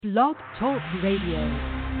Blog Talk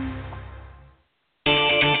Radio.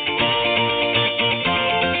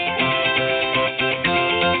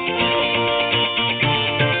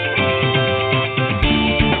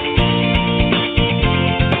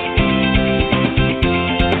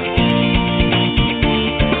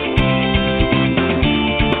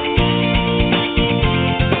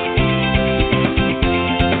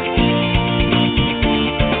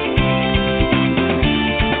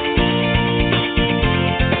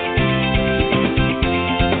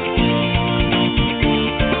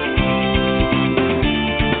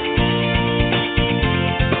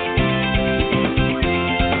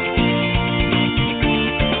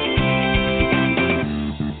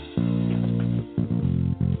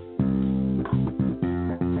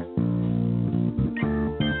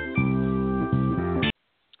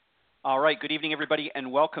 Good evening, everybody,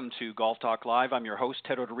 and welcome to Golf Talk Live. I'm your host,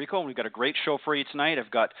 Ted Odorico, and we've got a great show for you tonight. I've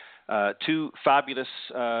got two fabulous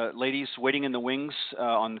ladies waiting in the wings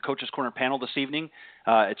on the Coach's Corner panel this evening.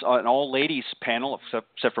 It's an all-ladies panel,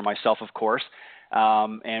 except for myself, of course.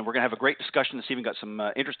 And we're going to have a great discussion this evening. Got some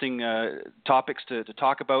interesting topics to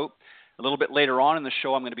talk about. A little bit later on in the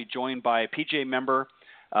show, I'm going to be joined by a PGA member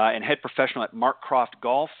and head professional at Croft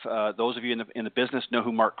Golf. Those of you in the business know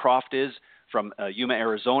who Croft is from Yuma,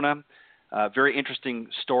 Arizona. Very interesting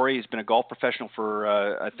story. He's been a golf professional for,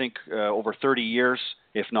 I think, over 30 years,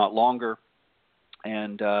 if not longer,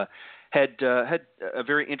 and had a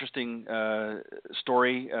very interesting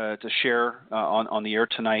story to share on the air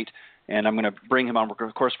tonight. And I'm going to bring him on. Of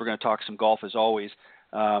course, we're going to talk some golf as always,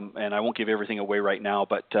 and I won't give everything away right now,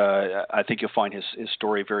 but I think you'll find his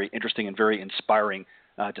story very interesting and very inspiring,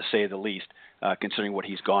 to say the least, considering what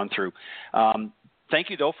he's gone through. Thank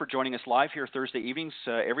you, though, for joining us live here Thursday evenings,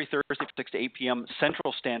 every Thursday from 6 to 8 p.m.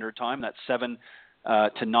 Central Standard Time. That's 7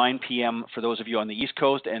 to 9 p.m. for those of you on the East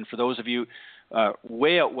Coast. And for those of you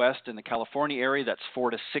way out west in the California area, that's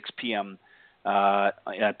 4 to 6 p.m.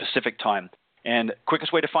 At Pacific Time. And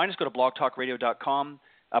quickest way to find us, go to blogtalkradio.com.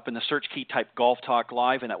 Up in the search key, type Golf Talk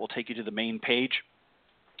Live, and that will take you to the main page.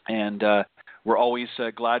 And we're always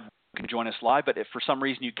glad you can join us live. But if for some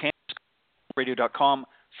reason you can't,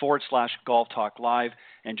 radio.com/Golf Talk Live,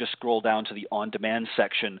 and just scroll down to the on-demand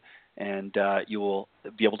section, and you will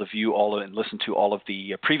be able to view all and listen to all of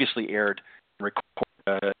the previously aired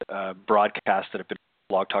recorded broadcasts that have been on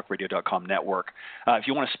the blogtalkradio.com network. If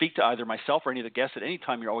you want to speak to either myself or any of the guests at any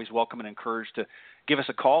time, you're always welcome and encouraged to give us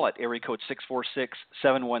a call at area code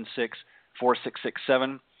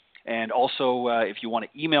 646-716-4667. And also, if you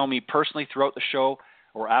want to email me personally throughout the show,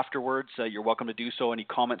 or afterwards, you're welcome to do so. Any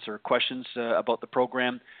comments or questions about the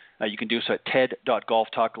program, you can do so at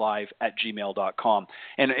ted.golftalklive@gmail.com.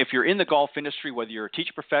 And if you're in the golf industry, whether you're a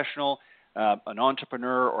teacher professional, an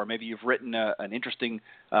entrepreneur, or maybe you've written an interesting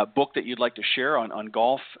book that you'd like to share on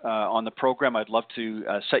golf on the program, I'd love to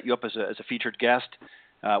set you up as a featured guest,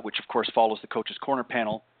 which, of course, follows the Coach's Corner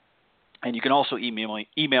panel. And you can also email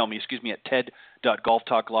me at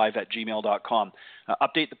ted.golftalklive@gmail.com.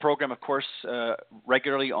 Update the program, of course,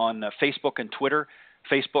 regularly on Facebook and Twitter.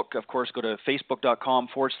 Facebook, of course, go to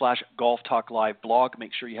facebook.com/Golf Talk Live blog.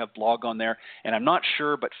 Make sure you have blog on there. And I'm not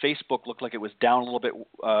sure, but Facebook looked like it was down a little bit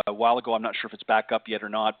a while ago. I'm not sure if it's back up yet or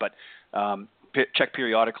not, but check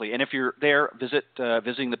periodically. And if you're there,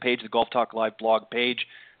 visiting the page, the Golf Talk Live blog page.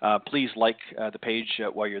 Please like the page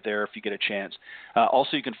while you're there if you get a chance.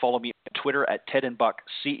 Also, you can follow me on Twitter at Ted and Buck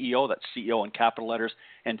CEO. That's CEO in capital letters.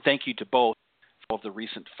 And thank you to both of the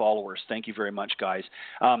recent followers. Thank you very much, guys.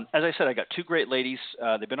 As I said, I got two great ladies.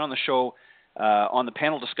 They've been on the show on the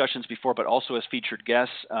panel discussions before, but also as featured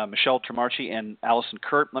guests, Michele Trimarche and Alison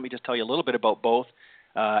Curdt. Let me just tell you a little bit about both.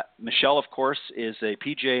 Michele, of course, is a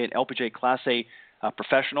PGA and LPGA Class A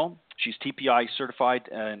professional. She's TPI certified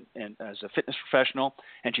and as a fitness professional,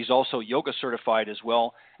 and she's also yoga certified as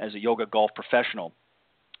well as a yoga golf professional.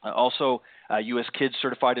 Also, U.S. Kids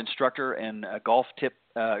certified instructor, and Golf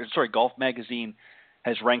Magazine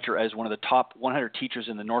has ranked her as one of the top 100 teachers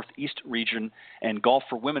in the Northeast region, and Golf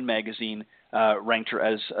for Women magazine ranked her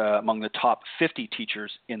as among the top 50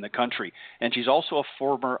 teachers in the country. And she's also a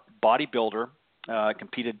former bodybuilder.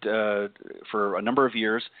 Competed for a number of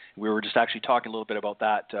years. We were just actually talking a little bit about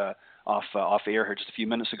that off air here just a few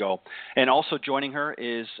minutes ago. And also joining her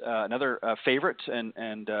is another favorite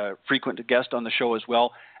and frequent guest on the show as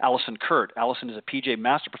well, Alison Curdt. Alison is a PGA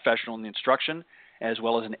Master Professional in the instruction, as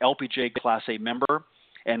well as an LPGA Class A member,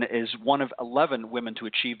 and is one of 11 women to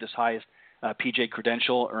achieve this highest PGA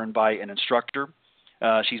credential earned by an instructor.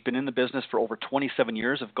 She's been in the business for over 27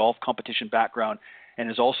 years of golf competition background, and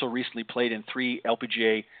has also recently played in 3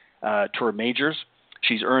 LPGA Tour majors.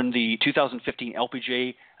 She's earned the 2015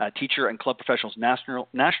 LPGA Teacher and Club Professionals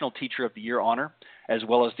National Teacher of the Year honor, as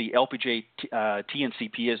well as the LPGA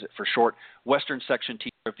T&CP, as it for short, Western Section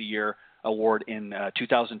Teacher of the Year award in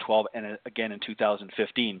 2012 and again in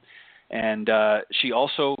 2015. And she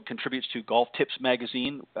also contributes to Golf Tips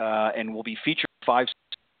magazine and will be featured in 5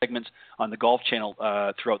 segments on the Golf Channel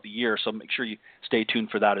throughout the year, so make sure you stay tuned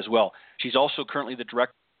for that as well. She's also currently the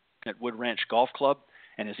director at Wood Ranch Golf Club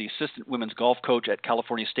and is the assistant women's golf coach at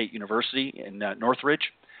California State University in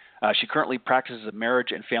Northridge. She currently practices as a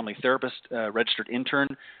marriage and family therapist, registered intern,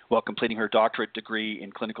 while completing her doctorate degree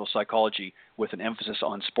in clinical psychology with an emphasis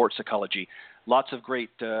on sports psychology. Lots of great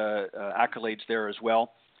accolades there as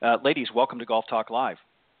well. Ladies, welcome to Golf Talk Live.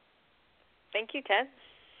 Thank you, Ted.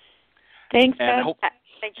 Thanks, Ted.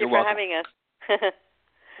 Thank you for having us.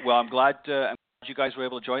 Well, I'm glad you guys were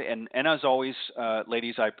able to join. And as always,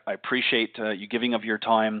 ladies, I appreciate you giving of your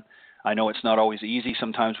time. I know it's not always easy.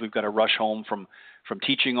 Sometimes we've got to rush home from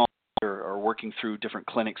teaching or working through different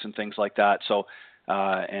clinics and things like that. So,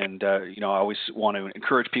 I always want to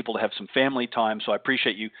encourage people to have some family time. So I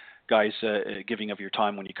appreciate you guys giving of your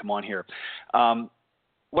time when you come on here.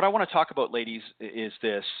 What I want to talk about, ladies, is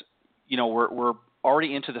this. We're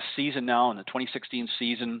already into the season now, in the 2016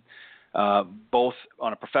 season, both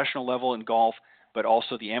on a professional level in golf, but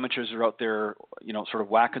also the amateurs are out there, sort of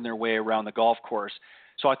whacking their way around the golf course.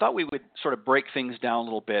 So I thought we would sort of break things down a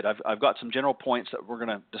little bit. I've got some general points that we're going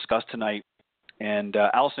to discuss tonight. And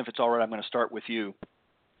Alison, if it's all right, I'm going to start with you.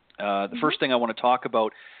 The first thing I want to talk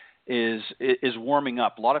about is warming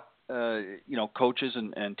up. A lot of coaches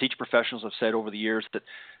and teach professionals have said over the years that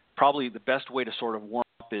probably the best way to sort of warm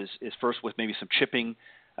up is first with maybe some chipping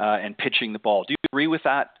and pitching the ball. Do you agree with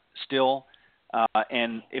that still?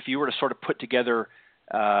 And if you were to sort of put together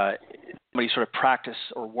somebody's sort of practice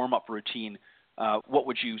or warm-up routine, what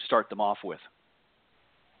would you start them off with?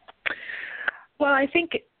 Well, I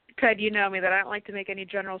think, Ted, you know me, that I don't like to make any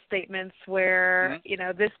general statements where,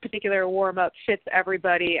 this particular warm-up fits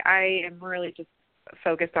everybody. I am really just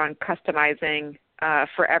focused on customizing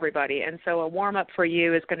for everybody. And so a warm-up for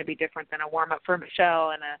you is going to be different than a warm-up for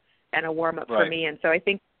Michele and a warm-up for me. And so I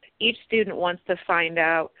think each student wants to find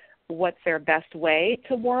out what's their best way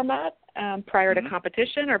to warm up prior to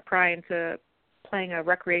competition or prior to playing a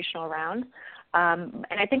recreational round. And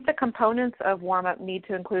I think the components of warm-up need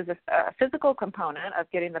to include a physical component of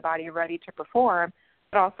getting the body ready to perform,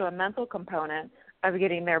 but also a mental component of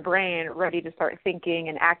getting their brain ready to start thinking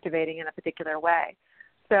and activating in a particular way.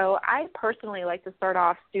 So I personally like to start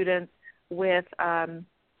off students with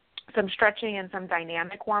some stretching and some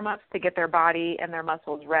dynamic warm-ups to get their body and their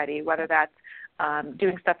muscles ready, whether that's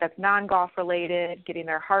doing stuff that's non-golf related, getting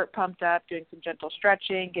their heart pumped up, doing some gentle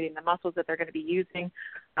stretching, getting the muscles that they're going to be using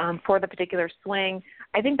for the particular swing.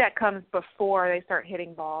 I think that comes before they start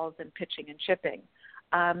hitting balls and pitching and chipping.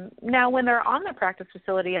 Now, when they're on the practice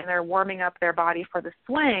facility and they're warming up their body for the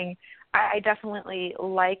swing, I definitely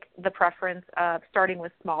like the preference of starting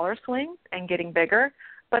with smaller swings and getting bigger,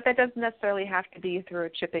 but that doesn't necessarily have to be through a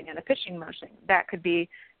chipping and a pitching motion. That could be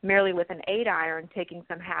merely with an 8-iron taking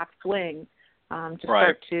some half swings to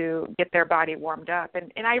start to get their body warmed up.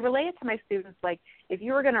 And I relate it to my students like if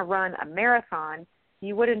you were going to run a marathon,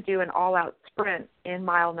 you wouldn't do an all-out sprint in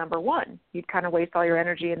mile number 1. You'd kind of waste all your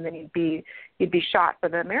energy and then you'd be shot for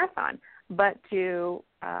the marathon. But to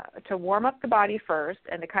warm up the body first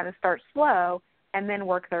and to kind of start slow and then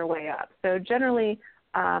work their way up. So generally,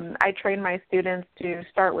 I train my students to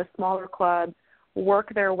start with smaller clubs,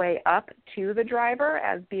 work their way up to the driver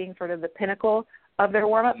as being sort of the pinnacle of their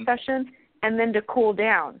warm-up session, and then to cool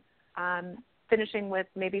down, finishing with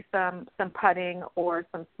maybe some putting or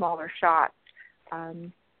some smaller shots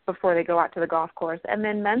before they go out to the golf course. And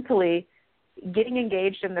then mentally getting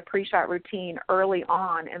engaged in the pre-shot routine early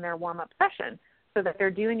on in their warm-up session so that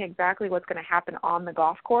they're doing exactly what's going to happen on the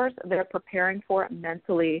golf course. They're preparing for it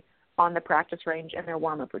mentally on the practice range in their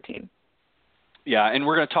warm-up routine. Yeah, and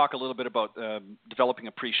we're going to talk a little bit about developing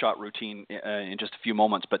a pre-shot routine in just a few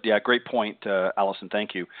moments. But, yeah, great point, Alison.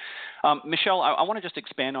 Thank you. Michele, I want to just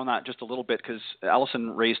expand on that just a little bit because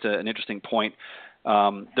Alison raised an interesting point.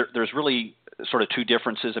 There's really sort of two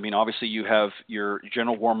differences. I mean, obviously you have your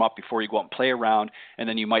general warm-up before you go out and play around, and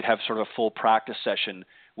then you might have sort of a full practice session,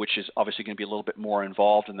 which is obviously going to be a little bit more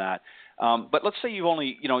involved in that. But let's say you've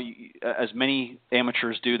only, as many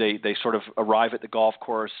amateurs do, they sort of arrive at the golf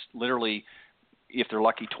course literally, if they're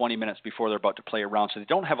lucky, 20 minutes before they're about to play around, so they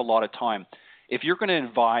don't have a lot of time. If you're going to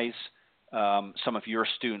advise some of your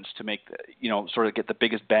students to make, sort of get the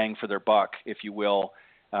biggest bang for their buck, if you will,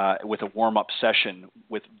 with a warm-up session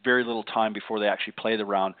with very little time before they actually play the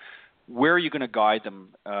round, where are you going to guide them,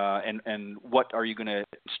 and what are you going to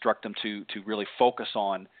instruct them to really focus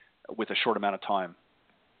on with a short amount of time?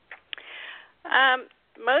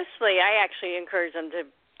 Mostly, I actually encourage them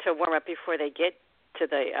to warm up before they get to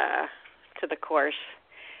the course.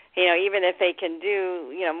 Even if they can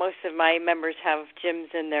do, most of my members have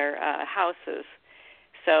gyms in their houses,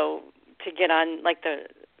 so to get on like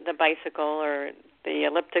the bicycle or the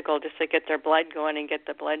elliptical, just to get their blood going and get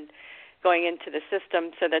the blood going into the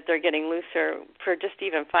system so that they're getting looser for just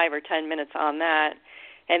even 5 or 10 minutes on that,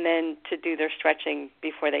 and then to do their stretching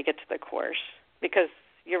before they get to the course. Because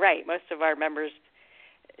you're right, most of our members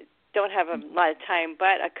don't have a lot of time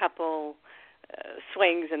but a couple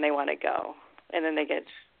swings and they want to go, and then they get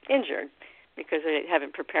injured because they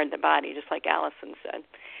haven't prepared the body, just like Alison said.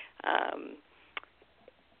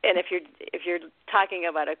 And if you're talking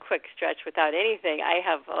about a quick stretch without anything, I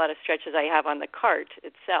have a lot of stretches I have on the cart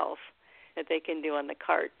itself that they can do on the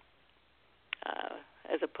cart,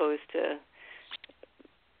 as opposed to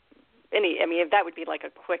if that would be like a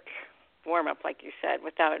quick warm-up, like you said,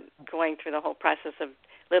 without going through the whole process of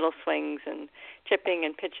little swings and chipping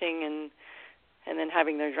and pitching and then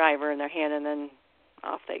having their driver in their hand and then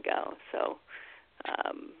off they go. So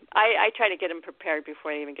I try to get them prepared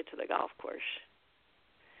before they even get to the golf course.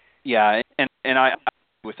 Yeah, and I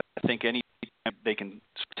think any time they can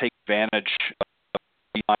take advantage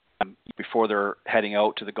of before they're heading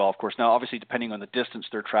out to the golf course. Now, obviously, depending on the distance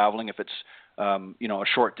they're traveling, if it's a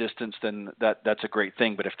short distance, then that's a great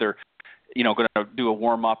thing. But if they're going to do a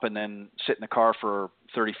warm up and then sit in the car for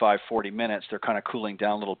 35, 40 minutes, they're kind of cooling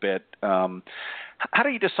down a little bit. How do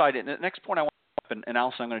you decide? And the next point I want to and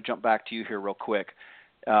Alison, I'm going to jump back to you here real quick.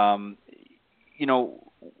 We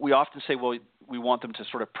often say, well, we want them to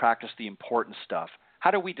sort of practice the important stuff.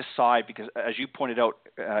 How do we decide? Because as you pointed out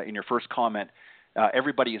in your first comment,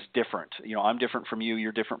 everybody is different. I'm different from you,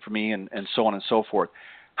 you're different from me, and so on and so forth.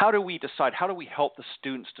 How do we decide? How do we help the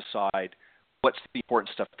students decide what's the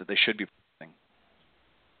important stuff that they should be practicing?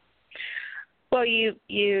 Well, you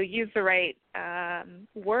use the right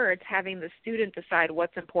words, having the student decide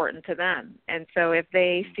what's important to them. And so if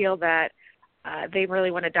they feel that they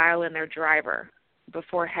really want to dial in their driver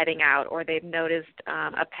before heading out, or they've noticed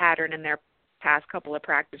a pattern in their past couple of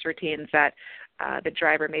practice routines that the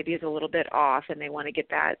driver maybe is a little bit off and they want to get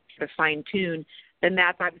that sort of fine-tuned, then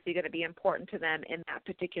that's obviously going to be important to them in that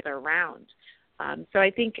particular round. So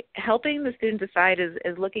I think helping the student decide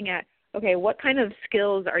is looking at, okay, what kind of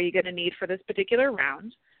skills are you going to need for this particular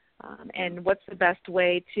round, and what's the best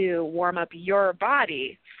way to warm up your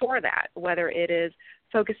body for that, whether it is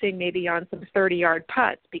focusing maybe on some 30-yard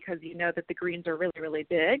putts because you know that the greens are really, really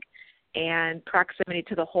big and proximity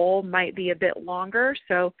to the hole might be a bit longer.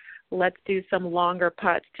 So let's do some longer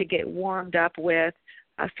putts to get warmed up with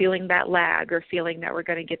feeling that lag or feeling that we're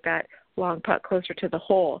going to get that long putt closer to the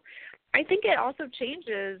hole. I think it also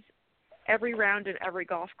changes every round in every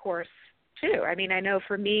golf course too. I mean, I know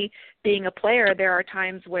for me being a player, there are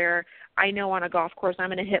times where I know on a golf course I'm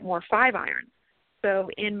going to hit more 5-irons. So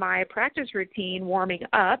in my practice routine, warming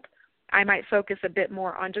up, I might focus a bit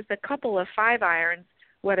more on just a couple of 5-irons,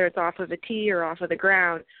 whether it's off of a tee or off of the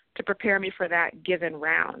ground, to prepare me for that given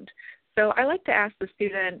round. So I like to ask the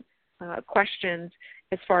student questions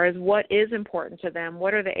as far as what is important to them,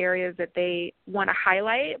 what are the areas that they want to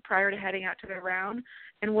highlight prior to heading out to their round,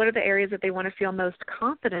 and what are the areas that they want to feel most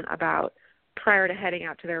confident about prior to heading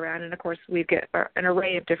out to their round. And, of course, we get an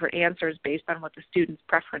array of different answers based on what the student's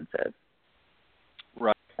preference is.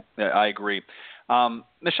 Right. I agree.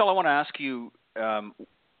 Michele, I want to ask you,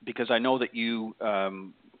 because I know that you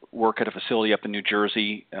work at a facility up in New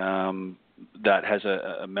Jersey that has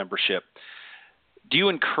a membership. Do you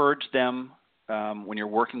encourage them when you're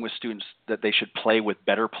working with students that they should play with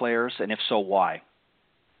better players, and if so, why?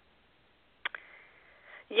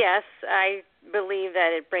 Yes, I believe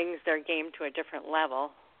that it brings their game to a different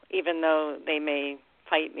level, even though they may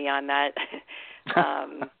fight me on that.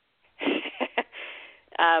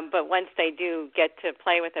 But once they do get to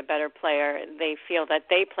play with a better player, they feel that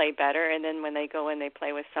they play better, and then when they go in, they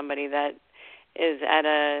play with somebody that is at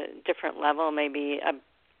a different level, maybe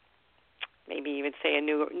you would say a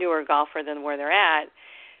newer golfer than where they're at,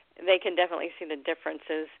 they can definitely see the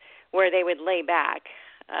differences where they would lay back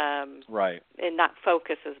right, and not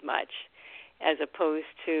focus as much, as opposed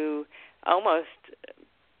to almost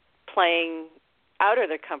playing out of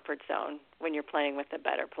their comfort zone when you're playing with a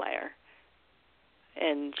better player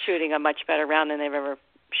and shooting a much better round than they've ever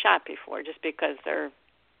shot before, just because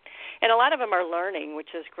and a lot of them are learning,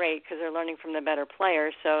 which is great because they're learning from the better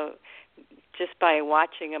players. So just by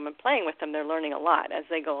watching them and playing with them, they're learning a lot as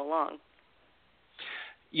they go along.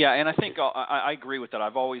 Yeah, and I think I agree with that.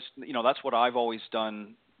 I've always, that's what I've always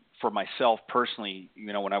done for myself personally.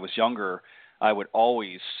 When I was younger, I would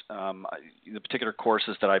always, the particular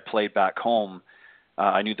courses that I played back home,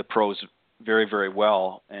 I knew the pros very, very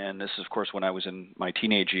well. And this is, of course, when I was in my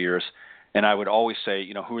teenage years. And I would always say,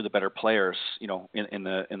 who are the better players, in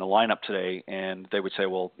the lineup today? And they would say,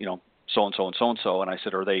 well, so and so and so and so. And I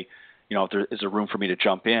said, are they, if there is a room for me to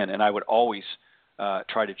jump in? And I would always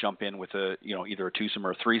try to jump in with either a twosome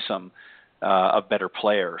or a threesome of better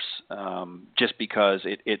players, just because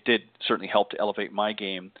it did certainly help to elevate my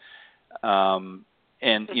game. And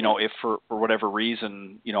if for whatever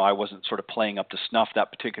reason I wasn't sort of playing up to snuff that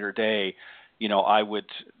particular day, I would,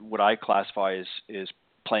 what I classify as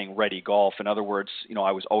playing ready golf. In other words,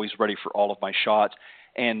 I was always ready for all of my shots.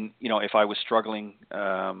 And, if I was struggling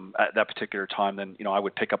at that particular time, then, I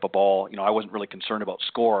would pick up a ball. I wasn't really concerned about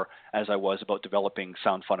score as I was about developing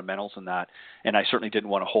sound fundamentals in that. And I certainly didn't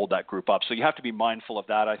want to hold that group up. So you have to be mindful of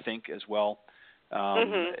that, I think, as well.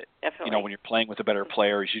 Definitely. When you're playing with the better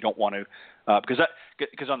players, you don't want to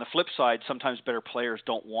because on the flip side, sometimes better players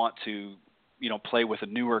don't want to play with a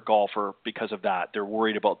newer golfer because of that. They're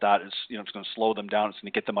worried about that. It's it's going to slow them down. It's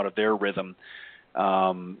going to get them out of their rhythm.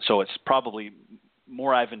 So it's probably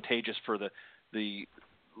more advantageous for the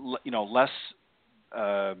less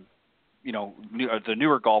the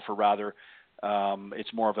newer golfer rather.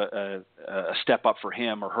 It's more of a step up for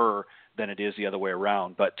him or her than it is the other way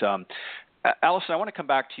around. But Alison, I want to come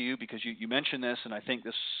back to you because you mentioned this, and I think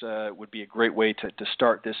this would be a great way to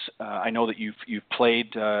start this. I know that you've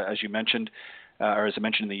played, as you mentioned, or as I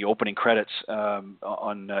mentioned in the opening credits, in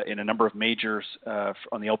a number of majors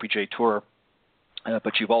on the LPGA Tour,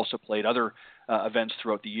 but you've also played other events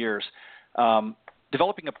throughout the years.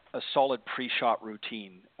 Developing a solid pre-shot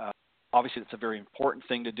routine, obviously that's a very important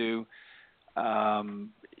thing to do.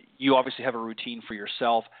 You obviously have a routine for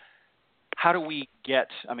yourself. How do we get,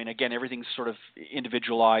 again, everything's sort of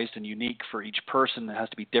individualized and unique for each person. It has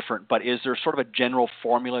to be different, but is there sort of a general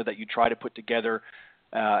formula that you try to put together?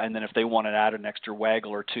 And then if they want to add an extra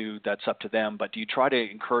waggle or two, that's up to them. But do you try to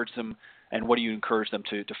encourage them, and what do you encourage them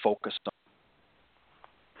to focus on?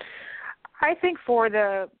 I think for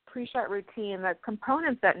the pre-shot routine, the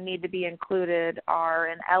components that need to be included are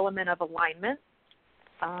an element of alignment,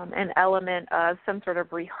 an element of some sort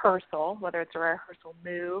of rehearsal, whether it's a rehearsal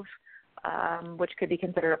move, which could be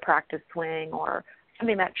considered a practice swing or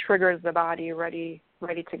something that triggers the body ready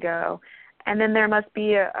to go. And then there must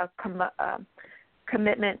be a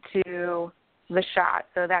commitment to the shot.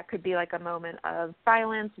 So that could be like a moment of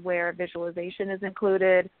silence where visualization is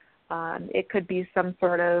included. It could be some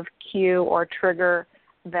sort of cue or trigger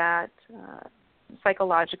that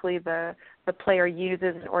psychologically the player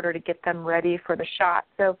uses in order to get them ready for the shot.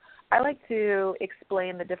 So I like to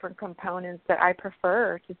explain the different components that I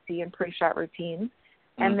prefer to see in pre-shot routines.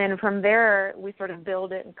 And then from there, we sort of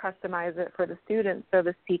build it and customize it for the student. So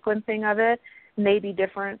the sequencing of it may be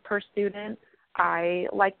different per student. I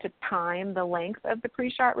like to time the length of the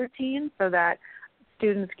pre-shot routine so that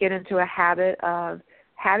students get into a habit of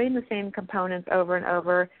having the same components over and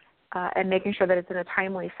over and making sure that it's in a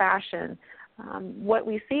timely fashion. What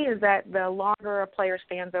we see is that the longer a player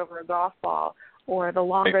stands over a golf ball or the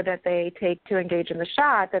longer that they take to engage in the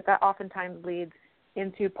shot, that oftentimes leads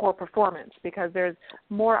into poor performance because there's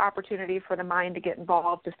more opportunity for the mind to get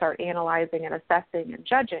involved, to start analyzing and assessing and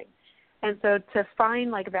judging. And so to find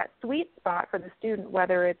like that sweet spot for the student,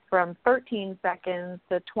 whether it's from 13 seconds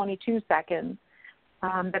to 22 seconds,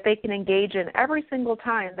 that they can engage in every single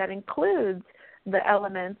time, that includes the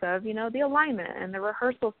elements of, the alignment and the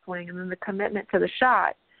rehearsal swing and then the commitment to the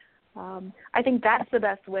shot. I think that's the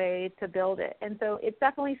best way to build it. And so it's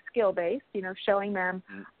definitely skill-based, showing them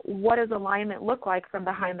what does alignment look like from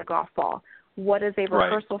behind the golf ball? What does a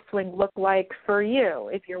rehearsal swing look like for you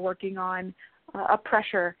if you're working on a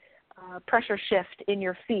pressure shift in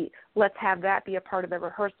your feet? Let's have that be a part of the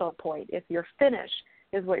rehearsal point. If your finish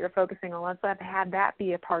is what you're focusing on, let's have that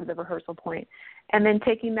be a part of the rehearsal point. And then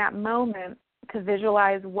taking that moment to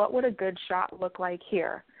visualize what would a good shot look like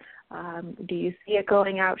here. Do you see it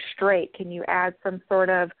going out straight? Can you add some sort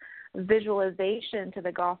of visualization to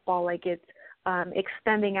the golf ball like it's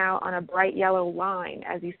extending out on a bright yellow line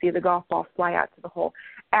as you see the golf ball fly out to the hole?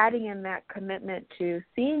 Adding in that commitment to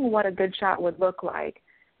seeing what a good shot would look like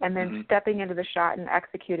and then stepping into the shot and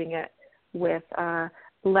executing it with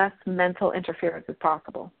less mental interference as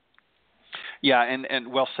possible. Yeah, and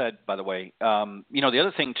well said, by the way. The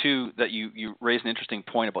other thing, too, that you raised an interesting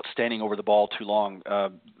point about standing over the ball too long.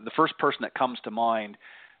 The first person that comes to mind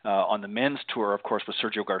on the men's tour, of course, was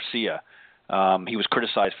Sergio Garcia. He was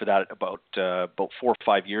criticized for that about 4 or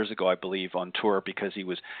 5 years ago, I believe, on tour because he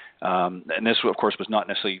was, and this of course was not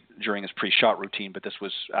necessarily during his pre-shot routine, but this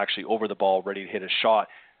was actually over the ball, ready to hit a shot.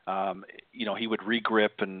 He would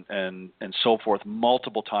regrip and so forth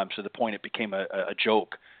multiple times to the point it became a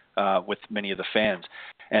joke with many of the fans.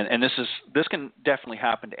 And this can definitely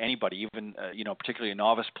happen to anybody, even particularly a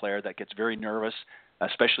novice player that gets very nervous,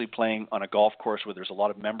 especially playing on a golf course where there's a lot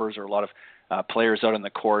of members or a lot of players out on the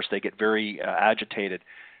course. They get very agitated.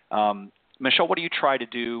 Michele, what do you try to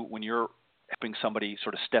do when you're helping somebody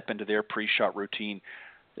sort of step into their pre-shot routine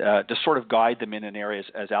to sort of guide them in areas,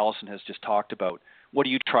 as Alison has just talked about? What do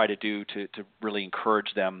you try to do to really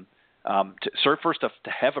encourage them to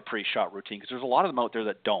have a pre-shot routine? Because there's a lot of them out there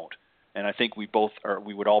that don't. And I think we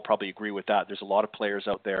would all probably agree with that. There's a lot of players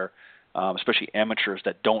out there, especially amateurs,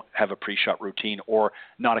 that don't have a pre-shot routine or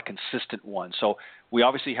not a consistent one. So we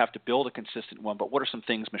obviously have to build a consistent one, but what are some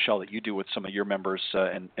things, Michele, that you do with some of your members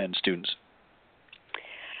and students?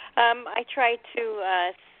 I try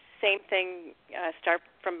to, same thing, start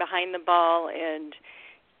from behind the ball and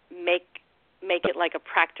make it like a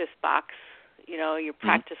practice box. You're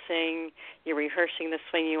practicing, you're rehearsing the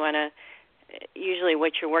swing you want to, usually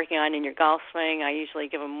what you're working on in your golf swing. I usually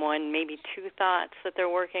give them 1, maybe 2 thoughts that they're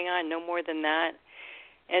working on, no more than that.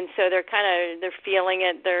 And so they're feeling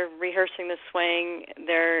it, they're rehearsing the swing,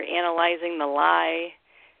 they're analyzing the lie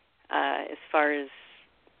as far as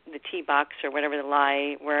the tee box or whatever the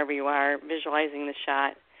lie, wherever you are, visualizing the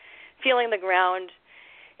shot, feeling the ground.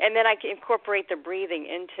 And then I can incorporate the breathing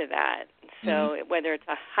into that. So whether it's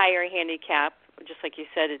a higher handicap, just like you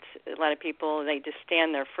said, it's a lot of people, they just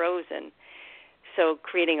stand there frozen. So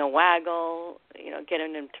creating a waggle,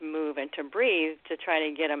 getting them to move and to breathe to try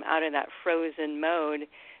to get them out of that frozen mode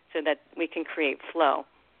so that we can create flow.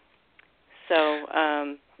 So,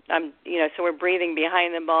 so we're breathing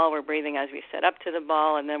behind the ball, we're breathing as we set up to the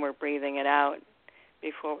ball, and then we're breathing it out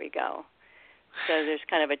before we go. So there's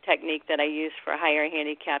kind of a technique that I use for higher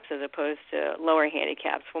handicaps as opposed to lower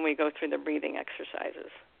handicaps when we go through the breathing exercises.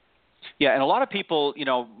 Yeah, and a lot of people,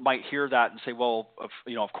 might hear that and say, well,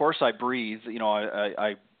 of course I breathe,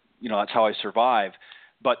 I that's how I survive.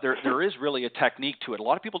 But there is really a technique to it. A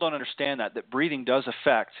lot of people don't understand that breathing does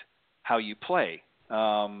affect how you play.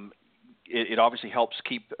 It obviously helps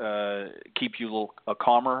keep you a little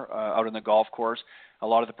calmer out on the golf course. A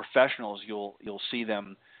lot of the professionals, you'll see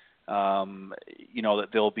them, that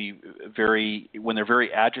they'll be when they're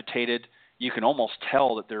very agitated, you can almost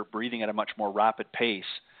tell that they're breathing at a much more rapid pace.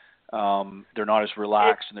 They're not as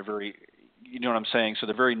relaxed, and they're very, you know what I'm saying? So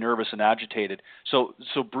they're very nervous and agitated. So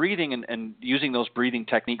breathing and using those breathing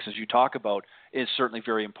techniques, as you talk about, is certainly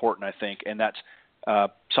very important, I think, and that's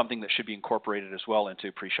something that should be incorporated as well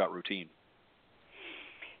into pre-shot routine.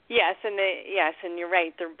 Yes, and you're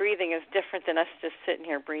right. The breathing is different than us just sitting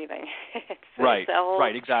here breathing. Right,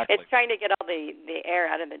 exactly. It's trying to get all the air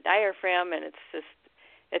out of the diaphragm, and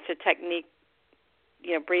it's a technique,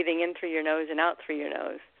 breathing in through your nose and out through your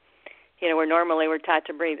nose. Where normally we're taught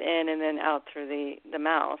to breathe in and then out through the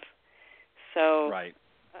mouth. So, right.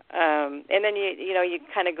 And then you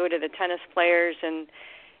kind of go to the tennis players and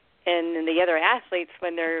the other athletes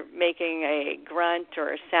when they're making a grunt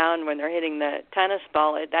or a sound when they're hitting the tennis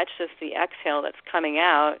ball. That's just the exhale that's coming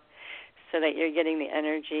out, so that you're getting the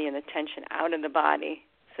energy and the tension out of the body,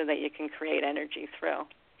 so that you can create energy through.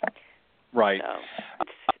 Right. So,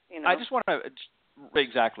 I just want to.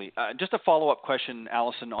 Exactly. Just a follow-up question,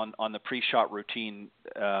 Alison, on the pre-shot routine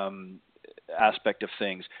aspect of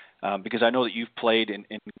things, because I know that you've played in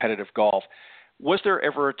competitive golf. Was there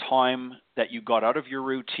ever a time that you got out of your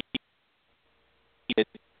routine?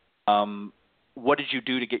 What did you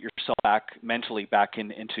do to get yourself mentally back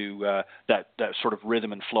into that sort of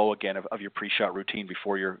rhythm and flow again of your pre-shot routine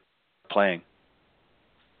before you're playing?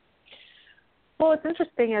 Well, what's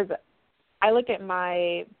interesting is I look at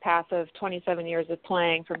my path of 27 years of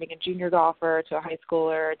playing, from being a junior golfer to a high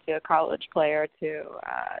schooler to a college player to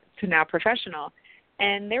now professional.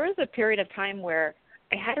 And there was a period of time where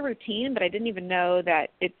I had a routine, but I didn't even know that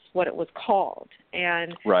it's what it was called.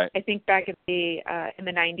 And right. I think back in the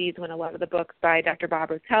 90s, when a lot of the books by Dr. Bob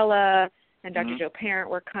Rotella and Dr. Joe Parent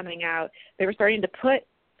were coming out, they were starting to put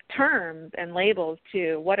terms and labels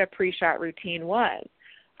to what a pre-shot routine was.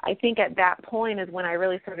 I think at that point is when I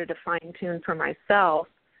really started to fine-tune for myself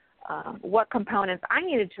what components I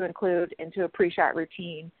needed to include into a pre-shot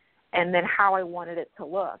routine, and then how I wanted it to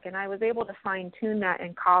look. And I was able to fine-tune that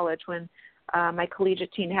in college when my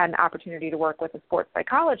collegiate team had an opportunity to work with a sports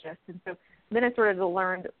psychologist. And so then I started to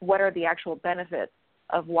learn what are the actual benefits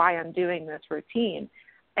of why I'm doing this routine.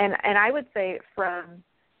 And I would say from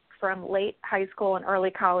from late high school and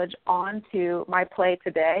early college on to my play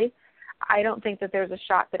today, I don't think that there's a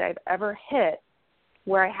shot that I've ever hit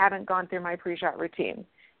where I haven't gone through my pre-shot routine.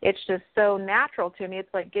 It's just so natural to me.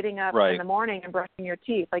 It's like getting up in the morning and brushing your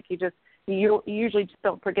teeth. Like you usually just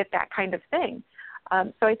don't forget that kind of thing.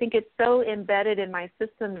 So I think it's so embedded in my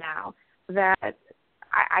system now that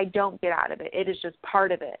I don't get out of it. It is just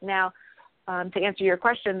part of it. Now, to answer your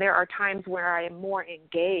question, there are times where I am more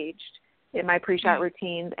engaged in my pre-shot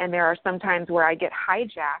routines, and there are some times where I get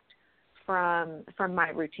hijacked from my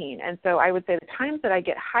routine. And so I would say the times that I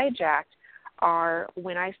get hijacked are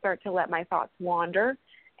when I start to let my thoughts wander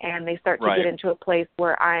and they start to get into a place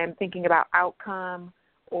where I am thinking about outcome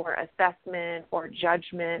or assessment or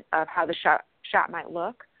judgment of how the shot might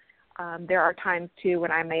look. There are times, too,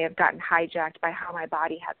 when I may have gotten hijacked by how my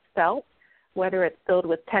body has felt, whether it's filled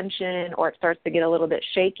with tension or it starts to get a little bit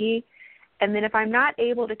shaky. And then if I'm not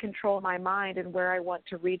able to control my mind and where I want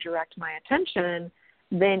to redirect my attention,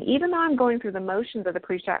 then even though I'm going through the motions of the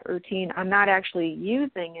pre-shot routine, I'm not actually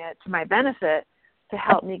using it to my benefit to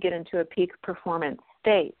help me get into a peak performance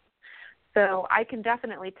state. So I can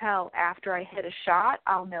definitely tell after I hit a shot,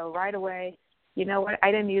 I'll know right away, you know what,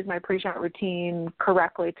 I didn't use my pre-shot routine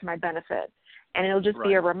correctly to my benefit. And it'll just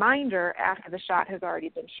be a reminder after the shot has already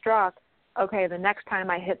been struck, okay, the next time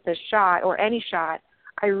I hit this shot or any shot,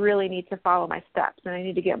 I really need to follow my steps and I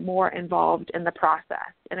need to get more involved in the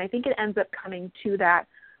process. And I think it ends up coming to that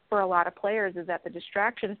for a lot of players is that the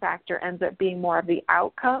distraction factor ends up being more of the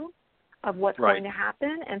outcome of what's going to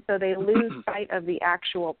happen, and so they lose sight of the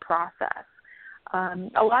actual process.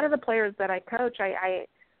 A lot of the players that I coach, I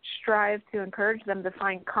strive to encourage them to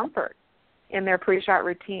find comfort in their pre-shot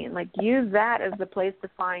routine. Like use that as the place to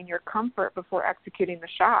find your comfort before executing the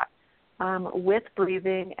shot, with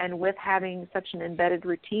breathing and with having such an embedded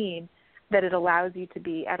routine that it allows you to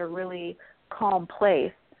be at a really calm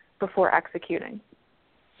place before executing.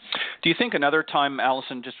 Do you think another time,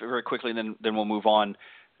 Alison, just very quickly, and then we'll move on,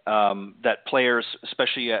 that players,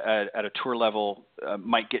 especially at a tour level,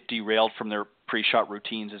 might get derailed from their pre-shot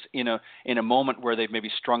routines is in a moment where they've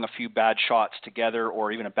maybe strung a few bad shots together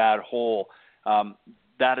or even a bad hole.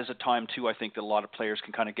 That is a time, too, I think that a lot of players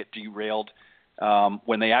can kind of get derailed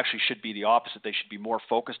when they actually should be the opposite. They should be more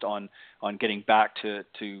focused on getting back to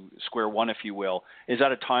square one, if you will. Is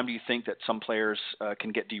that a time, do you think, that some players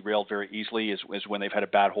can get derailed very easily is when they've had a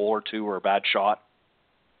bad hole or two or a bad shot?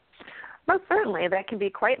 Most certainly. That can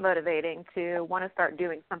be quite motivating to want to start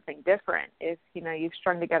doing something different. If, you've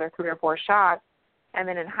strung together 3 or 4 shots, and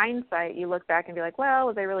then in hindsight, you look back and be like, well,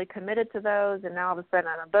 was I really committed to those? And now all of a sudden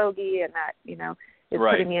I'm a bogey, and that, is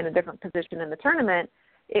putting me in a different position in the tournament.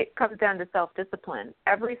 It comes down to self-discipline.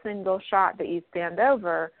 Every single shot that you stand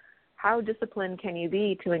over, how disciplined can you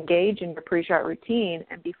be to engage in your pre-shot routine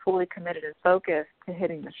and be fully committed and focused to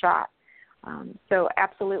hitting the shot? So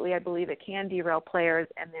absolutely, I believe it can derail players,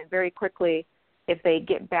 and then very quickly, if they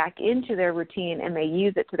get back into their routine and they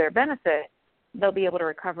use it to their benefit, they'll be able to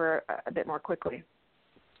recover a bit more quickly.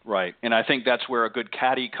 Right, and I think that's where a good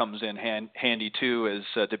caddy comes in handy too,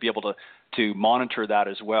 is to be able to monitor that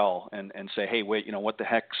as well and say, hey, wait, what the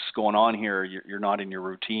heck's going on here? You're not in your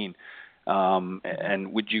routine.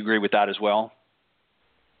 And would you agree with that as well?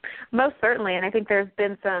 Most certainly, and I think there's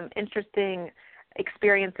been some interesting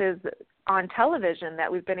experiences on television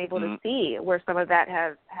that we've been able to see where some of that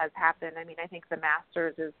has happened. I mean, I think the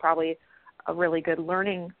Masters is probably a really good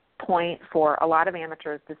learning point for a lot of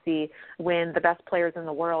amateurs to see when the best players in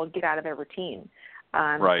the world get out of their routine.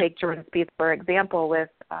 Take Jordan Spieth, for example, with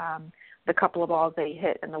the couple of balls that he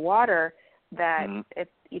hit in the water, that if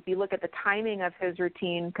you look at the timing of his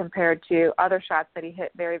routine compared to other shots that he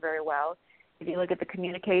hit very, very well, if you look at the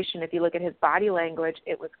communication, if you look at his body language,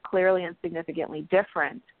 it was clearly and significantly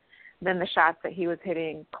different than the shots that he was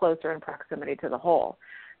hitting closer in proximity to the hole.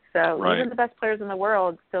 So even the best players in the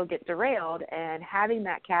world still get derailed, and having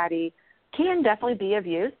that caddy can definitely be of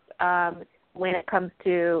use when it comes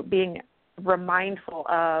to being remindful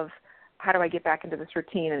of how do I get back into this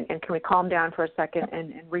routine, and can we calm down for a second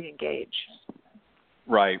and re-engage.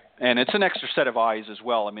 Right, and it's an extra set of eyes as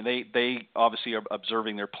well. I mean, they obviously are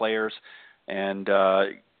observing their players, and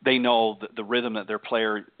they know the rhythm that their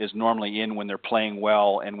player is normally in when they're playing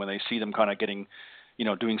well, and when they see them kind of getting,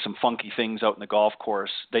 doing some funky things out in the golf course,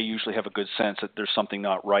 they usually have a good sense that there's something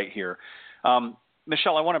not right here.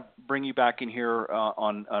 Michele, I want to bring you back in here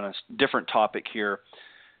on a different topic here.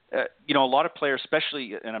 A lot of players,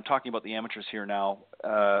 especially, and I'm talking about the amateurs here now,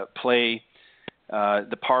 play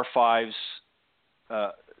the par fives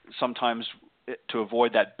sometimes to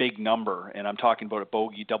avoid that big number, and I'm talking about a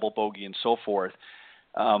bogey, double bogey, and so forth.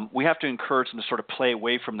 we have to encourage them to sort of play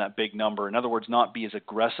away from that big number. In other words, not be as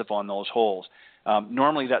aggressive on those holes.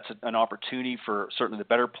 Normally that's an opportunity for certainly the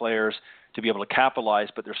better players to be able to capitalize,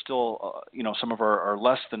 but there's still, some of our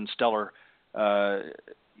less than stellar,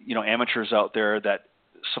 amateurs out there that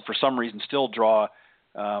for some reason still draw,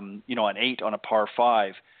 an 8 on a par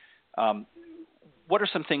 5. What are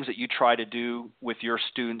some things that you try to do with your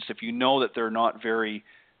students if you know that they're not very,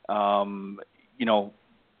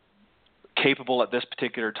 capable at this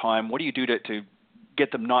particular time? What do you do to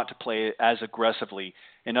get them not to play as aggressively?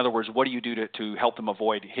 In other words, what do you do to help them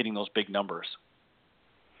avoid hitting those big numbers?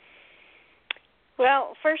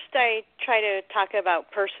 Well, first I try to talk about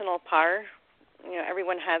personal par.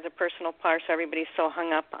 Everyone has a personal par, so everybody's so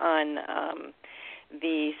hung up on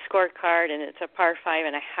the scorecard, and it's a par 5,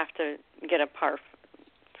 and I have to get a par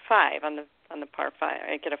 5 on the par 5.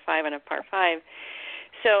 I get a 5 on a par 5.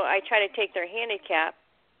 So I try to take their handicap.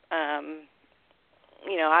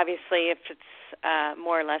 Obviously, if it's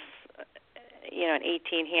more or less, an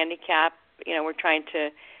 18 handicap, we're trying to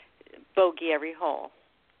bogey every hole,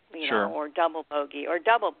 sure. Or double bogey, or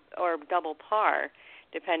double par,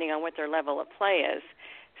 depending on what their level of play is.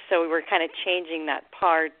 So we're kind of changing that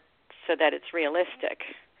par so that it's realistic.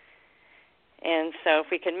 And so if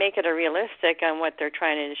we can make it a realistic on what they're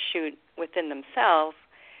trying to shoot within themselves,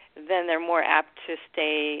 then they're more apt to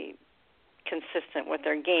stay consistent with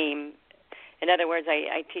their game. In other words,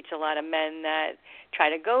 I teach a lot of men that try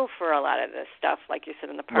to go for a lot of this stuff, like you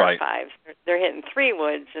said, in the par right. 5s. They're hitting 3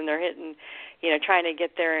 woods, and they're hitting, trying to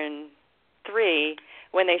get there in 3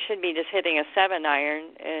 when they should be just hitting a 7-iron.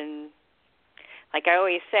 And like I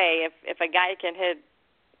always say, if a guy can hit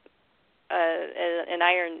an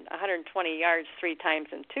iron 120 yards 3 times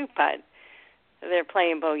in 2-putt, they're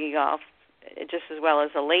playing bogey golf just as well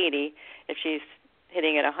as a lady if she's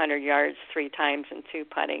hitting it 100 yards 3 times in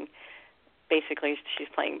 2-putting. Basically, she's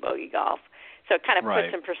playing bogey golf. So it kind of right.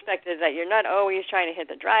 puts in perspective that you're not always trying to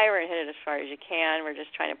hit the driver and hit it as far as you can. We're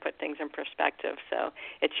just trying to put things in perspective. So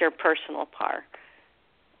it's your personal par.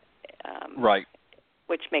 Right.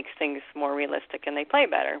 Which makes things more realistic, and they play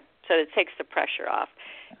better. So it takes the pressure off,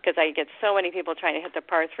 because I get so many people trying to hit the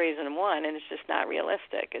par 3s in 1, and it's just not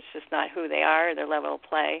realistic. It's just not who they are, their level of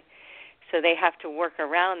play. So they have to work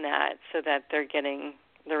around that so that they're getting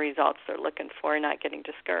the results they're looking for and not getting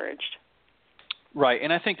discouraged. Right,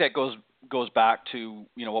 and I think that goes back to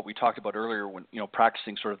what we talked about earlier when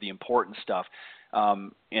practicing sort of the important stuff.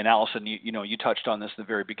 And Alison, you touched on this in the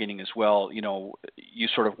very beginning as well. You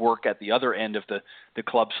sort of work at the other end of the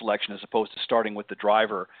club selection as opposed to starting with the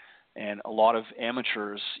driver. And a lot of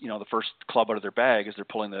amateurs, the first club out of their bag is they're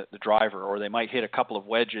pulling the driver, or they might hit a couple of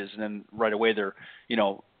wedges, and then right away they're,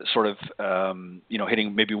 sort of,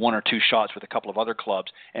 hitting maybe 1 or 2 shots with a couple of other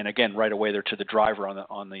clubs, and again right away they're to the driver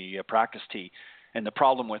on the practice tee. And the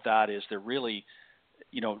problem with that is they're really,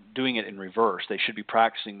 doing it in reverse. They should be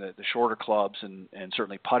practicing the shorter clubs and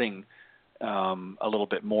certainly putting a little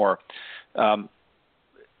bit more.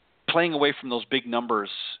 Playing away from those big numbers.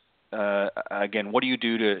 Again, what do you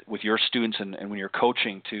do with your students and when you're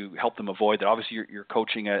coaching to help them avoid that? Obviously, you're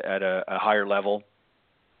coaching at a higher level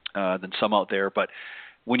than some out there, but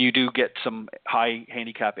when you do get some high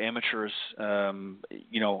handicap amateurs,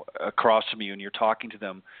 across from you and you're talking to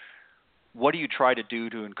them, what do you try to do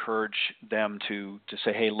to encourage them to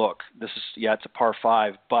say, hey, look, this is, it's a par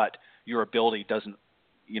 5, but your ability doesn't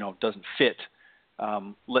fit.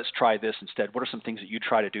 Let's try this instead. What are some things that you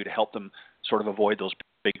try to do to help them sort of avoid those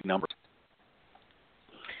big numbers?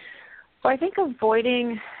 Well, I think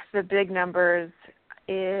avoiding the big numbers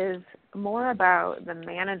is more about the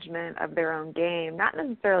management of their own game, not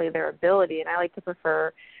necessarily their ability. And I like to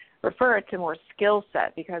refer it to more skill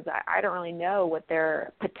set, because I don't really know what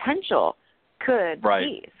their potential could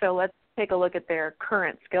be. So let's take a look at their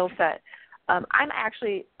current skill set. I'm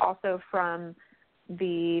actually also from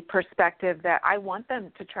the perspective that I want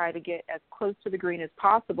them to try to get as close to the green as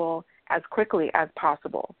possible, as quickly as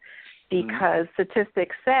possible, because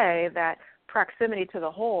statistics say that proximity to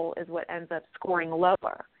the hole is what ends up scoring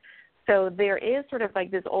lower. So there is sort of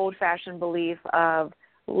like this old-fashioned belief of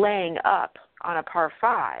laying up on a par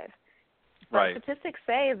 5. But statistics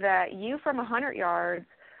say that you from 100 yards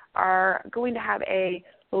are going to have a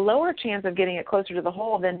lower chance of getting it closer to the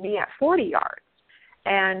hole than me at 40 yards.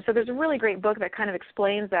 And so there's a really great book that kind of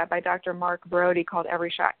explains that by Dr. Mark Brody called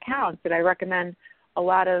Every Shot Counts, that I recommend a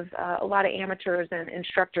lot of amateurs and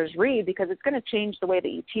instructors read, because it's going to change the way that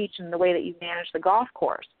you teach and the way that you manage the golf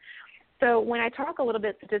course. So when I talk a little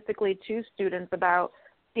bit statistically to students about,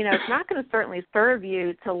 it's not going to certainly serve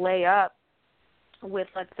you to lay up with,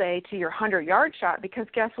 let's say, to your 100-yard shot, because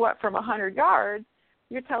guess what? From 100 yards,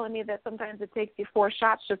 you're telling me that sometimes it takes you 4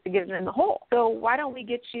 shots just to get it in the hole. So why don't we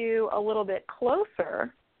get you a little bit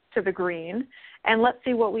closer to the green, and let's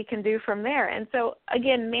see what we can do from there. And so,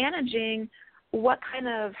 again, managing what kind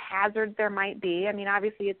of hazards there might be. I mean,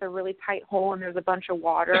 obviously it's a really tight hole and there's a bunch of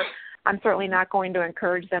water. I'm certainly not going to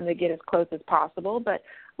encourage them to get as close as possible, but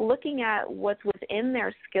looking at what's within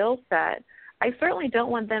their skill set, I certainly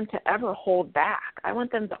don't want them to ever hold back. I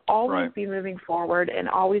want them to always be moving forward and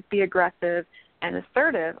always be aggressive and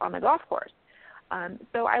assertive on the golf course.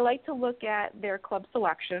 So I like to look at their club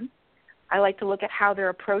selection. I like to look at how they're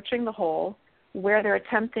approaching the hole, where they're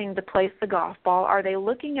attempting to place the golf ball. Are they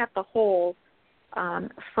looking at the hole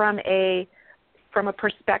from a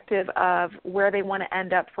perspective of where they want to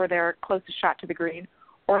end up for their closest shot to the green,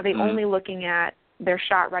 or are they only looking at their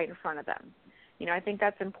shot right in front of them? You know, I think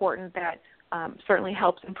that's important. That certainly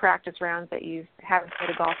helps in practice rounds that you haven't played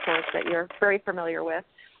a golf course that you're very familiar with.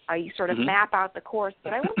 You sort of map out the course,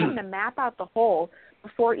 but I want them to map out the hole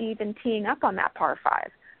before even teeing up on that par 5.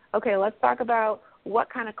 Okay, let's talk about what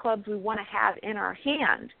kind of clubs we want to have in our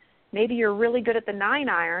hand. Maybe you're really good at the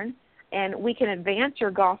 9-iron, and we can advance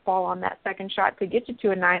your golf ball on that second shot to get you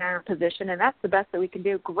to a 9-iron position, and that's the best that we can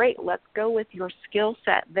do. Great, let's go with your skill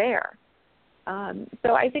set there.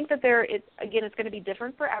 So I think that it's going to be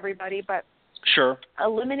different for everybody, but sure,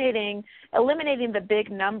 eliminating the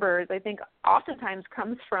big numbers, I think, oftentimes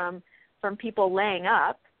comes from people laying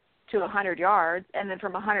up to 100 yards, and then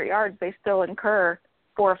from 100 yards they still incur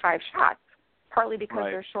 4 or 5 shots, partly because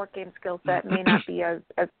their short game skill set may not be as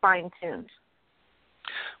fine-tuned.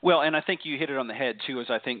 Well, and I think you hit it on the head, too, is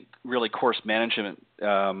I think really course management.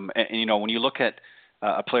 And, you know, when you look at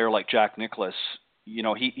a player like Jack Nicklaus, you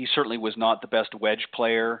know, he certainly was not the best wedge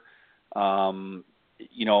player,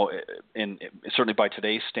 you know, certainly by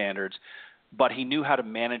today's standards, but he knew how to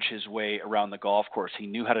manage his way around the golf course. He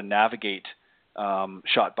knew how to navigate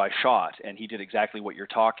shot by shot, and he did exactly what you're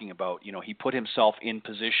talking about. You know, he put himself in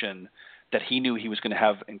position that he knew he was going to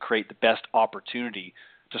have and create the best opportunity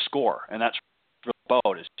to score, and that's what it's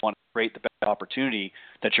about, is you want to create the best opportunity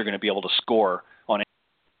that you're going to be able to score on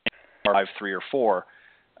 5, 3, or 4.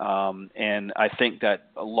 And I think that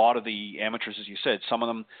a lot of the amateurs, as you said, some of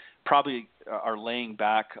them probably are laying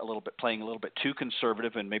back a little bit, playing a little bit too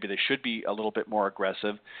conservative, and maybe they should be a little bit more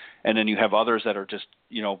aggressive. And then you have others that are just,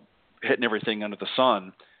 you know, hitting everything under the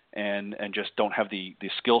sun and just don't have the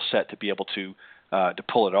skill set to be able to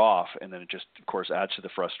pull it off. And then it just, of course, adds to the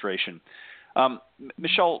frustration.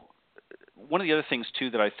 Michele, one of the other things, too,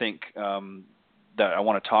 that I think that I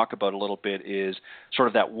want to talk about a little bit is sort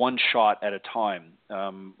of that one shot at a time.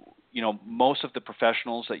 You know, most of the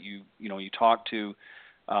professionals that you talk to,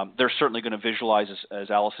 they're certainly going to visualize, as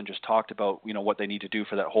Alison just talked about, you know, what they need to do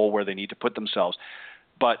for that hole, where they need to put themselves.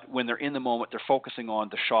 But when they're in the moment, they're focusing on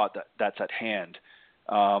the shot that's at hand.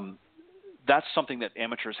 That's something that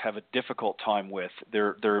amateurs have a difficult time with.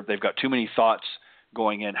 They've got too many thoughts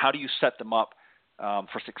going in. How do you set them up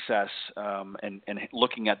for success and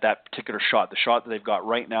looking at that particular shot, the shot that they've got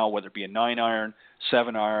right now, whether it be a 9-iron,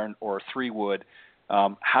 7-iron, or a 3-wood?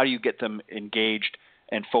 How do you get them engaged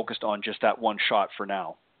and focused on just that one shot for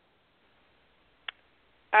now?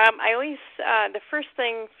 I always, the first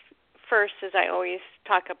thing first is I always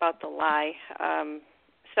talk about the lie,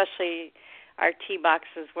 especially our tee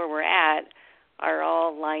boxes where we're at are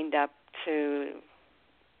all lined up to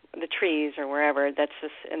the trees or wherever. That's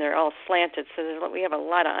just, and they're all slanted, so we have a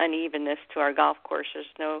lot of unevenness to our golf course.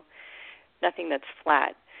 There's nothing that's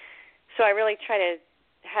flat. So I really try to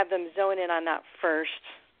have them zone in on that first,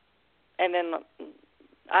 and then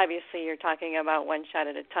obviously you're talking about one shot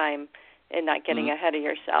at a time and not getting ahead of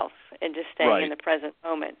yourself and just staying in the present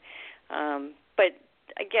moment. But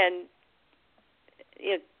again,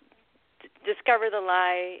 you know, discover the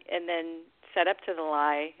lie and then set up to the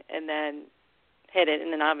lie and then hit it.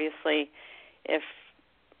 And then obviously if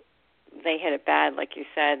they hit it bad, like you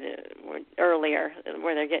said earlier,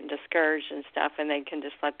 where they're getting discouraged and stuff, and they can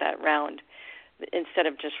just let that round instead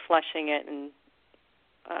of just flushing it and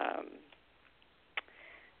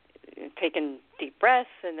taking deep breaths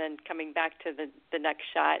and then coming back to the next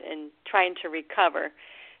shot and trying to recover.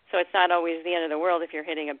 So it's not always the end of the world if you're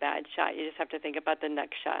hitting a bad shot. You just have to think about the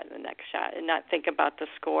next shot and the next shot and not think about the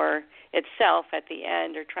score itself at the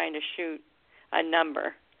end or trying to shoot a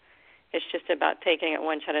number. It's just about taking it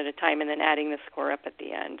one shot at a time and then adding the score up at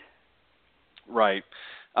the end. Right.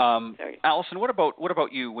 Alison, what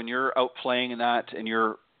about you when you're out playing in that and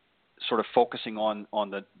you're sort of focusing on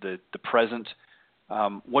the present?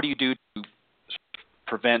 What do you do to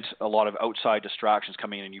prevent a lot of outside distractions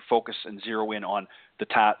coming in and you focus and zero in on the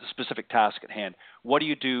specific task at hand? What do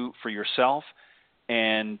you do for yourself?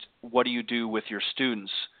 and what do you do with your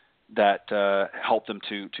students that help them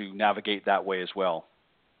to navigate that way as well?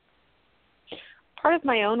 Part of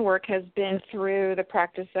my own work has been through the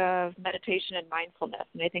practice of meditation and mindfulness,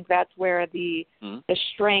 and I think that's where the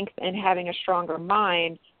strength in having a stronger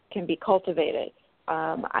mind can be cultivated.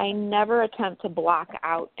 I never attempt to block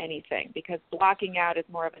out anything, because blocking out is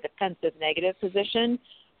more of a defensive, negative position.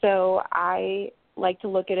 So I like to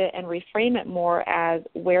look at it and reframe it more as,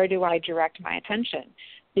 where do I direct my attention?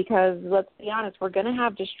 Because let's be honest, we're going to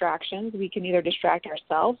have distractions. We can either distract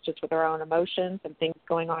ourselves just with our own emotions and things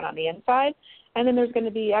going on the inside, and then there's going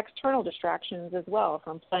to be external distractions as well,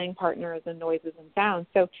 from playing partners and noises and sounds.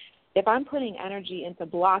 So if I'm putting energy into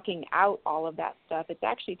blocking out all of that stuff, it's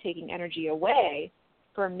actually taking energy away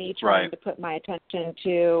from me trying to put my attention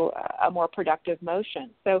to a more productive motion.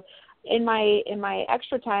 So in my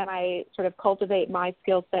extra time, I sort of cultivate my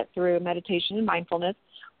skill set through meditation and mindfulness.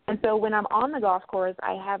 And so when I'm on the golf course,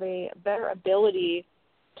 I have a better ability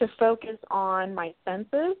to focus on my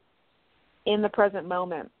senses in the present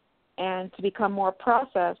moment, and to become more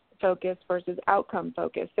process-focused versus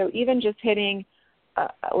outcome-focused. So even just hitting,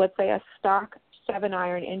 let's say, a stock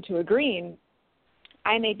 7-iron into a green,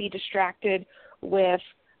 I may be distracted with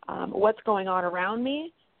what's going on around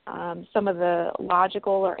me, some of the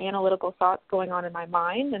logical or analytical thoughts going on in my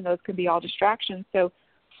mind, and those could be all distractions. So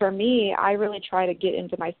for me, I really try to get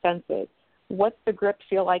into my senses. What's the grip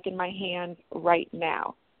feel like in my hand right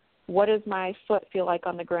now? What does my foot feel like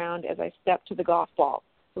on the ground as I step to the golf ball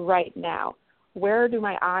right now? Where do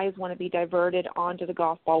my eyes want to be diverted onto the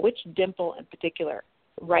golf ball? Which dimple in particular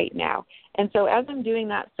right now? And so as I'm doing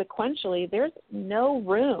that sequentially, there's no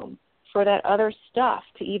room for that other stuff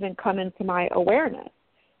to even come into my awareness,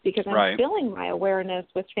 because I'm filling my awareness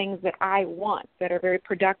with things that I want, that are very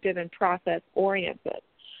productive and process-oriented.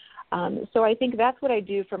 So I think that's what I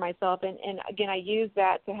do for myself. And again, I use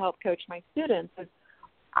that to help coach my students.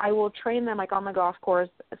 I will train them, like on the golf course,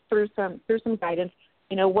 through some guidance.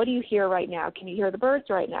 You know, what do you hear right now? Can you hear the birds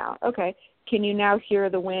right now? Okay. Can you now hear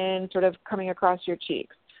the wind sort of coming across your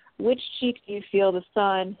cheeks? Which cheek do you feel the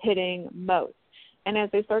sun hitting most? And as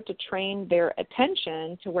they start to train their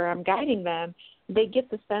attention to where I'm guiding them, they get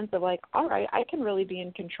the sense of like, all right, I can really be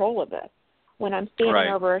in control of this. When I'm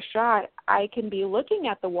standing over a shot, I can be looking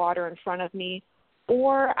at the water in front of me,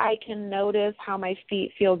 or I can notice how my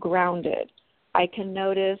feet feel grounded. I can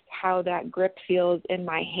notice how that grip feels in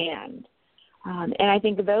my hand. And I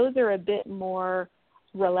think those are a bit more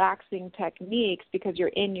relaxing techniques, because you're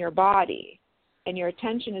in your body and your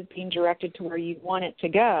attention is being directed to where you want it to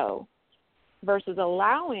go, versus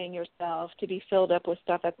allowing yourself to be filled up with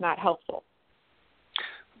stuff that's not helpful.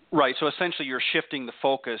 Right. So essentially you're shifting the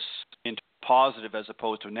focus into positive as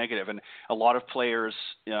opposed to negative. And a lot of players,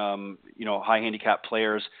 high handicap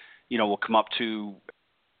players, will come up to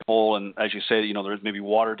the hole, and as you say, there's maybe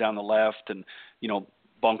water down the left and,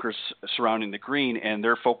 bunkers surrounding the green, and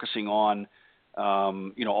they're focusing on,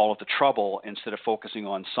 all of the trouble instead of focusing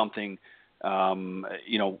on something,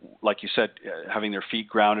 like you said, having their feet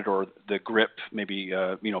grounded, or the grip, maybe,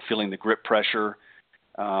 feeling the grip pressure,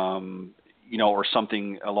 or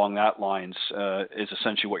something along that lines, is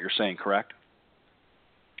essentially what you're saying, correct?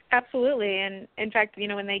 Absolutely. And in fact,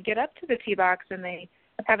 when they get up to the tee box and they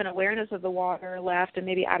have an awareness of the water left and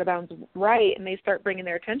maybe out of bounds right, and they start bringing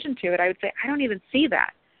their attention to it, I would say, I don't even see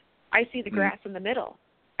that. I see the grass in the middle.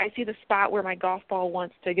 I see the spot where my golf ball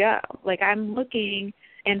wants to go. Like, I'm looking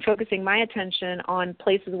and focusing my attention on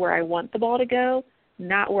places where I want the ball to go,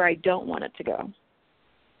 not where I don't want it to go.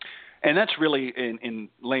 And that's really, in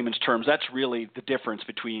layman's terms, that's really the difference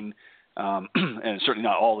between, and certainly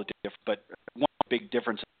not all the difference, but one big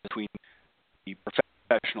difference between the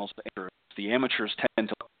professionals and the amateurs tend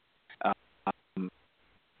to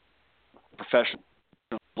professional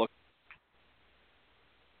look.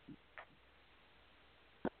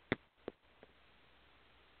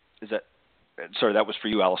 Sorry, that was for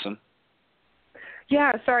you, Allison.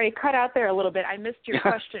 Yeah, sorry, it cut out there a little bit. I missed your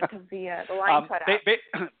question because the line cut out.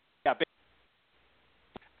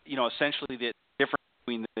 Essentially the difference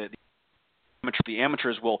between the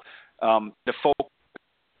amateurs will, the focus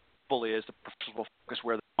is the professional focus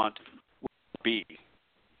where they want to be,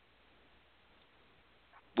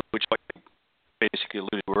 which I basically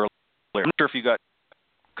alluded to earlier. I'm not sure if you got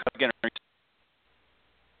again.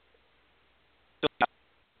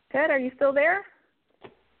 Ted, are you still there?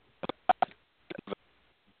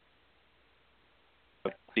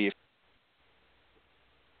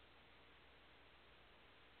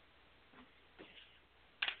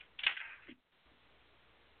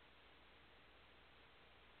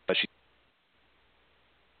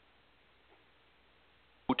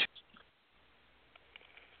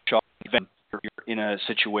 in a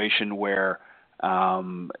situation where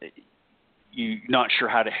you're not sure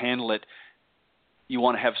how to handle it, you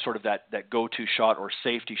want to have sort of that go-to shot or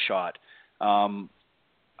safety shot.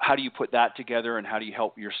 How do you put that together, and how do you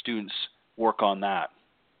help your students work on that?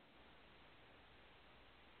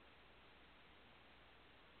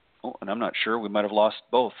 Oh, and I'm not sure. We might have lost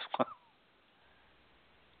both.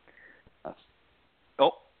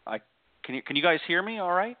 Can you guys hear me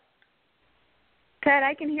all right? Ted,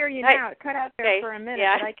 I can hear you now. It cut out there for a minute,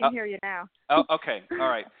 but I can hear you now. Oh, okay. All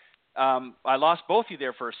right. I lost both of you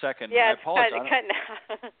there for a second. Yeah, I apologize. It's cut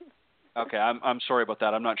now. Okay, I'm sorry about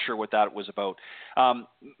that. I'm not sure what that was about.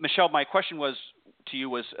 Michele, my question to you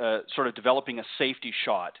was sort of developing a safety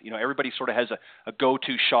shot. You know, everybody sort of has a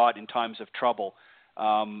go-to shot in times of trouble.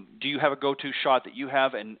 Do you have a go-to shot that you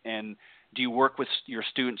have, and do you work with your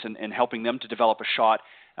students in helping them to develop a shot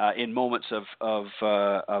in moments of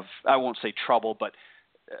I won't say trouble, but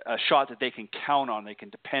a shot that they can count on, they can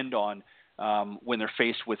depend on when they're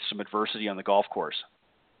faced with some adversity on the golf course?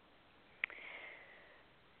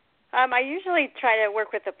 I usually try to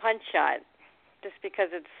work with a punch shot, just because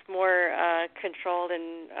it's more controlled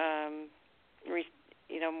and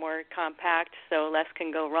more compact, so less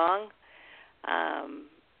can go wrong.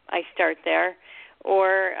 I start there,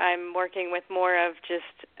 or I'm working with more of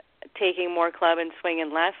just taking more club and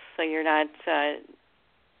swinging less, so you're not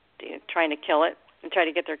trying to kill it and try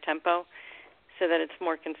to get their tempo, so that it's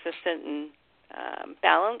more consistent and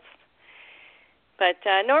balanced. But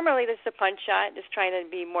normally this is a punch shot, just trying to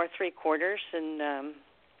be more three-quarters and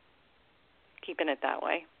keeping it that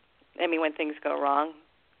way. I mean, when things go wrong,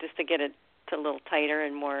 just to get it to a little tighter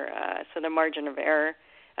and more, so the margin of error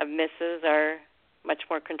of misses are much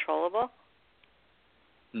more controllable.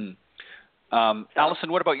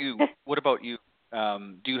 Alison, what about you?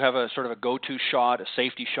 Do you have a sort of a go-to shot, a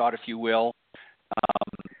safety shot, if you will,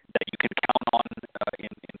 that you can count on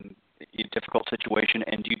in a difficult situation?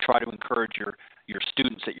 And do you try to encourage your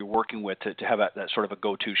students that you're working with to have that sort of a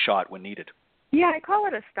go-to shot when needed? Yeah, I call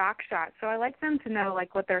it a stock shot. So I like them to know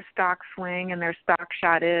like what their stock swing and their stock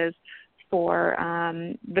shot is for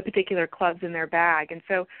the particular clubs in their bag. And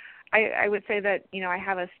so I would say that, I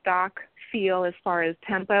have a stock feel as far as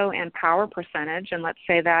tempo and power percentage. And let's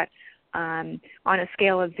say that on a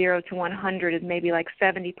scale of 0 to 100 is maybe like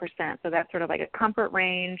 70%. So that's sort of like a comfort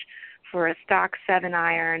range for a stock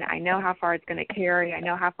 7-iron. I know how far it's going to carry. I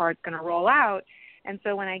know how far it's going to roll out. And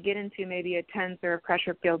so when I get into maybe a tense or a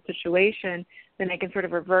pressure field situation, then I can sort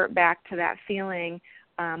of revert back to that feeling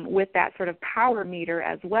with that sort of power meter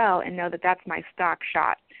as well, and know that that's my stock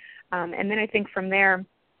shot. And then I think from there,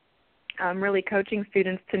 really coaching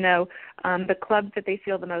students to know the clubs that they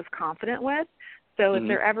feel the most confident with. So if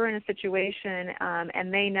they're ever in a situation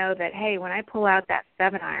and they know that, hey, when I pull out that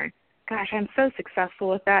 7-iron, gosh, I'm so successful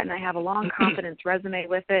with that, and I have a long confidence resume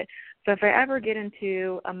with it. So if I ever get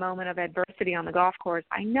into a moment of adversity on the golf course,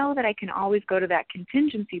 I know that I can always go to that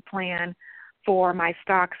contingency plan for my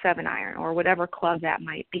stock 7-iron or whatever club that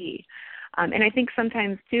might be. And I think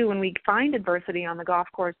sometimes, too, when we find adversity on the golf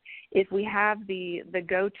course, if we have the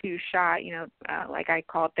go-to shot, like I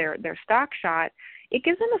call it their stock shot, it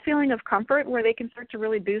gives them a feeling of comfort where they can start to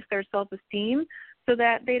really boost their self-esteem so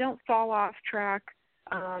that they don't fall off track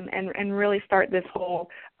and really start this whole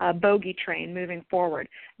bogey train moving forward.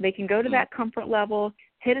 They can go to that comfort level,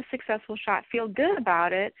 hit a successful shot, feel good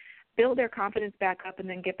about it, build their confidence back up, and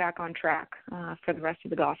then get back on track for the rest of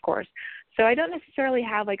the golf course. So I don't necessarily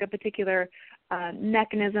have like a particular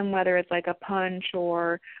mechanism, whether it's like a punch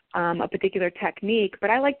or a particular technique, but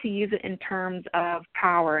I like to use it in terms of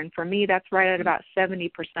power. And for me, that's right at about 70%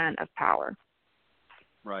 of power.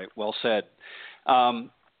 Right. Well said.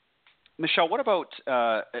 Michele, what about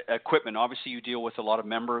equipment? Obviously, you deal with a lot of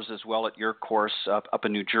members as well at your course up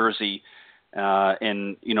in New Jersey,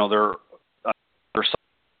 and there are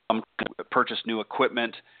some purchase new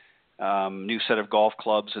equipment, new set of golf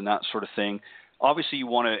clubs, and that sort of thing. Obviously, you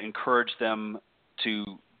want to encourage them to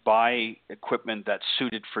buy equipment that's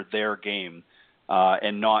suited for their game,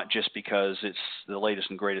 and not just because it's the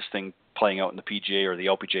latest and greatest thing playing out in the PGA or the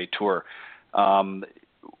LPGA Tour.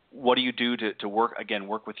 What do you do to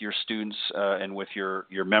work with your students and with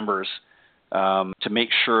your members to make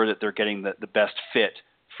sure that they're getting the best fit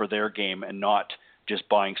for their game and not just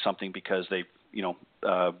buying something because they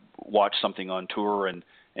watch something on tour and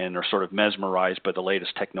are sort of mesmerized by the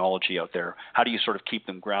latest technology out there? How do you sort of keep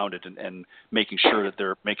them grounded and making sure that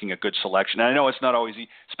they're making a good selection? And I know it's not always easy,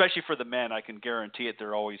 especially for the men. I can guarantee it.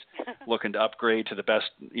 They're always looking to upgrade to the best,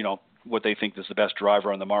 what they think is the best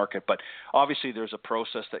driver on the market. But obviously there's a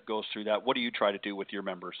process that goes through that. What do you try to do with your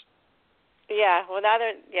members? Yeah, well now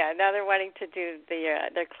they're wanting to do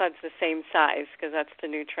their clubs the same size because that's the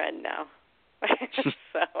new trend now.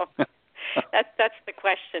 So that's the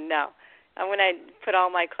question now. I'm going to put all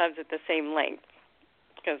my clubs at the same length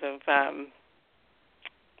because of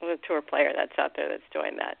the tour player that's out there that's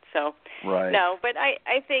doing that. So right. No, but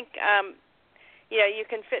I think you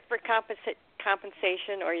can fit for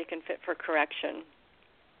compensation or you can fit for correction.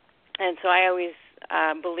 And so I always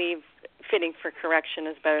believe fitting for correction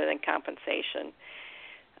is better than compensation.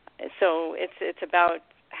 So it's about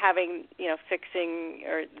having, fixing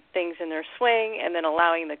or things in their swing and then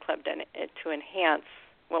allowing the club to enhance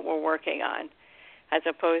what we're working on, as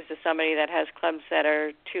opposed to somebody that has clubs that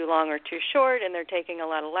are too long or too short and they're taking a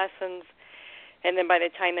lot of lessons. And then by the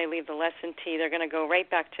time they leave the lesson tee, they're going to go right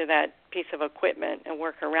back to that piece of equipment and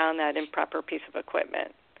work around that improper piece of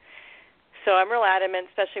equipment. So I'm real adamant,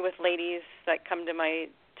 especially with ladies that come to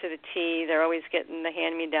the tee. They're always getting the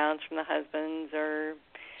hand-me-downs from the husbands, or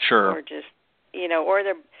sure, or just or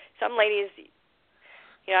they're some ladies.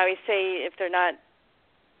 I always say if they're not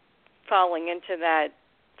falling into that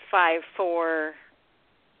 5'4"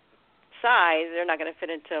 size, they're not going to fit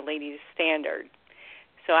into a lady's standard.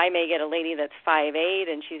 So I may get a lady that's 5'8"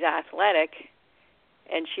 and she's athletic,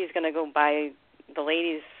 and she's going to go buy the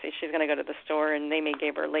ladies. She's going to go to the store and they may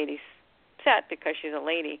give her a ladies set because she's a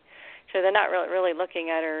lady. So they're not really looking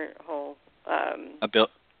at her whole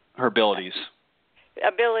her abilities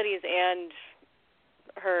and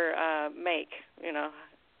her make,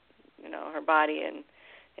 her body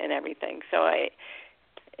and everything. So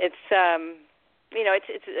it's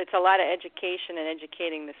a lot of education and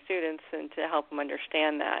educating the students and to help them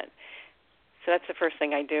understand that. So that's the first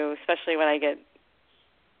thing I do, especially when I get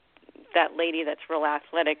that lady that's real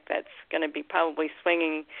athletic that's going to be probably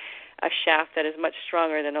swinging a shaft that is much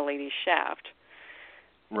stronger than a lady's shaft.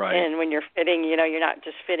 Right. And when you're fitting, you're not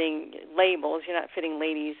just fitting labels. You're not fitting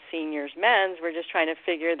ladies, seniors, men's. We're just trying to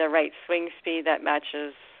figure the right swing speed that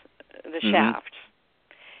matches the shaft.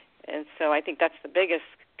 And so I think that's the biggest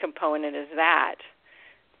component is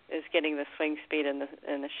getting the swing speed and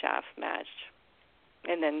the shaft matched.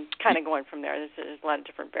 And then kind of going from there. There's a lot of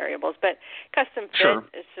different variables. But custom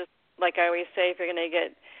fit is just, like I always say, if you're going to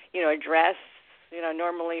get, a dress,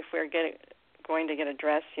 normally if we're going to get a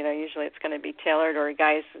dress, usually it's going to be tailored, or a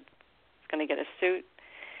guy's going to get a suit,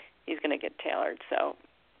 he's going to get tailored. So,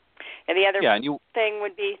 and the other thing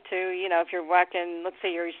would be to, if you're walking, let's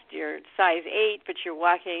say you're size 8, but you're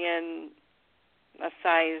walking in a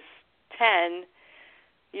size 10,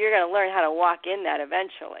 you're going to learn how to walk in that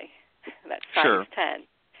eventually, that size 10.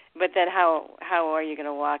 But then how are you going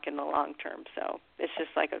to walk in the long term? So it's just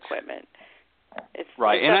like equipment. It's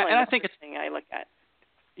right, and I think it's thing I look at.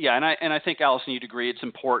 Yeah, and I think, Alison, you'd agree it's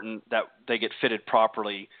important that they get fitted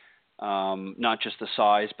properly, not just the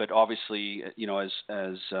size, but obviously, as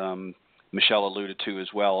Michele alluded to as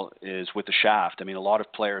well, is with the shaft. I mean, a lot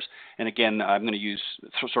of players, and again, I'm going to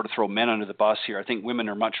throw men under the bus here. I think women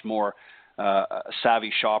are much more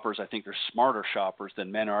savvy shoppers. I think they're smarter shoppers than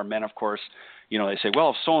men are. Men, of course, they say,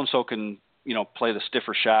 well, if so-and-so can, play the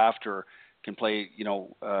stiffer shaft or can play,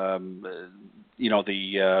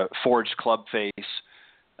 the forged club face,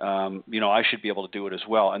 I should be able to do it as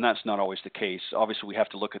well. And that's not always the case. Obviously, we have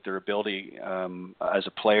to look at their ability as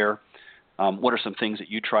a player. What are some things that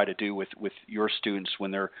you try to do with your students when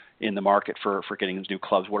they're in the market for getting new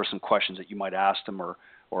clubs? What are some questions that you might ask them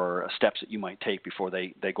or steps that you might take before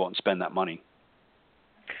they go out and spend that money?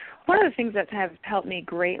 One of the things that have helped me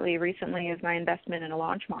greatly recently is my investment in a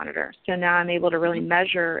launch monitor. So now I'm able to really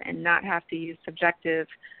measure and not have to use subjective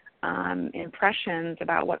impressions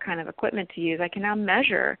about what kind of equipment to use. I can now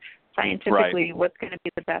measure scientifically what's going to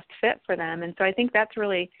be the best fit for them. And so I think that's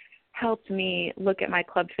really helped me look at my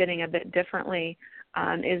club fitting a bit differently,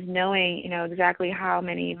 is knowing, exactly how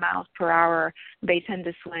many miles per hour they tend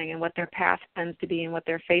to swing and what their path tends to be and what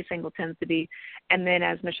their face angle tends to be. And then,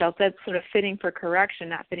 as Michele said, sort of fitting for correction,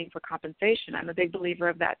 not fitting for compensation. I'm a big believer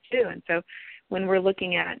of that too. And so when we're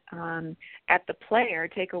looking at the player,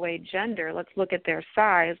 take away gender, let's look at their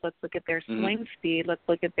size, let's look at their swing speed, let's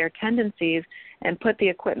look at their tendencies and put the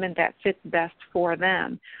equipment that fits best for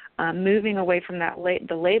them. Moving away from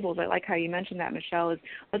the labels, I like how you mentioned that, Michele, is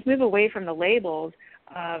let's move away from the labels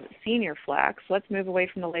of senior flex. Let's move away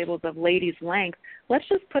from the labels of ladies length. Let's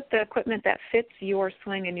just put the equipment that fits your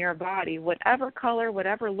swing and your body, whatever color,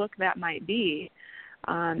 whatever look that might be,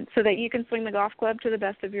 so that you can swing the golf club to the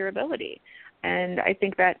best of your ability. And I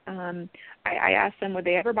think that I asked them, would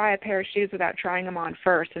they ever buy a pair of shoes without trying them on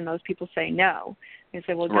first? And most people say no. They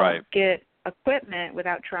say, well, don't get equipment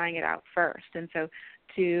without trying it out first. And so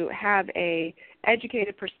to have a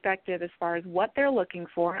educated perspective as far as what they're looking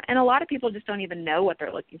for. And a lot of people just don't even know what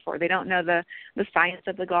they're looking for. They don't know the science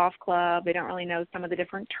of the golf club. They don't really know some of the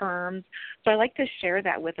different terms. So I like to share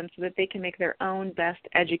that with them so that they can make their own best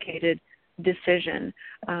educated decision.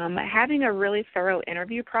 Having a really thorough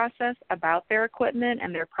interview process about their equipment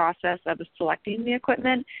and their process of selecting the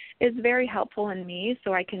equipment is very helpful in me,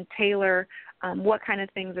 so I can tailor what kind of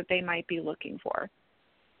things that they might be looking for.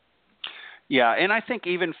 Yeah, and I think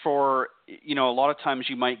even for, a lot of times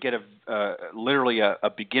you might get literally a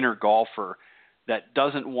beginner golfer that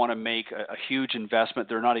doesn't want to make a huge investment.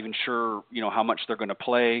 They're not even sure, how much they're going to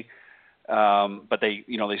play, but they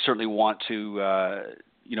certainly want to,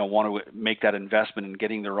 make that investment in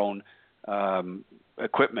getting their own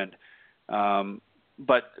equipment.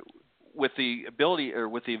 But with the ability or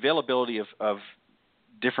with the availability of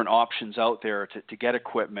different options out there to get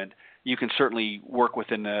equipment, you can certainly work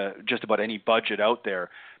within just about any budget out there.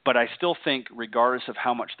 But I still think regardless of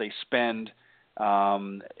how much they spend,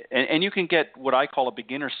 and you can get what I call a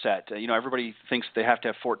beginner set. Everybody thinks they have to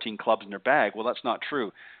have 14 clubs in their bag. Well, that's not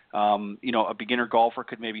true. A beginner golfer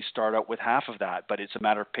could maybe start out with half of that, but it's a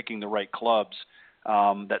matter of picking the right clubs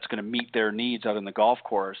that's going to meet their needs out in the golf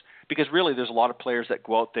course. Because really there's a lot of players that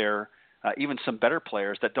go out there, even some better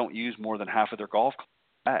players that don't use more than half of their golf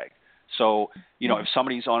bag. So, if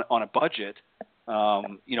somebody's on a budget,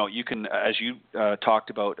 you can, as you talked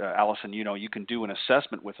about, Alison, you can do an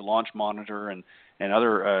assessment with the launch monitor and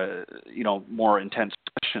other, more intense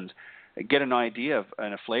questions, get an idea of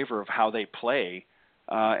and a flavor of how they play,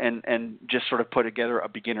 and just sort of put together a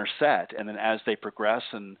beginner set. And then as they progress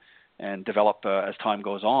and develop as time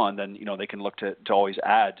goes on, then, they can look to always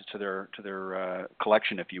add to their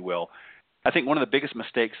collection, if you will. I think one of the biggest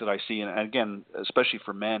mistakes that I see, and again, especially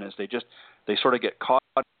for men, is they sort of get caught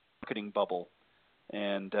in the marketing bubble,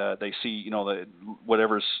 and they see,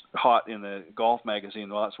 whatever's hot in the golf magazine.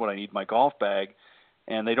 Well, that's what I need in my golf bag,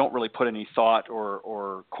 and they don't really put any thought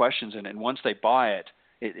or questions in it. And once they buy it,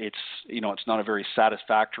 it's not a very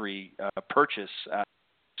satisfactory purchase.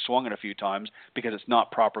 Swung it a few times because it's not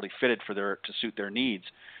properly fitted to suit their needs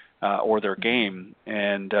or their game,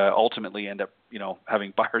 and ultimately end up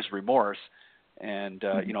having buyer's remorse. And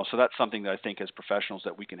so that's something that I think as professionals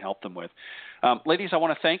that we can help them with. Ladies, I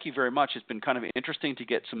want to thank you very much. It's been kind of interesting to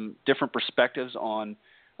get some different perspectives on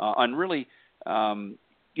really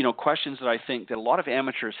questions that I think that a lot of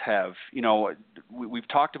amateurs have. We've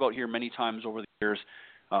talked about here many times over the years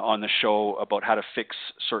on the show about how to fix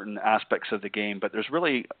certain aspects of the game, but there's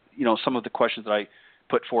really some of the questions that I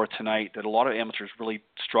put forth tonight that a lot of amateurs really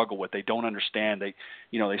struggle with. They don't understand. They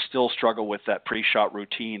still struggle with that pre-shot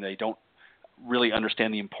routine. They don't really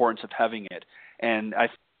understand the importance of having it. And I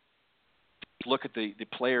look at the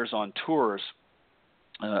players on tours,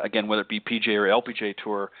 again, whether it be PGA or LPGA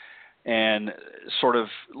tour, and sort of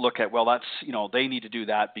look at, well, that's, they need to do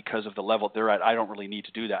that because of the level they're at. I don't really need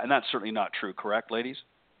to do that. And that's certainly not true. Correct, ladies?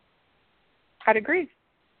 I'd agree.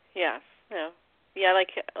 Yeah. Yeah,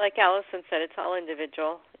 like Alison said, it's all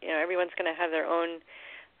individual. Everyone's going to have their own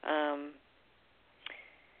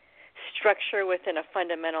structure within a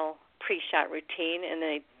fundamental pre-shot routine, and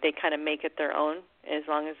they kind of make it their own as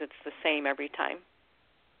long as it's the same every time.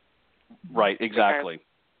 Right, exactly.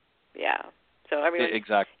 Yeah, so everyone's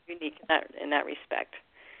unique in that respect.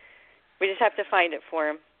 We just have to find it for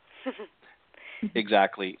them.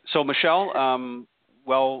 Exactly. So, Michele,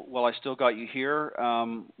 well, I still got you here.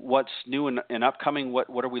 What's new and upcoming? What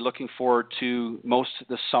are we looking forward to most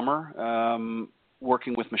this summer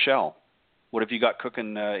working with Michele? What have you got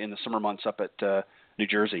cooking in the summer months up at New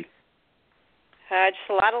Jersey? Just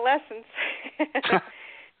a lot of lessons.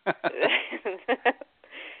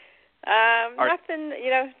 Nothing,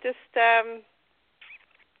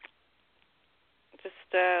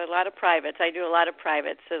 just a lot of privates. I do a lot of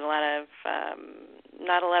privates and a lot of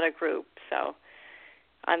not a lot of group. So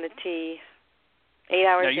on the tee, 8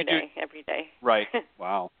 hours a day, every day. Right.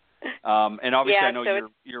 Wow. And obviously, yeah, I know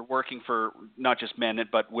you're working for not just men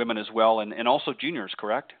but women as well, and also juniors,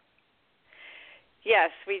 correct?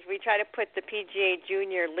 Yes, we try to put the PGA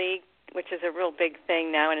Junior League, which is a real big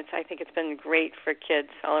thing now, and I think it's been great for kids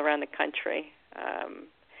all around the country.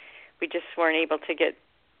 We just weren't able to get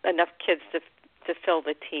enough kids to fill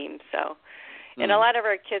the team. So, and a lot of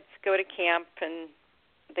our kids go to camp and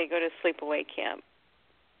they go to sleepaway camp.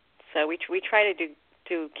 So we try to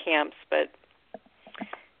do camps, but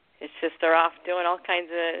it's just they're off doing all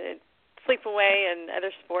kinds of sleepaway and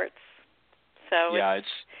other sports. So yeah,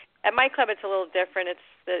 at my club, it's a little different.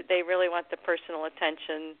 It's they really want the personal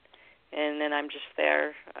attention, and then I'm just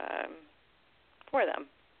there for them.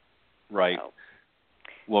 Right. So.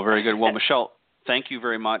 Well, very good. Well, Michele, thank you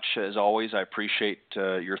very much. As always, I appreciate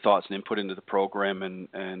your thoughts and input into the program,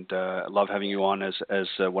 and I love having you on as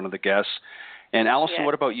one of the guests. And Alison,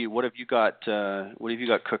 What about you? What have you got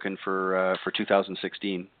cooking for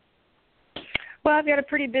 2016? Well, I've got a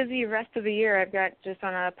pretty busy rest of the year. I've got, just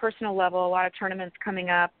on a personal level, a lot of tournaments coming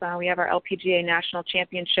up. We have our LPGA National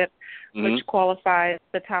Championship, which qualifies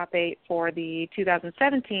the top 8 for the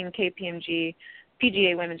 2017 KPMG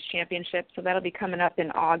PGA Women's Championship. So that'll be coming up in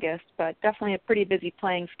August, but definitely a pretty busy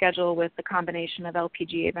playing schedule with the combination of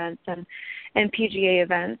LPGA events and PGA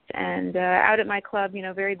events. And out at my club,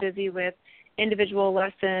 very busy with individual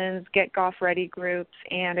lessons, get golf ready groups,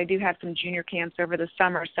 and I do have some junior camps over the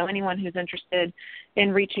summer. So anyone who's interested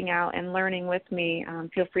in reaching out and learning with me,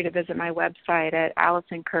 feel free to visit my website at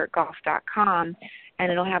AlisonCurrtGolf.com,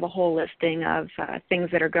 and it'll have a whole listing of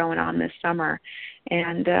things that are going on this summer.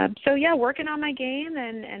 And working on my game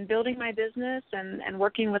and building my business and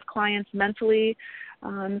working with clients mentally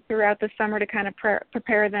throughout the summer to kind of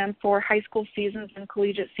prepare them for high school seasons and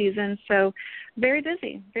collegiate seasons. So very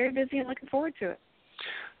busy and looking forward to it.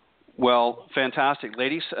 Well, fantastic.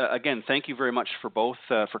 Ladies, again, thank you very much for both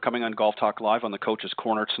for coming on Golf Talk Live on the Coach's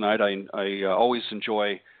Corner tonight. I always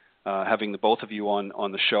enjoy having the both of you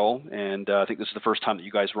on the show, and I think this is the first time that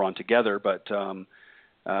you guys were on together, but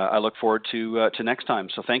I look forward to next time.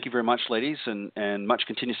 So thank you very much, ladies, and much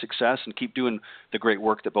continued success, and keep doing the great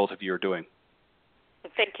work that both of you are doing.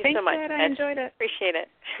 Thank you so much. Ed. I enjoyed it. Appreciate it.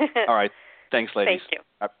 All right. Thanks, ladies. Thank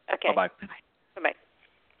you. Okay. Bye-bye. Bye-bye.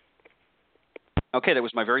 Okay, that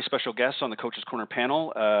was my very special guests on the Coach's Corner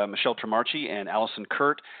panel, Michele Trimarche and Alison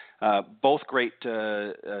Curdt, both great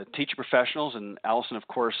teacher professionals, and Alison, of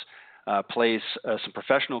course, plays some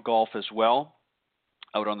professional golf as well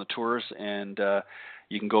out on the tours, and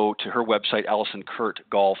you can go to her website,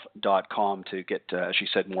 AlisonCurrtGolf.com, to get, as she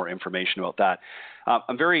said, more information about that.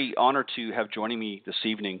 I'm very honored to have joining me this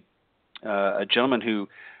evening a gentleman who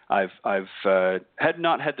I've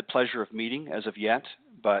not had the pleasure of meeting as of yet,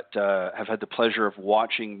 but have had the pleasure of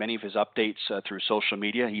watching many of his updates through social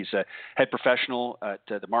media. He's a head professional at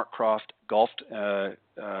the Croft Golf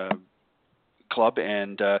Club,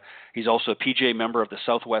 and he's also a PGA member of the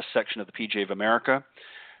Southwest section of the PGA of America.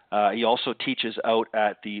 He also teaches out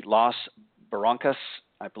at the Las Barrancas,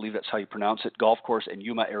 I believe that's how you pronounce it, golf course in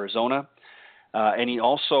Yuma, Arizona. And he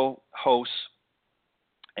also hosts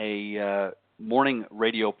a morning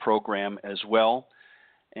radio program as well.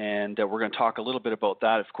 And we're going to talk a little bit about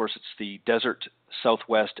that. Of course, it's the Desert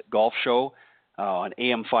Southwest Golf Show on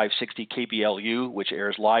AM 560 KBLU, which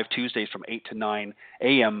airs live Tuesdays from 8 to 9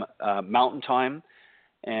 a.m. Mountain Time.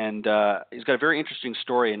 And he's got a very interesting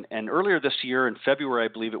story. And earlier this year, in February, I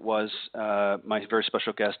believe it was, my very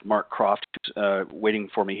special guest, Mark Croft, who's waiting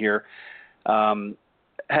for me here,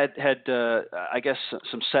 had I guess,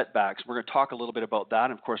 some setbacks. We're going to talk a little bit about that.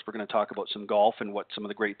 And of course, we're going to talk about some golf and what some of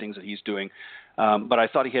the great things that he's doing. But I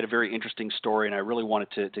thought he had a very interesting story, and I really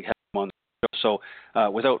wanted to have him on the show.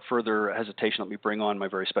 So without further hesitation, let me bring on my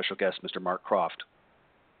very special guest, Mr. Mark Croft.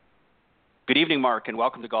 Good evening, Mark, and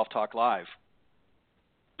welcome to Golf Talk Live.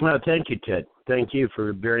 Well, thank you, Ted. Thank you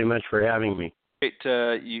very much for having me. Great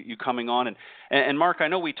you coming on. And Mark, I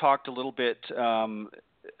know we talked a little bit, I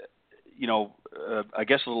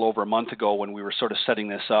guess a little over a month ago when we were sort of setting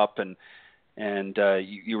this up, and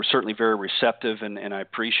you were certainly very receptive, and I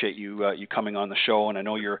appreciate you coming on the show. And I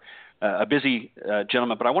know you're a busy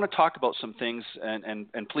gentleman, but I want to talk about some things, and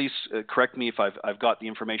please correct me if I've got the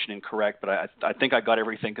information incorrect, but I think I got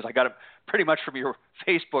everything because I got it pretty much from your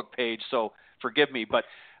Facebook page, so forgive me. But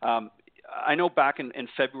I know back in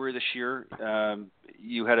February this year,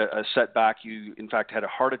 you had a setback. You, in fact, had a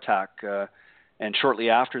heart attack, and shortly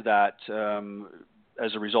after that,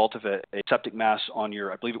 as a result of a septic mass on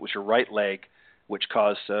your, I believe it was your right leg, which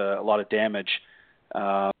caused a lot of damage,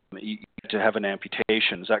 you had to have an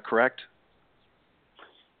amputation. Is that correct?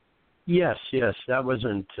 Yes. That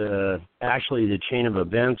wasn't actually the chain of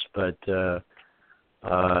events, but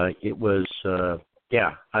it was,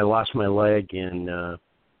 I lost my leg in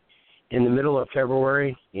the middle of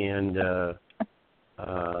February, and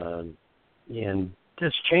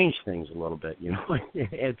just changed things a little bit.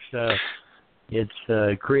 It's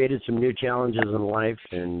created some new challenges in life,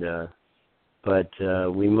 but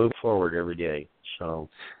we move forward every day. So,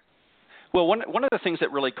 well, one of the things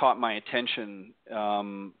that really caught my attention,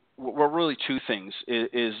 well, really two things,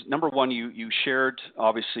 is number one, you shared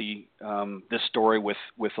obviously this story with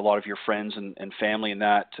a lot of your friends and family, and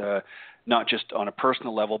that not just on a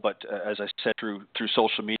personal level, but as I said, through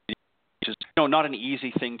social media, which is not an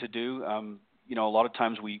easy thing to do. A lot of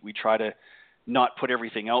times we try to not put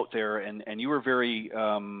everything out there, and you were very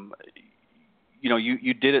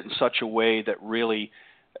you did it in such a way that really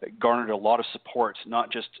garnered a lot of support, not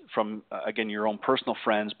just from, again, your own personal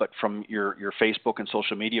friends, but from your Facebook and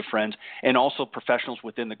social media friends, and also professionals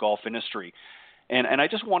within the golf industry. And I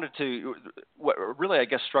just wanted to, what really, I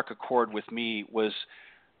guess, struck a chord with me was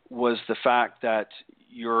the fact that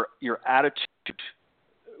your attitude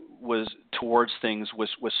was towards things was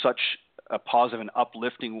such a positive and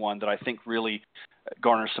uplifting one that I think really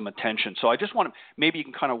garners some attention. So I just want to, maybe you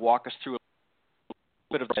can kind of walk us through a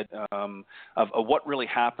bit of what really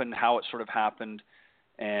happened, how it sort of happened,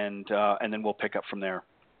 and then we'll pick up from there.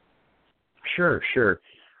 Sure.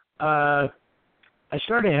 I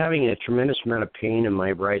started having a tremendous amount of pain in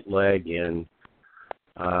my right leg, and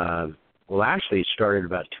actually it started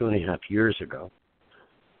about 2.5 years ago.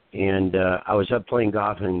 And I was up playing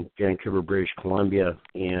golf in Vancouver, British Columbia,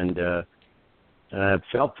 and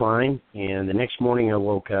felt fine. And the next morning I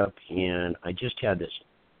woke up, and I just had this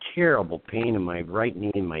terrible pain in my right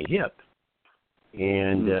knee and my hip.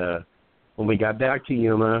 And when we got back to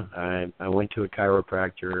Yuma, I went to a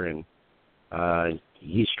chiropractor, and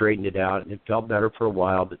he straightened it out, and it felt better for a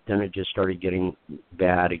while, but then it just started getting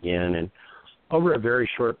bad again. And over a very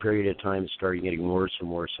short period of time, it started getting worse and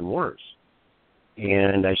worse and worse.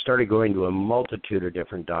 And I started going to a multitude of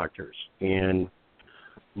different doctors. And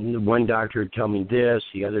one doctor would tell me this,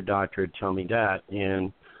 the other doctor would tell me that.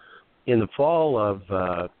 And in the fall of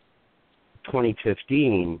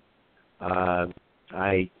 2015,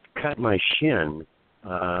 I cut my shin.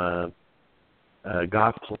 A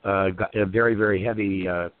very, very heavy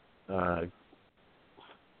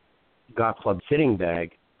golf club fitting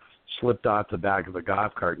bag slipped off the back of a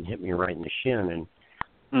golf cart and hit me right in the shin.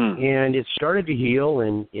 And it started to heal,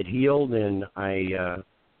 and it healed, and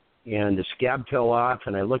and the scab fell off,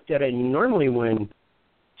 and I looked at it, and normally when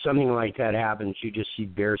something like that happens, you just see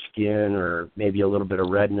bare skin or maybe a little bit of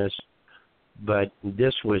redness, but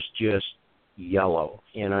this was just yellow,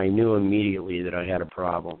 and I knew immediately that I had a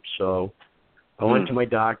problem. So I went to my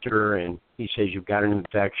doctor, and he says, you've got an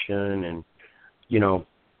infection, and,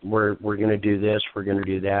 we're going to do this, we're going to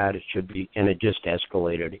do that. It should be, and it just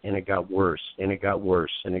escalated, and it got worse, and it got worse,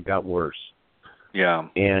 and it got worse. Yeah.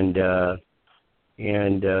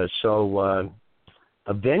 And so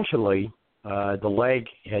eventually the leg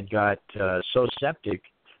had got so septic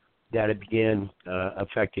that it began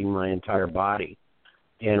affecting my entire body,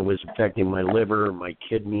 and it was affecting my liver, my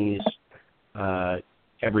kidneys,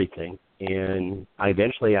 everything. And I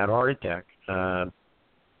eventually had a heart attack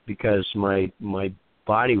because my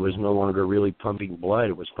body was no longer really pumping blood;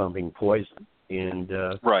 it was pumping poison. And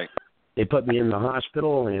right. They put me in the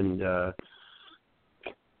hospital, and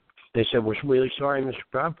they said, "We're really sorry, Mr.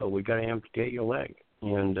 Croft, but we got to amputate your leg."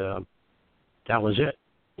 And that was it.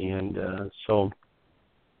 And so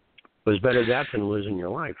it was better that than losing your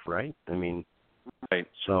life, right? I mean, right.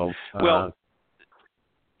 So well.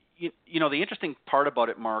 The interesting part about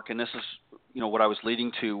it, Mark, and this is, what I was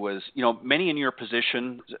leading to was, many in your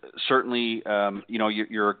position, certainly,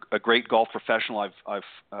 you're a great golf professional. I've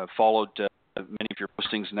followed many of your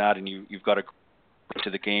postings and that, and you've got a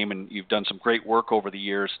to the game, and you've done some great work over the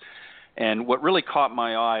years. And what really caught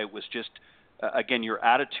my eye was just, again, your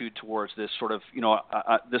attitude towards this sort of,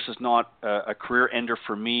 this is not a career ender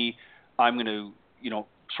for me. I'm going to,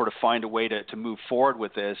 sort of find a way to move forward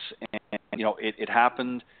with this. And it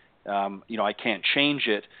happened. I can't change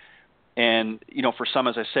it. And, for some,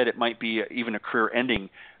 as I said, it might be even a career ending.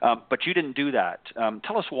 But you didn't do that.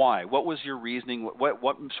 Tell us why. What was your reasoning?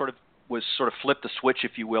 What sort of flipped the switch,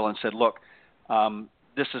 if you will, and said, look,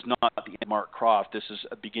 this is not the end of Mark Croft. This is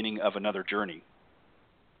a beginning of another journey.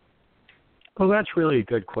 Well, that's really a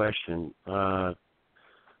good question. All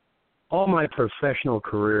my professional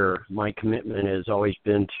career, my commitment has always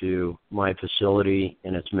been to my facility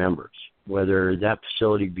and its members, whether that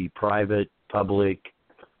facility be private, public,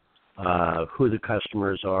 who the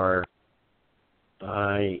customers are.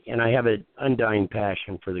 And I have an undying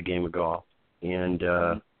passion for the game of golf. And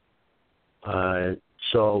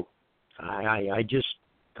so I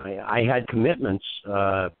had commitments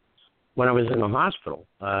when I was in the hospital.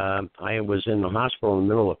 I was in the hospital in the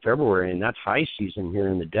middle of February, and that's high season here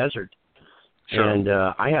in the desert. Sure. And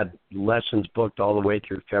I had lessons booked all the way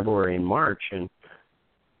through February and March, and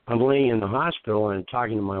I'm laying in the hospital and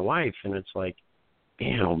talking to my wife, and it's like,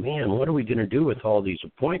 man, what are we going to do with all these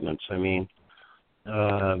appointments? I mean,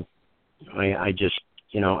 I just,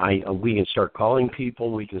 we can start calling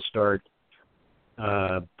people, we can start,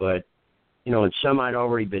 but, and some I'd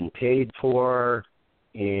already been paid for,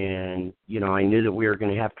 and, I knew that we were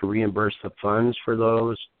going to have to reimburse the funds for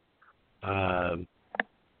those.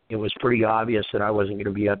 it was pretty obvious that I wasn't going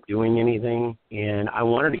to be up doing anything, and I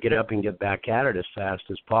wanted to get up and get back at it as fast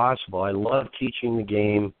as possible. I love teaching the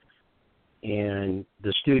game, and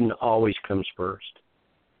the student always comes first.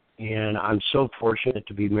 And I'm so fortunate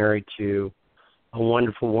to be married to a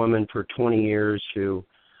wonderful woman for 20 years who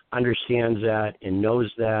understands that and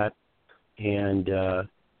knows that, and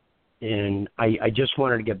I just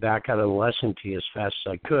wanted to get back out of the lesson tee as fast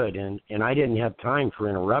as I could, and I didn't have time for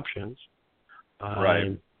interruptions.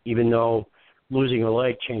 Right. Even though losing a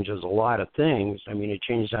leg changes a lot of things. I mean, it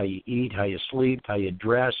changes how you eat, how you sleep, how you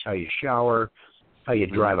dress, how you shower, how you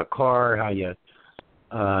drive a car, how you.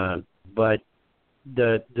 But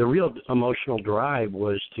the real emotional drive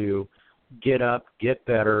was to get up, get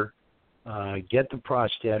better, get the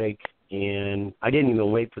prosthetic, and I didn't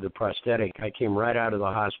even wait for the prosthetic. I came right out of the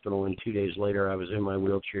hospital, and 2 days later I was in my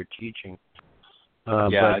wheelchair teaching. I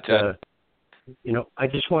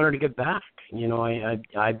just wanted to get back.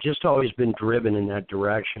 I've just always been driven in that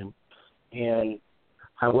direction, and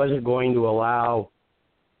I wasn't going to allow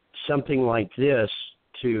something like this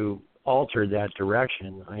to alter that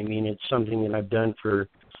direction. I mean, it's something that I've done for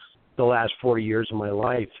the last 40 years of my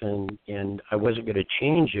life, and I wasn't going to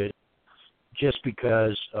change it just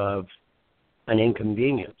because of an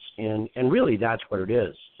inconvenience. And really that's what it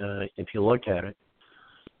is, if you look at it.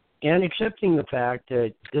 And accepting the fact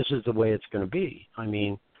that this is the way it's going to be. I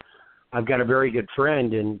mean, I've got a very good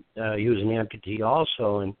friend, and he was an amputee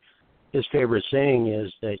also, and his favorite saying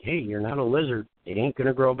is that, hey, you're not a lizard. It ain't going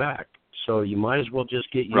to grow back. So you might as well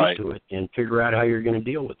just get used to it and figure out how you're going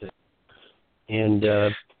to deal with it. And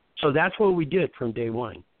so that's what we did from day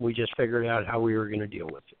one. We just figured out how we were going to deal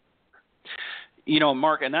with it.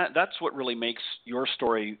 Mark, and that's what really makes your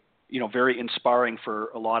story very inspiring for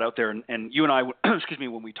a lot out there. And you and I, excuse me,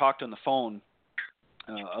 when we talked on the phone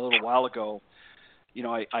a little while ago,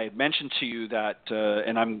 I had mentioned to you that,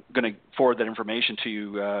 and I'm going to forward that information to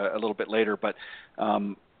you a little bit later, but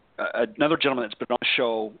another gentleman that's been on the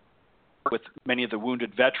show with many of the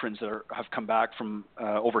wounded veterans that have come back from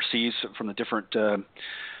overseas from the different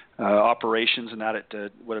operations and that at the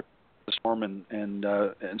storm and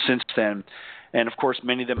since then. And, of course,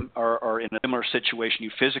 many of them are in a similar situation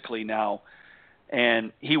you physically now,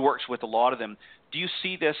 and he works with a lot of them. Do you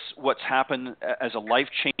see this, what's happened, as a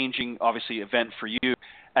life-changing, obviously, event for you,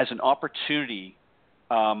 as an opportunity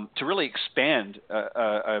to really expand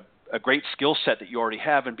a great skill set that you already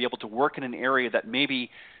have and be able to work in an area that maybe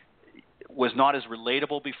was not as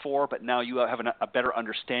relatable before, but now you have a better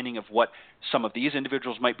understanding of what some of these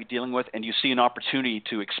individuals might be dealing with, and you see an opportunity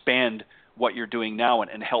to expand what you're doing now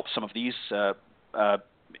and help some of these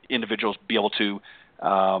individuals be able to,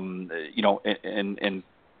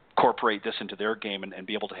 incorporate this into their game and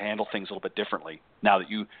be able to handle things a little bit differently now that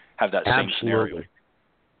you have that same scenario.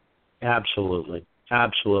 Absolutely.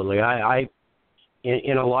 I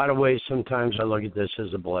in a lot of ways, sometimes I look at this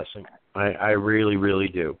as a blessing. I really, really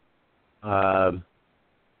do. I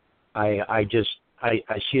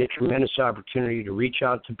see a tremendous opportunity to reach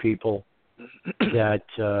out to people that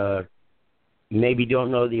maybe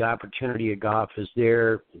don't know the opportunity of golf is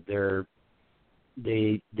there.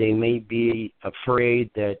 They may be afraid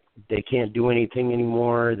that they can't do anything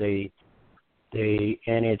anymore. And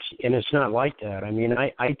it's not like that. I mean,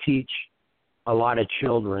 I teach a lot of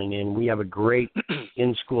children, and we have a great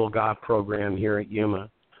in-school golf program here at Yuma,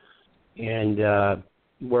 and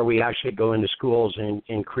where we actually go into schools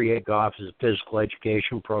and create golf as a physical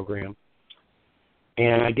education program.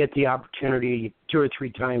 And I get the opportunity 2 or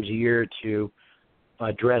 3 times a year to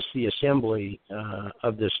address the assembly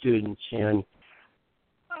of the students. And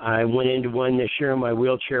I went into one this year in my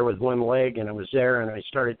wheelchair with one leg, and I was there, and I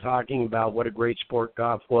started talking about what a great sport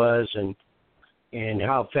golf was and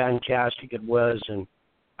how fantastic it was. And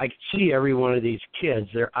I could see every one of these kids,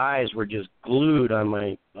 their eyes were just glued on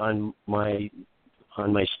my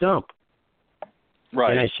stump.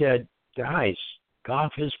 Right. And I said, guys,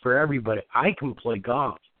 golf is for everybody. I can play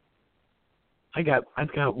golf.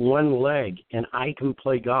 I've got one leg, and I can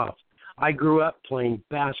play golf. I grew up playing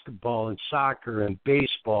basketball and soccer and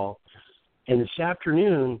baseball, and this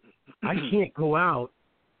afternoon I can't go out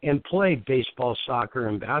and play baseball, soccer,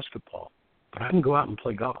 and basketball, but I can go out and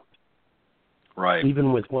play golf. Right.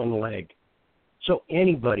 Even with one leg. So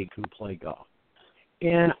anybody can play golf.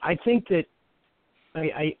 And I think that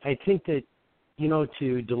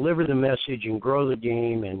to deliver the message and grow the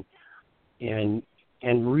game and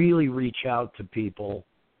really reach out to people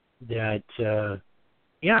that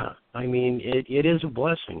it is a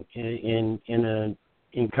blessing in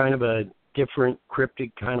kind of a different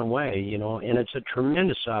cryptic kind of way, and it's a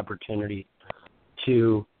tremendous opportunity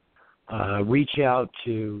to reach out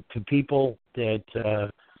to people that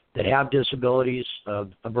that have disabilities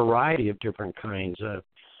of a variety of different kinds.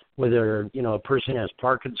 Whether, a person has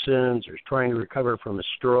Parkinson's or is trying to recover from a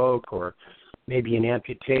stroke or maybe an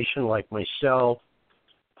amputation like myself,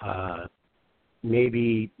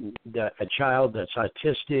 maybe a child that's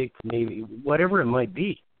autistic, maybe whatever it might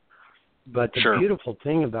be. But the beautiful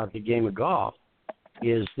thing about the game of golf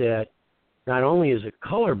is that not only is it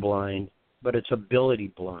colorblind, but it's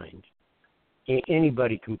ability blind.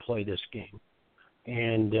 Anybody can play this game.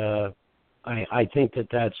 And I think that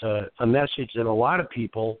that's a message that a lot of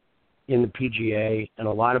people in the PGA and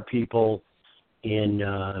a lot of people in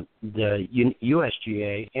the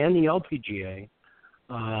USGA and the LPGA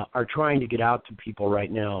are trying to get out to people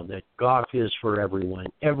right now, that golf is for everyone.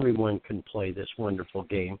 Everyone can play this wonderful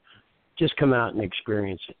game. Just come out and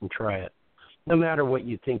experience it and try it. No matter what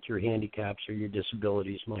you think your handicaps or your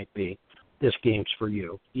disabilities might be, this game's for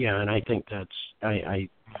you. Yeah, and I think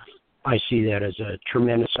I see that as a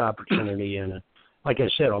tremendous opportunity and, like I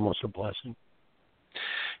said, almost a blessing.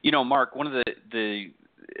 Mark, one of the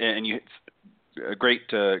a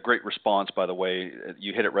great response, by the way.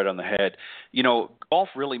 You hit it right on the head. Golf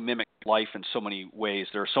really mimics life in so many ways.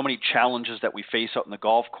 There are so many challenges that we face out in the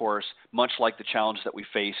golf course, much like the challenges that we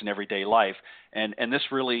face in everyday life. And this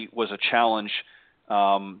really was a challenge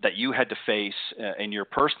that you had to face in your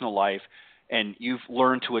personal life, and you've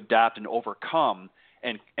learned to adapt and overcome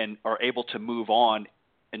and are able to move on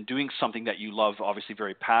and doing something that you love, obviously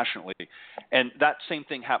very passionately. And that same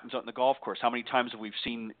thing happens out in the golf course. How many times have we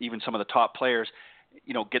seen even some of the top players,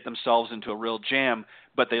 get themselves into a real jam,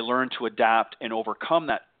 but they learn to adapt and overcome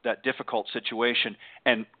that difficult situation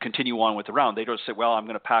and continue on with the round. They don't say, well, I'm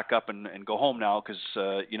going to pack up and go home now because,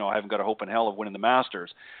 I haven't got a hope in hell of winning the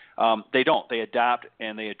Masters. They don't. They adapt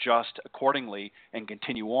and they adjust accordingly and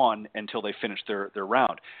continue on until they finish their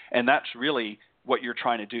round. And that's really what you're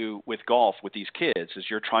trying to do with golf with these kids, is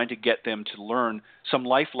you're trying to get them to learn some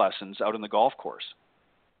life lessons out in the golf course.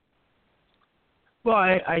 Well,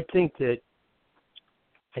 I think that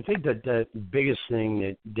the biggest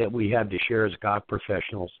thing that we have to share as golf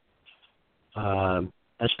professionals,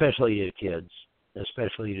 especially to kids,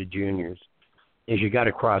 especially to juniors, is you got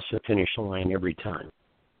to cross the finish line every time.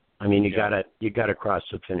 I mean, you got to cross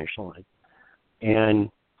the finish line, and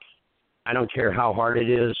I don't care how hard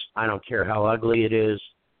it is. I don't care how ugly it is.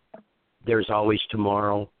 There's always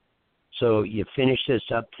tomorrow. So you finish this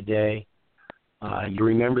up today. You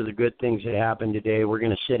remember the good things that happened today. We're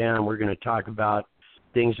going to sit down. We're going to talk about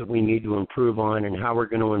things that we need to improve on and how we're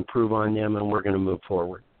going to improve on them, and we're going to move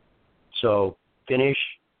forward. So finish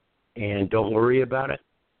and don't worry about it.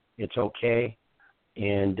 It's okay,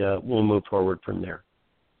 and we'll move forward from there.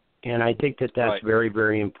 And I think that that's very,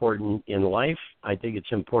 very important in life. I think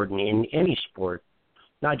it's important in any sport,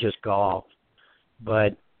 not just golf,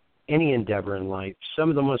 but any endeavor in life. Some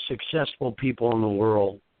of the most successful people in the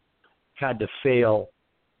world had to fail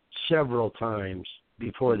several times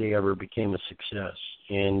before they ever became a success.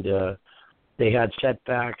 And they had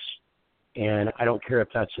setbacks, and I don't care if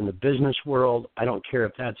that's in the business world. I don't care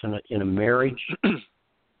if that's in a marriage.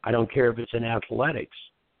 I don't care if it's in athletics.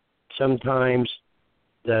 Sometimes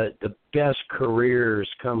the best careers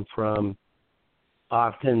come from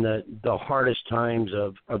often the hardest times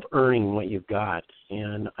of earning what you've got.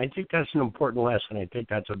 And I think that's an important lesson. I think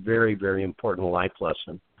that's a very, very important life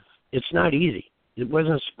lesson. It's not easy. It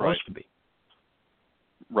wasn't supposed to be.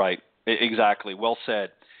 Right. Exactly. Well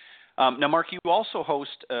said. Now, Mark, you also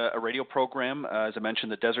host a radio program, as I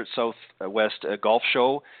mentioned, the Desert Southwest Golf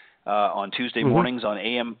Show on Tuesday mornings on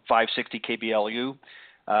AM 560 KBLU.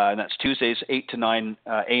 And that's Tuesdays, 8 to 9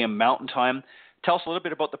 a.m. Mountain Time. Tell us a little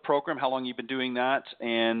bit about the program, how long you've been doing that,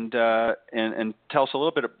 and tell us a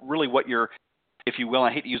little bit of really what your, if you will,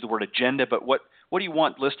 I hate to use the word agenda, but what do you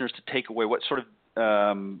want listeners to take away? What sort of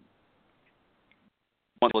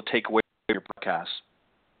want to take away from your podcast?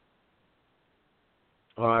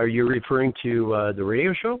 Are you referring to the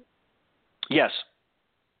radio show? Yes.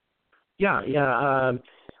 Yeah.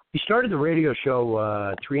 We started the radio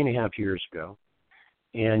show 3.5 years ago.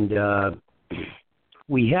 And I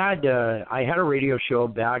had a radio show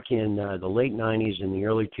back in the late 90s and the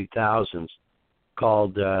early 2000s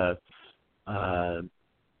called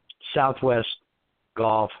Southwest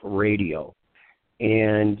Golf Radio.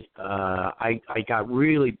 And I got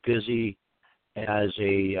really busy as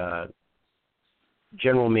a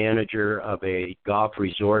general manager of a golf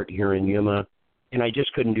resort here in Yuma, and I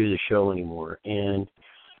just couldn't do the show anymore. And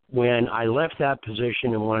when I left that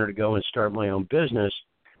position and wanted to go and start my own business,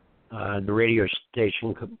 the radio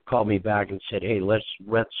station called me back and said, "Hey, let's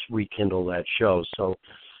rekindle that show." So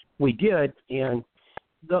we did, and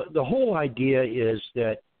the whole idea is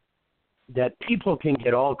that that people can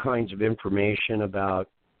get all kinds of information about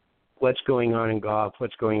what's going on in golf,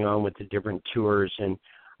 what's going on with the different tours, and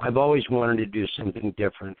I've always wanted to do something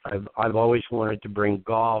different. I've always wanted to bring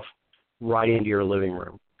golf right into your living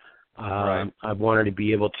room. Right. I've wanted to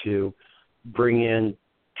be able to bring in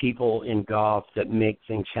people in golf that make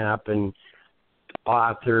things happen,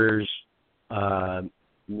 authors,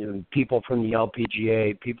 people from the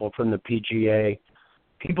LPGA, people from the PGA,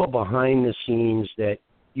 people behind the scenes that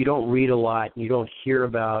you don't read a lot and you don't hear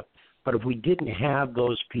about. But if we didn't have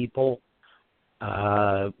those people,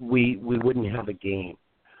 we wouldn't have a game,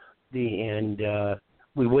 and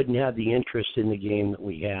we wouldn't have the interest in the game that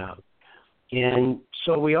we have. And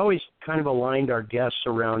so we always kind of aligned our guests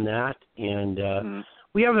around that. And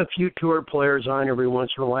we have a few tour players on every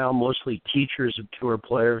once in a while, mostly teachers of tour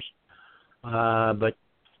players. But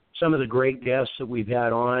some of the great guests that we've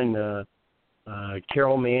had on,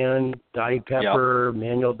 Carol Mann, Dottie Pepper,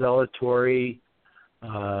 Manuel Della Torre,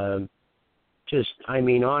 on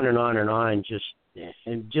and on and on, just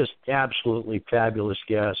absolutely fabulous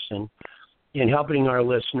guests, and helping our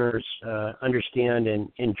listeners understand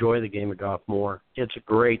and enjoy the game of golf more. It's a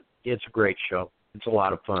great show. It's a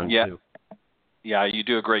lot of fun too. Yeah, you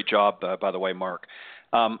do a great job, by the way, Mark.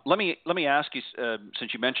 Let me ask you,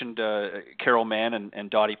 since you mentioned Carol Mann and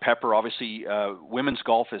Dottie Pepper, obviously women's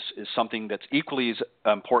golf is something that's equally as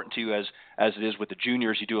important to you as it is with the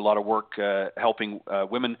juniors. You do a lot of work helping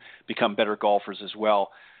women become better golfers as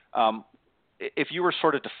well. If you were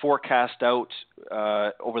sort of to forecast out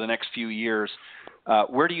over the next few years,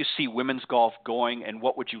 where do you see women's golf going, and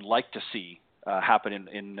what would you like to see happen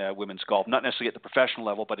in women's golf? Not necessarily at the professional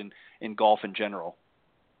level, but in golf in general.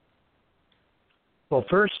 Well,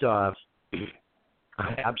 first off,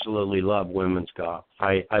 I absolutely love women's golf.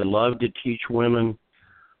 I love to teach women.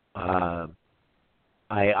 I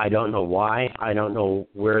don't know why. I don't know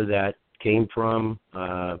where that came from.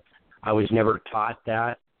 I was never taught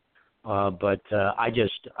that. But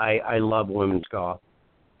I love women's golf.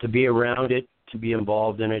 To be around it, to be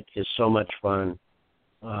involved in it is so much fun.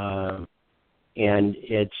 And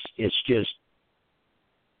it's just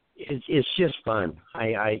fun.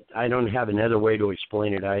 I don't have another way to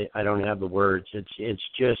explain it. I don't have the words. It's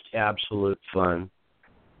just absolute fun.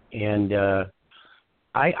 And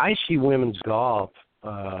I see women's golf.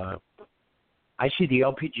 I see the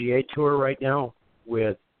LPGA tour right now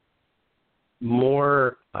with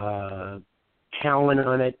more talent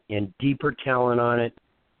on it and deeper talent on it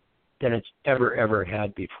than it's ever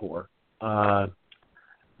had before.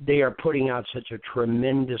 They are putting out such a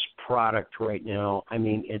tremendous product right now. I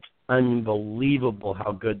mean, it's unbelievable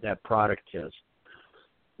how good that product is.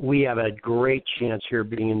 We have a great chance here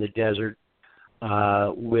being in the desert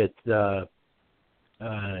with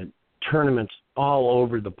tournaments all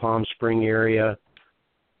over the Palm Spring area.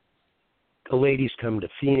 The ladies come to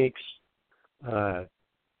Phoenix.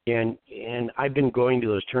 And I've been going to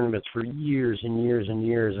those tournaments for years and years and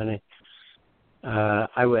years, and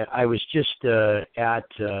I was just at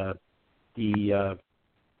the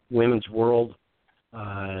Women's World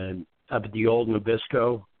up at the old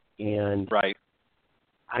Nabisco, and right.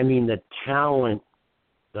 I mean the talent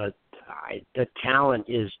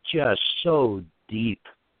is just so deep.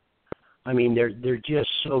 I mean they're just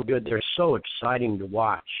so good. They're so exciting to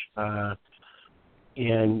watch.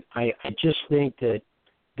 And I just think that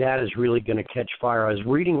is really going to catch fire. I was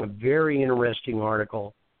reading a very interesting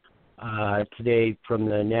article today from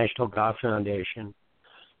the National Golf Foundation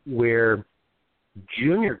where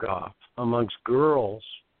junior golf amongst girls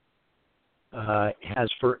has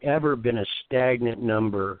forever been a stagnant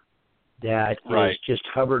number that has just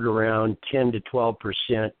hovered around 10 to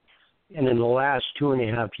 12%. And in the last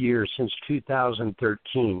 2.5 years, since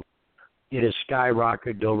 2013, it has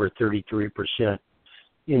skyrocketed over 33%.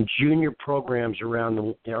 In junior programs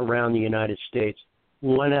around the United States,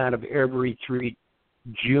 1 out of every 3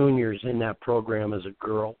 juniors in that program is a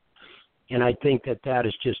girl. And I think that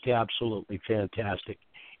is just absolutely fantastic.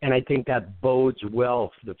 And I think that bodes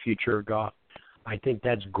well for the future of golf. I think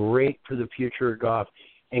that's great for the future of golf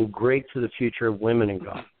and great for the future of women in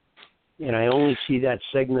golf. And I only see that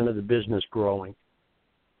segment of the business growing.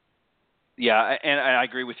 Yeah, and I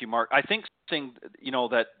agree with you, Mark. I think something,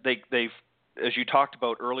 that they've, as you talked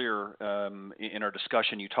about earlier in our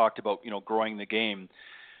discussion, you talked about, growing the game.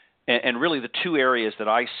 And really the two areas that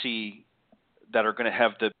I see that are going to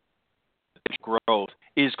have the growth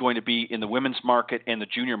is going to be in the women's market and the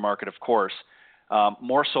junior market, of course,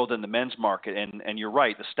 more so than the men's market. And you're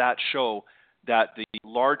right, the stats show that the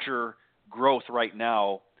larger growth right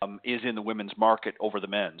now is in the women's market over the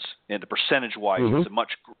men's. And the percentage-wise, it's a much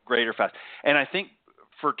greater fast. And I think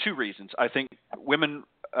for two reasons. I think women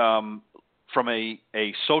from a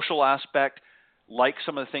social aspect, like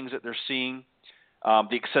some of the things that they're seeing.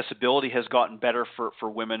 The accessibility has gotten better for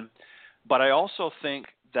women. But I also think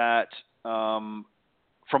that from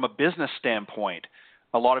a business standpoint,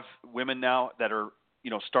 a lot of women now that are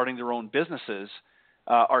starting their own businesses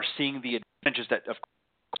are seeing the advantages that of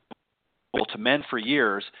course to men for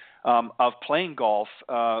years of playing golf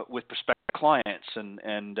with prospective clients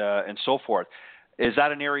and so forth. Is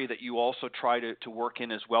that an area that you also try to work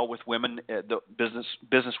in as well with women, the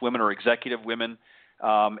business women or executive women,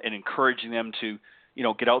 and encouraging them to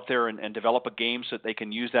get out there and develop a game so that they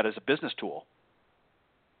can use that as a business tool?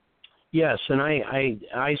 Yes, and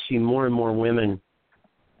I see more and more women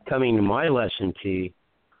coming to my lesson tee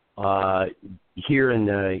here in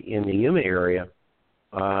the Yuma area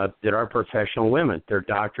that are professional women. They're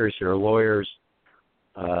doctors, they're lawyers.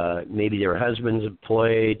 Maybe their husbands have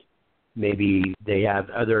played. Maybe they have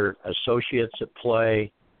other associates that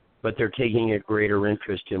play, but they're taking a greater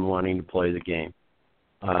interest in wanting to play the game.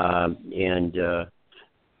 I've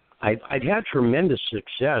had tremendous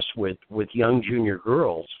success with young junior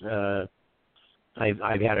girls.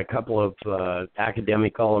 I've had a couple of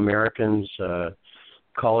academic All-Americans,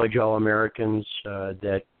 college All-Americans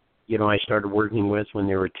that I started working with when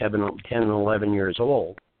they were 10 and 11 years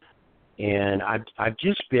old. And I've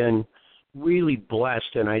just been really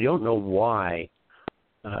blessed, and I don't know why,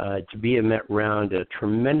 to be around a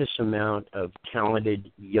tremendous amount of talented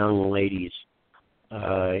young ladies.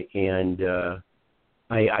 I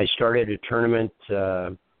started a tournament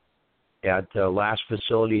at the last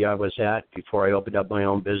facility I was at before I opened up my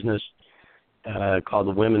own business called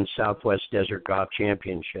the Women's Southwest Desert Golf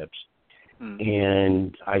Championships.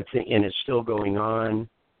 And it's still going on.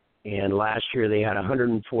 And last year they had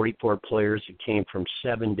 144 players that came from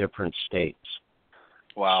 7 different states.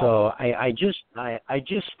 Wow! So I just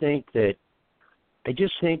think that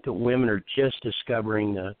women are just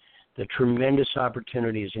discovering the tremendous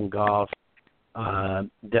opportunities in golf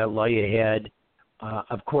that lie ahead.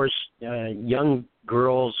 Of course, young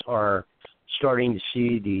girls are starting to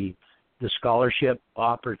see the scholarship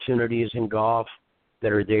opportunities in golf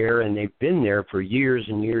that are there, and they've been there for years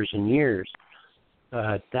and years and years.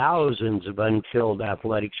 Thousands of unfilled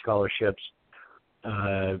athletic scholarships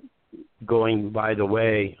going by the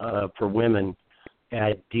way for women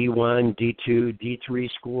at D1, D2, D3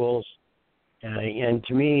 schools. And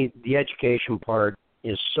to me, the education part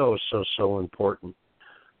is so important.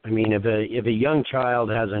 I mean, if a young child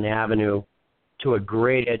has an avenue to a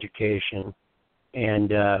great education and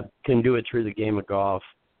can do it through the game of golf,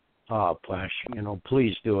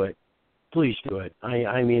 please do it. Please do it.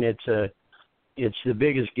 I mean, it's the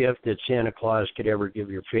biggest gift that Santa Claus could ever give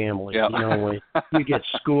your family. Yeah. When you get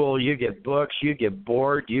school, you get books, you get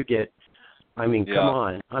board, come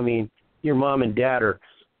on. I mean, your mom and dad are,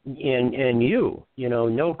 and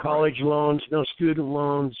no college loans, no student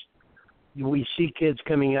loans. We see kids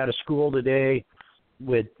coming out of school today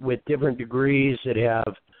with different degrees that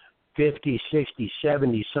have $50, $60,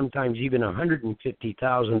 $70, sometimes even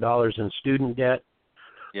 $150,000 in student debt.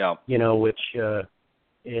 Yeah. Which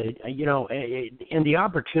and the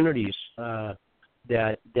opportunities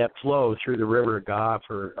that flow through the river of golf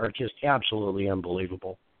are just absolutely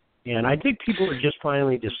unbelievable. And I think people are just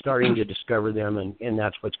finally just starting to discover them, and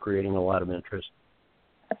that's what's creating a lot of interest.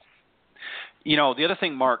 The other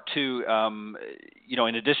thing, Mark, too,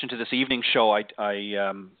 in addition to this evening show,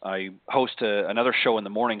 I host another show in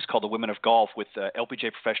the mornings called The Women of Golf with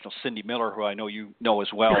LPGA professional Cindy Miller, who I know you know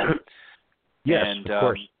as well. Yes, and, of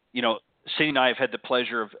course. Cindy and I have had the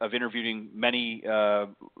pleasure of interviewing many,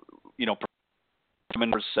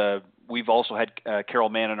 members. We've also had Carol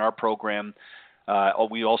Mann in our program.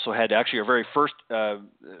 We also had actually our very first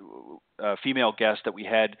female guest that we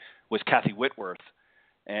had was Kathy Whitworth.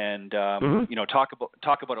 And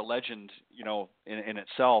talk about a legend, in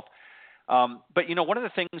itself. But one of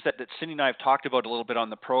the things that Cindy and I have talked about a little bit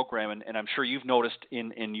on the program, and I'm sure you've noticed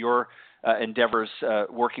in your endeavors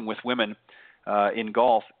working with women in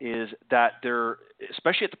golf, is that they're,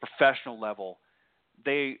 especially at the professional level,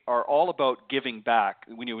 they are all about giving back.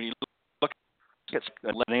 When you look at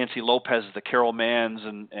Nancy Lopez, the Carol Manns,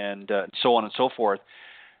 and so on and so forth,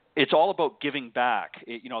 it's all about giving back.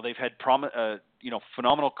 They've had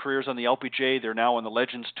phenomenal careers on the LPGA. They're now on the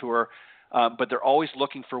Legends Tour, but they're always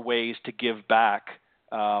looking for ways to give back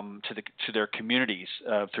to their communities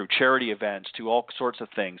through charity events, to all sorts of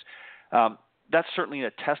things. That's certainly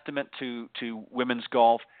a testament to women's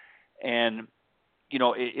golf, and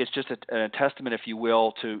it's just a testament, if you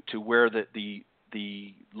will, to where the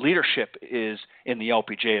leadership is in the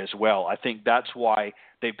LPGA as well. I think that's why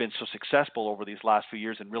they've been so successful over these last few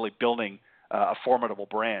years in really building a formidable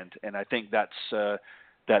brand. And I think that's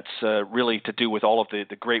really to do with all of the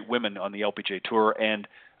great women on the LPGA Tour and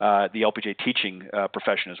the LPGA teaching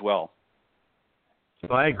profession as well.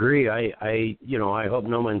 Well, I agree. I hope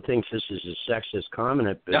no one thinks this is a sexist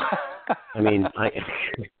comment, but I mean,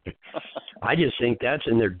 I just think that's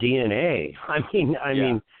in their DNA. I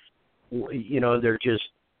mean, they're just,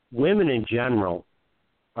 women in general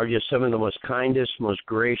are just some of the most kindest, most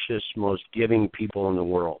gracious, most giving people in the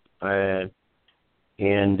world. And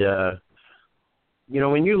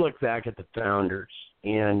when you look back at the founders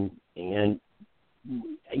and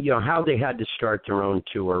how they had to start their own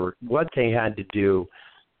tour, what they had to do,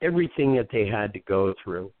 everything that they had to go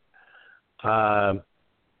through,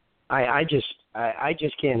 I just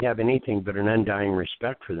can't have anything but an undying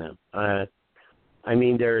respect for them. I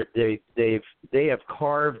mean, they have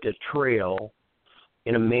carved a trail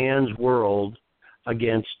in a man's world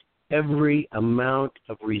against every amount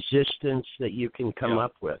of resistance that you can come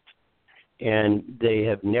up with. And they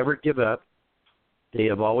have never give up. They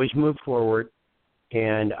have always moved forward.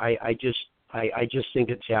 And I just think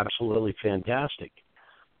it's absolutely fantastic.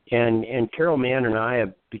 And Carol Mann and I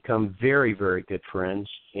have become very, very good friends.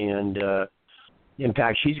 And in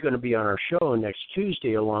fact, she's going to be on our show next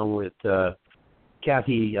Tuesday along with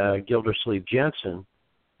Kathy Gildersleeve Jensen.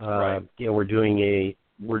 Right. We're doing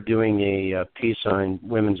a piece on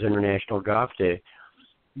Women's International Golf Day.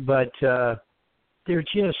 But they're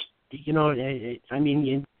just,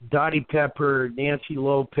 Dottie Pepper, Nancy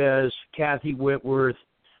Lopez, Kathy Whitworth,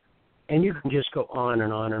 and you can just go on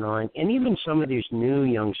and on and on. And even some of these new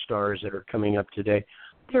young stars that are coming up today,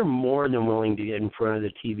 they're more than willing to get in front of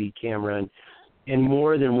the TV camera and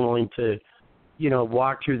more than willing to,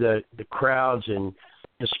 walk through the crowds and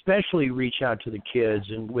especially reach out to the kids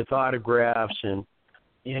and with autographs. And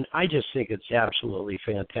I just think it's absolutely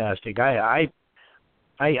fantastic. I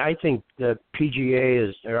think the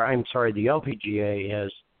PGA the LPGA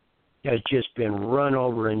has just been run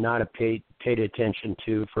over and not paid attention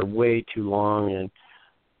to for way too long.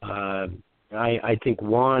 And I think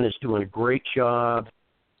Juan is doing a great job.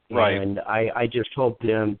 Right. And I just hope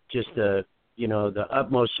them just the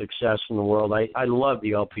utmost success in the world. I love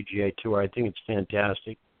the LPGA Tour. I think it's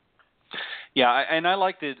fantastic. Yeah, and I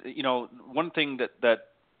like one thing that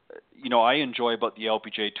I enjoy about the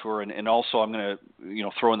LPGA Tour, and also I'm going to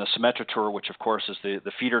throw in the Symetra Tour, which of course is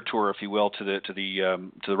the feeder tour, if you will, to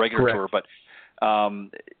the regular Correct. tour. But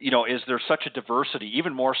is there such a diversity,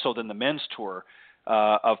 even more so than the men's tour,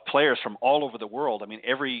 of players from all over the world? I mean,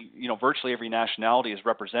 virtually every nationality is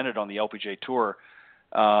represented on the LPGA Tour.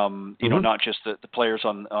 Not just the players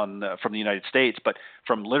from the United States, but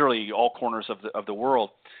from literally all corners of the world.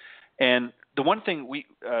 And the one thing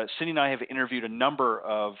Cindy and I have interviewed a number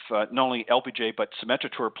of not only LPGA but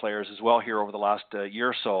Symetra Tour players as well here over the last year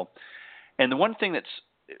or so. And the one thing that's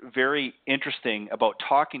very interesting about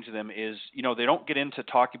talking to them is, they don't get into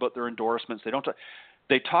talking about their endorsements.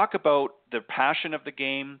 They talk about the passion of the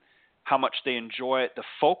game, how much they enjoy it. The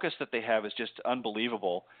focus that they have is just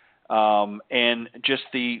unbelievable. And just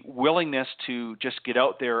the willingness to just get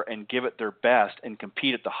out there and give it their best and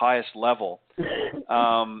compete at the highest level.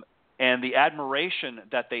 And the admiration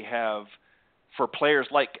that they have for players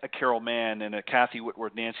like a Carol Mann and a Kathy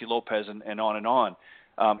Whitworth, Nancy Lopez, and on and on.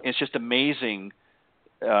 It's just amazing,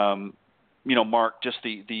 Mark, just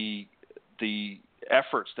the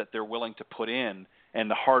efforts that they're willing to put in and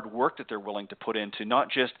the hard work that they're willing to put in to not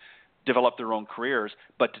just develop their own careers,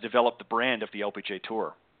 but to develop the brand of the LPGA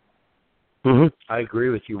Tour. Mm-hmm. I agree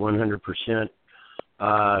with you 100%.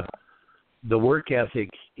 The work ethic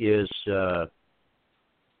is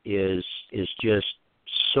just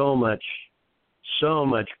so much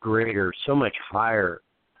greater, so much higher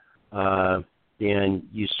than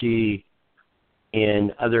you see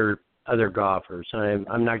in other golfers.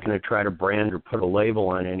 I'm not going to try to brand or put a label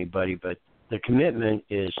on anybody, but the commitment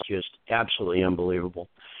is just absolutely unbelievable.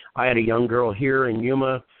 I had a young girl here in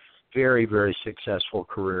Yuma, very, very successful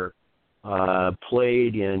career.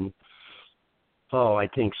 Played in, I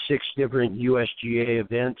think 6 different USGA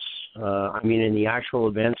events. In the actual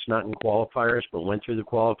events, not in qualifiers, but went through the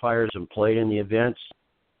qualifiers and played in the events.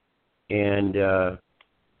 And there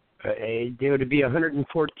would be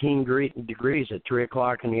 114 degrees at 3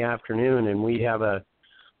 o'clock in the afternoon, and we'd have a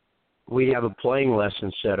playing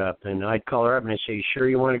lesson set up. And I'd call her up and I'd say, "You sure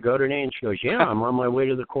you want to go today?" And she goes, "Yeah, I'm on my way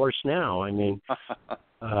to the course now."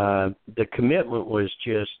 The commitment was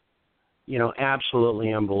just,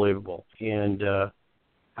 absolutely unbelievable. And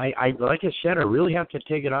I like I said, I really have to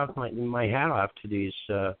take it off my hat off to these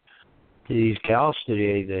gals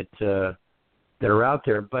today that are out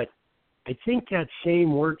there. But I think that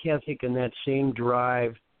same work ethic and that same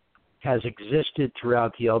drive has existed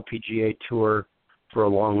throughout the LPGA Tour for a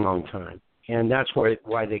long, long time. And that's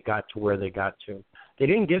why they got to where they got to. They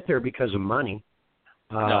didn't get there because of money.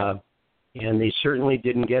 No. And they certainly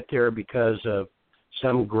didn't get there because of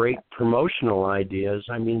some great promotional ideas.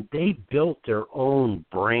 I mean, they built their own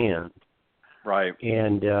brand. Right.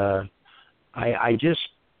 And I just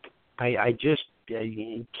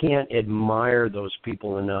can't admire those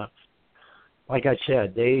people enough. Like I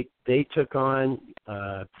said, they took on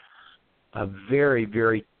a very,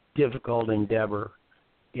 very difficult endeavor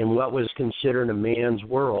in what was considered a man's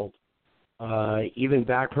world, even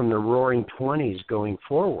back from the Roaring 20s going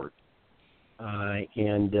forward.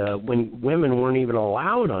 And when women weren't even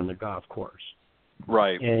allowed on the golf course.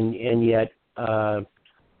 Right. And yet,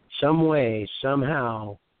 some way,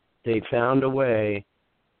 somehow, they found a way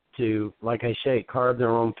to, like I say, carve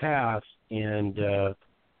their own path, and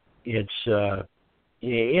it's a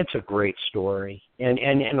great story.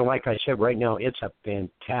 And like I said, right now, it's a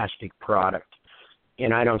fantastic product,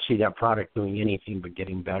 and I don't see that product doing anything but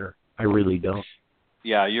getting better. I really don't.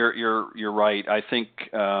 Yeah, you're right. I think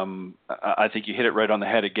you hit it right on the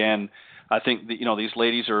head again. I think that, these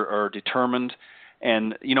ladies are determined,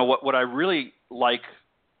 and what I really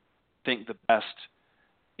think the best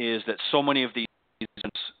is that so many of these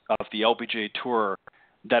of the LPGA Tour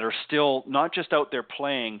that are still not just out there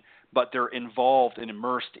playing, but they're involved and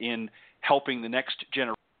immersed in helping the next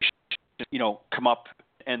generation, come up,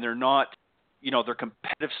 and they're not, they're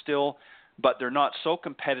competitive still, but they're not so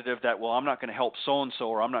competitive that, well, I'm not going to help so-and-so,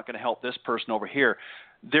 or I'm not going to help this person over here.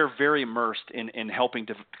 They're very immersed in helping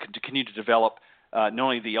to continue to develop not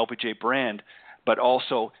only the LPGA brand, but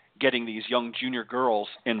also getting these young junior girls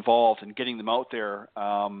involved and getting them out there,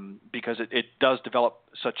 because it does develop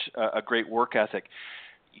such a great work ethic.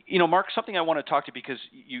 Mark, something I want to talk to you, because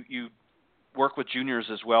you work with juniors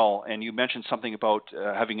as well, and you mentioned something about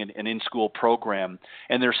having an in-school program,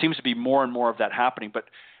 and there seems to be more and more of that happening, but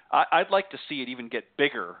I'd like to see it even get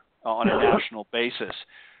bigger on a national basis.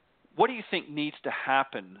 What do you think needs to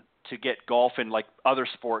happen to get golf in, like other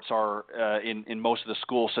sports are in most of the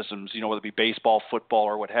school systems, whether it be baseball, football,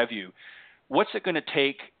 or what have you? What's it going to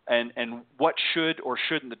take, and what should or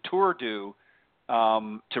shouldn't the tour do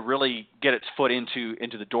to really get its foot into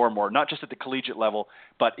the door more, not just at the collegiate level,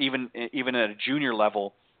 but even at a junior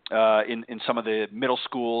level in some of the middle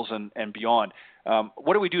schools and beyond?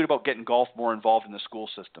 What do we do about getting golf more involved in the school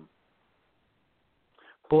system?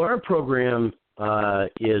 Well, our program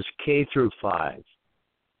is K through 5.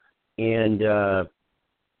 And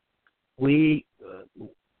we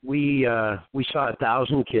saw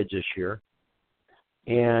 1,000 kids this year,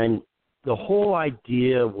 and the whole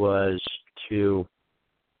idea was to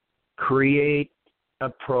create a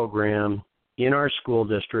program in our school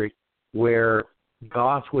district where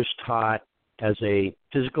golf was taught as a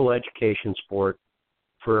physical education sport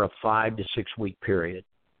for a 5 to 6 week period,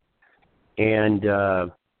 and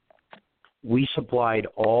we supplied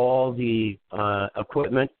all the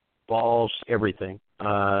equipment, balls, everything,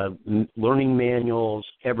 learning manuals,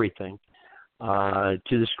 everything, to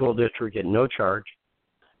the school district at no charge.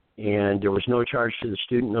 And there was no charge to the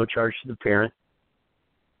student, no charge to the parent.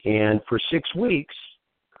 And for 6 weeks,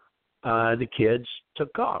 the kids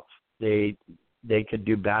took golf. They could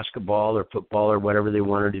do basketball or football or whatever they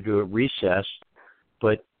wanted to do at recess,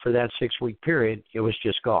 but for that 6 week period, it was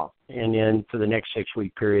just golf. And then for the next 6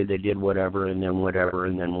 week period, they did whatever, and then whatever,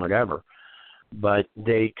 and then whatever. But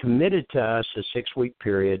they committed to us a 6 week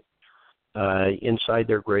period inside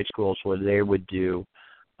their grade schools where they would do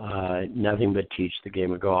nothing but teach the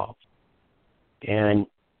game of golf. And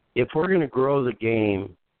if we're going to grow the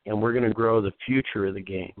game and we're going to grow the future of the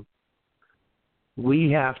game, we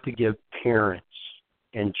have to give parents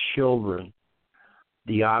and children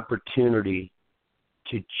the opportunity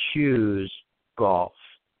to choose golf.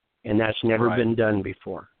 And that's never been done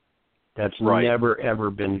before. That's never, ever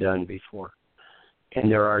been done before. And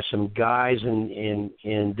there are some guys in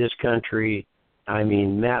this country, I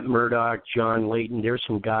mean, Matt Murdoch, John Layton, there's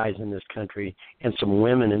some guys in this country and some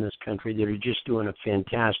women in this country that are just doing a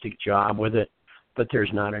fantastic job with it, but there's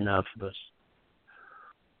not enough of us.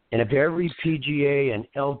 And if every PGA and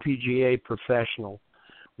LPGA professional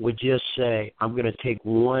would just say, I'm going to take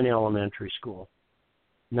one elementary school,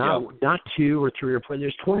 not 2 or 3 or 4,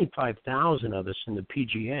 there's 25,000 of us in the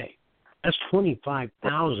PGA. That's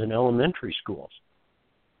 25,000 elementary schools.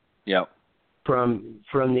 Yeah. From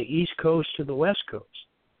the East Coast to the West Coast.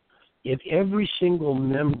 If every single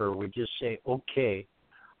member would just say, okay,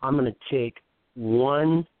 I'm going to take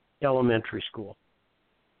one elementary school,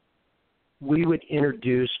 we would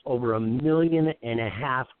introduce over 1.5 million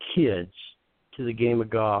kids to the game of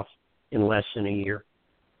golf in less than a year.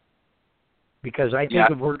 Because I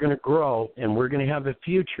think if we're going to grow and we're going to have a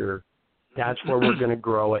future, that's where we're going to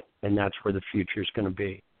grow it, and that's where the future is going to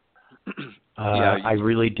be. I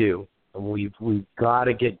really do. We've got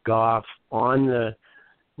to get golf on the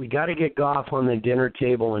dinner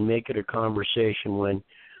table and make it a conversation when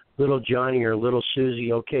little Johnny or little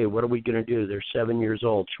Susie, okay, what are we going to do? They're 7 years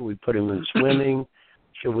old. Should we put them in swimming?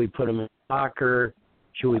 Should we put them in soccer?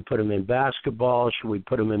 Should we put them in basketball? Should we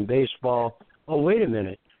put them in baseball? Oh, wait a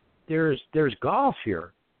minute. There's golf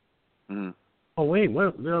here. Mm. Oh, wait,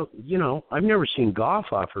 well, I've never seen golf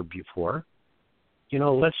offered before.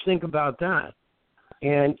 Let's think about that.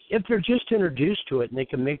 And if they're just introduced to it and they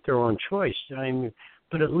can make their own choice,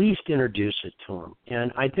 but at least introduce it to them.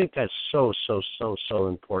 And I think that's so, so, so, so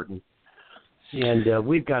important. And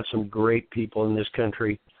we've got some great people in this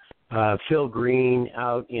country. Phil Green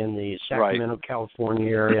out in the Sacramento, California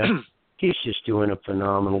area, he's just doing a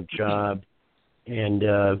phenomenal job.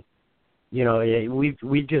 And,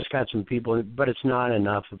 we've just got some people, but it's not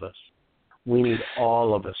enough of us. We need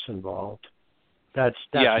all of us involved. That's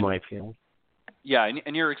my feeling. Yeah,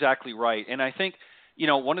 and you're exactly right. And I think,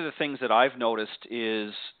 one of the things that I've noticed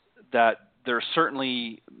is that there's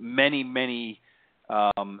certainly many, many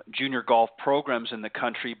junior golf programs in the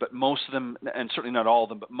country, but most of them, and certainly not all of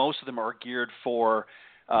them, but most of them are geared for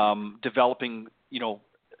developing,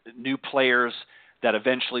 new players that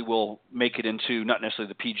eventually will make it into not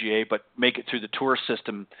necessarily the PGA, but make it through the tour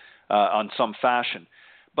system on some fashion.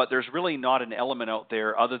 But there's really not an element out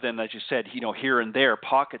there other than, as you said, here and there,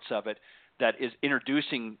 pockets of it that is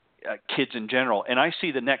introducing kids in general. And I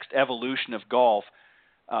see the next evolution of golf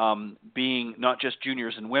being not just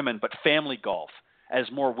juniors and women, but family golf. As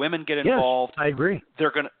more women get involved, yes, I agree.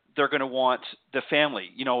 They're going to want the family.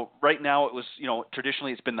 Right now it was,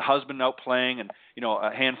 traditionally it's been the husband out playing and,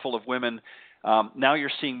 a handful of women. Now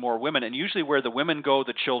you're seeing more women, and usually where the women go,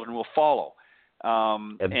 the children will follow.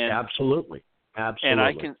 Absolutely. And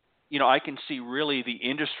I can see really the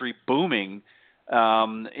industry booming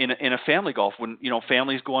in a family golf when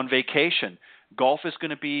families go on vacation. Golf is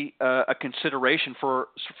going to be a consideration for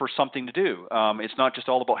something to do. It's not just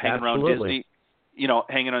all about hanging around Disney,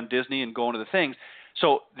 hanging on Disney and going to the things.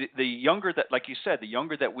 So the younger that, like you said, the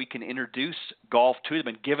younger that we can introduce golf to them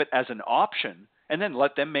and give it as an option, and then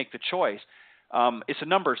let them make the choice. It's a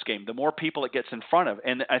numbers game. The more people it gets in front of,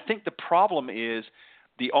 and I think the problem is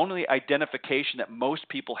the only identification that most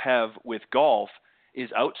people have with golf is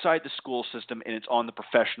outside the school system, and it's on the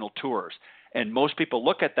professional tours. And most people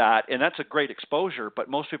look at that, and that's a great exposure, but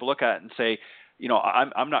most people look at it and say,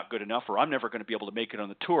 I'm not good enough, or I'm never going to be able to make it on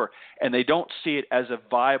the tour. And they don't see it as a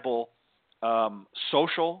viable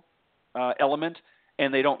social element,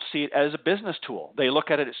 and they don't see it as a business tool. They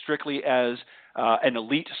look at it strictly as an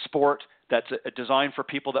elite sport that's designed for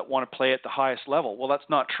people that want to play at the highest level. Well, that's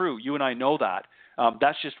not true. You and I know that.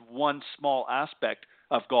 That's just one small aspect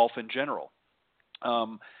of golf in general.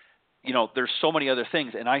 There's so many other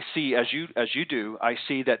things, and I see, as you do, I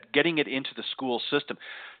see that getting it into the school system.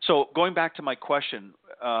 So going back to my question,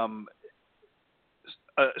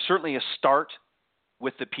 certainly a start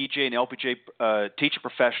with the PGA and LPGA teacher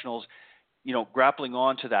professionals, grappling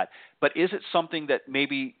onto that. But is it something that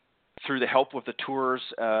maybe through the help of the tours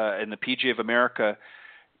and the PGA of America,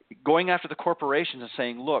 going after the corporations and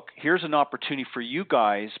saying, look, here's an opportunity for you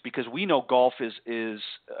guys, because we know golf is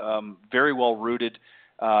very well rooted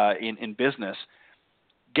in business,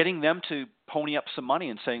 getting them to pony up some money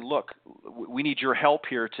and saying, look, we need your help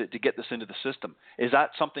here to get this into the system. Is that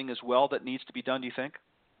something as well that needs to be done, do you think?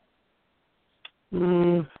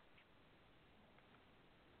 Or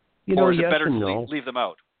is it better to leave them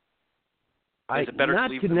out? Is it better not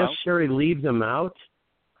to leave to them necessarily out? Leave them out.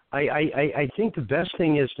 I think the best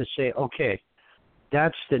thing is to say, okay,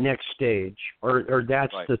 that's the next stage, or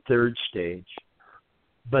that's the third stage.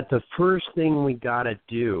 But the first thing we got to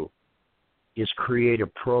do is create a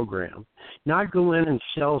program. Not go in and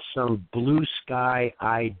sell some blue sky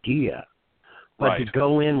idea, but to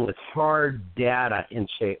go in with hard data and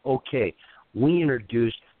say, okay, we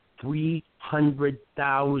introduced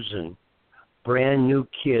 300,000 brand new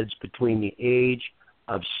kids between the age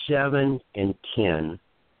of 7 and 10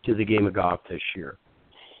 to the game of golf this year.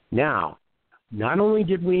 Now, not only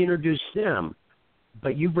did we introduce them,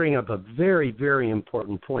 but you bring up a very, very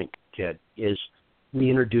important point, Ted, is we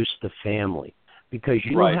introduced the family. Because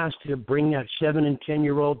you know who has to bring that 7 and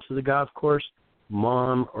 10-year-old to the golf course?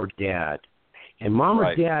 Mom or dad. And mom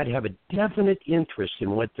or dad have a definite interest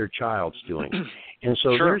in what their child's doing. And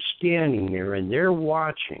so they're standing there and they're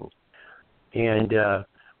watching. And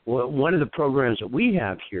one of the programs that we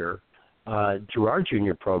have here through our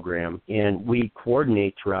junior program, and we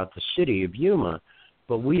coordinate throughout the city of Yuma,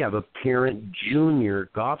 but we have a parent junior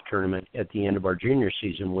golf tournament at the end of our junior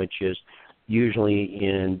season, which is usually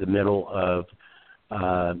in the middle of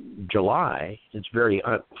July. It's very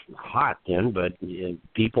hot then, but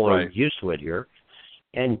people are used to it here.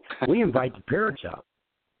 And we invite the parents out.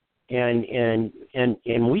 And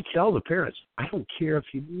we tell the parents, I don't care if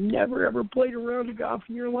you've never, ever played a round of golf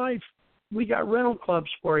in your life. We got rental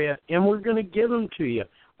clubs for you, and we're going to give them to you.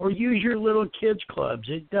 Or use your little kids' clubs.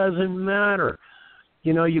 It doesn't matter.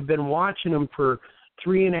 You know, you've been watching them for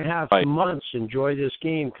 3.5 months. Enjoy this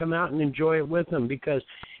game. Come out and enjoy it with them because,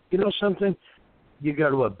 you know something? You go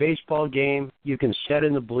to a baseball game, you can sit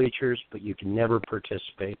in the bleachers, but you can never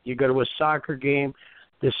participate. You go to a soccer game,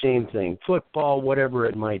 the same thing. Football, whatever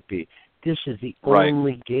it might be. This is the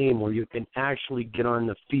only game where you can actually get on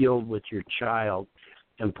the field with your child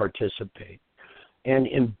and participate and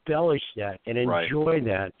embellish that and enjoy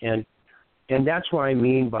that. And that's what I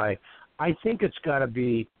mean by I think it's got to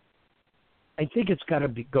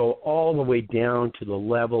go all the way down to the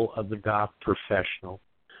level of the golf professional.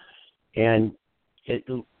 And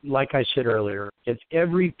like I said earlier, if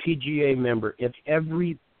every PGA member, if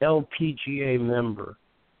every LPGA member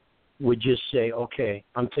would just say, okay,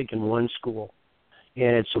 I'm taking one school,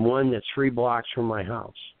 and it's the one that's 3 blocks from my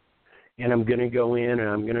house, and I'm going to go in and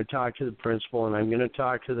I'm going to talk to the principal and I'm going to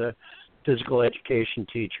talk to the physical education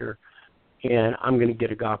teacher, and I'm going to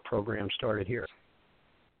get a golf program started here.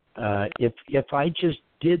 If I just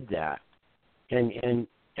did that, and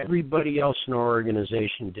everybody else in our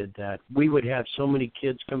organization did that, we would have so many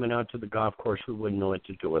kids coming out to the golf course we wouldn't know what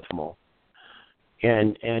to do with them all.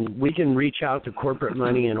 And we can reach out to corporate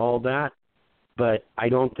money and all that, but I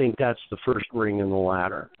don't think that's the first ring in the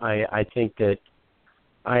ladder. I think that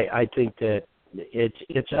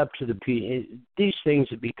it's up to these things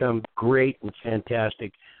that become great and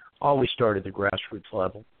fantastic always start at the grassroots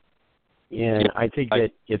level. And I think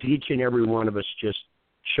that if each and every one of us just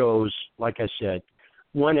chose, like I said,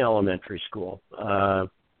 one elementary school,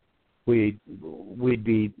 we'd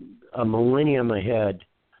be a millennium ahead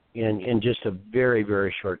in just a very,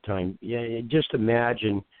 very short time. Yeah, just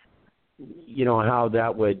imagine, you know, how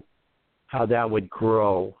that would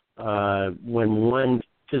grow when one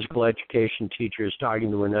physical education teacher is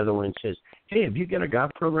talking to another one and says, "Hey, have you got a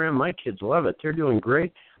golf program? My kids love it. They're doing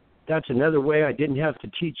great. That's another way I didn't have to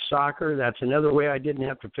teach soccer. That's another way I didn't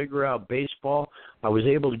have to figure out baseball. I was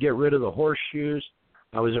able to get rid of the horseshoes.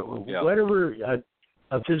 Whatever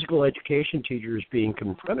a physical education teacher is being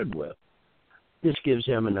confronted with, this gives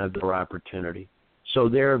them another opportunity. So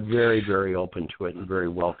they're very, very open to it and very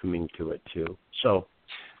welcoming to it too. So,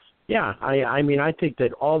 yeah, I mean, I think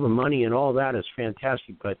that all the money and all that is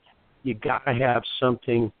fantastic, but you got to have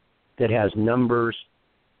something that has numbers,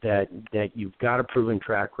 that you've got a proven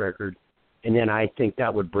track record, and then I think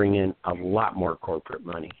that would bring in a lot more corporate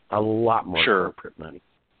money, corporate money.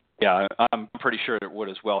 Yeah, I'm pretty sure it would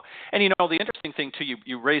as well. And, you know, the interesting thing, too,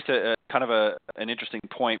 you raised a kind of an interesting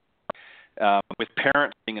point with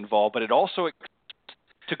parents being involved, but it also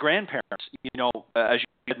to grandparents. You know, as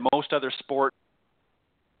you said, most other sports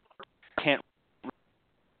can't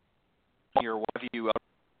or what have you out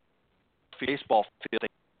baseball field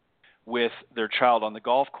with their child on the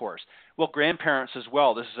golf course. Well, grandparents as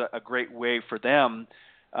well. This is a great way for them,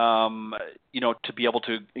 you know, to be able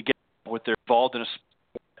to get what they're involved in a sport.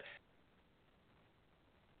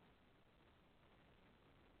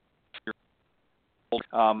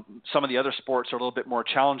 Some of the other sports are a little bit more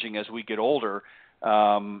challenging as we get older,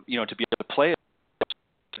 you know, to be able to play.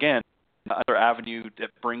 Again, another avenue that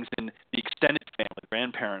brings in the extended family,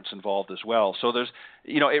 grandparents involved as well. So there's,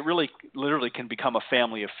 you know, it really literally can become a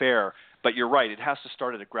family affair. But you're right, it has to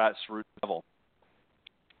start at a grassroots level.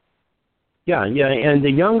 Yeah, and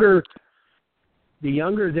the younger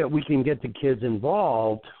that we can get the kids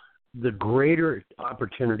involved, the greater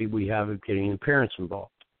opportunity we have of getting the parents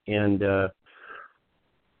involved. And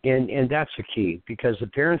that's the key, because the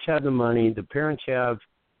parents have the money, the parents have,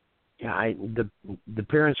 the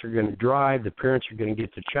parents are going to drive, the parents are going to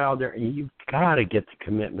get the child there, and you've got to get the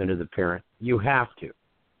commitment of the parent. You have to.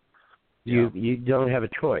 You don't have a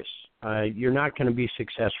choice. You're not going to be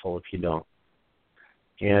successful if you don't.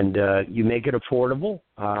 And you make it affordable.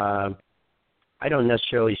 I don't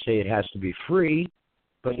necessarily say it has to be free,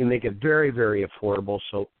 but you make it very, very affordable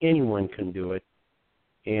so anyone can do it.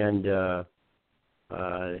 And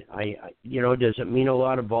you know, does it mean a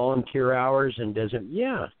lot of volunteer hours? And does it?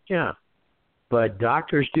 Yeah. But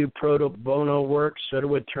doctors do pro bono work. So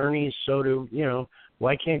do attorneys. So do, you know,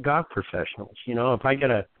 why can't golf professionals? You know, if I got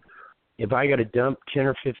to dump 10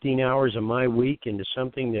 or 15 hours of my week into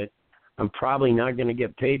something that I'm probably not going to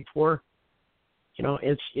get paid for,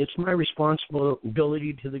 it's my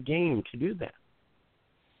responsibility to the game to do that.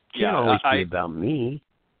 It can't always be about me.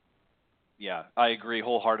 Yeah, I agree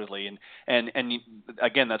wholeheartedly, and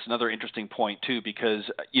again, that's another interesting point too, because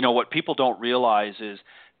what people don't realize is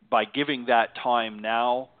by giving that time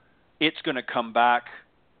now, it's going to come back,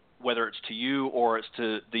 whether it's to you or it's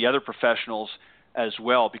to the other professionals as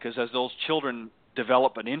well, because as those children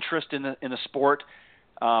develop an interest in the sport,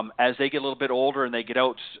 as they get a little bit older and they get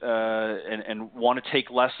out and want to take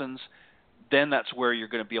lessons, then that's where you're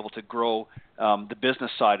going to be able to grow the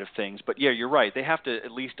business side of things. But yeah, you're right. They have to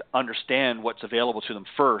at least understand what's available to them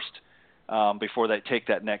first before they take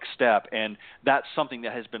that next step. And that's something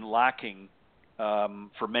that has been lacking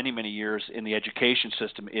for many, many years in the education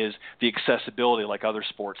system, is the accessibility like other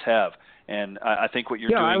sports have. And I think what you're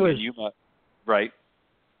doing in Yuma, right?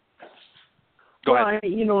 Go ahead.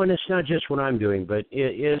 And it's not just what I'm doing, but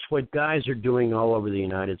it's what guys are doing all over the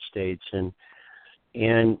United States, and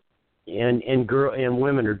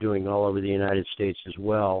women are doing all over the United States as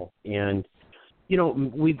well. And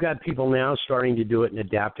we've got people now starting to do it in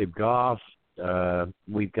adaptive golf.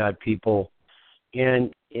 We've got people,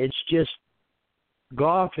 and it's just,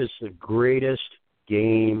 golf is the greatest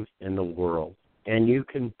game in the world, and you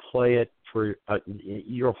can play it for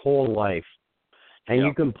your whole life. And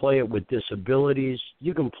you can play it with disabilities.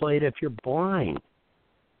 You can play it if you're blind.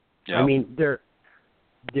 Yep. I mean, there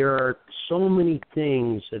are so many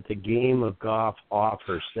things that the game of golf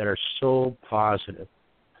offers that are so positive.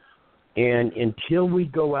 And until we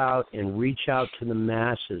go out and reach out to the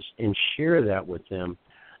masses and share that with them,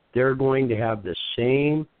 they're going to have the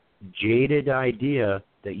same jaded idea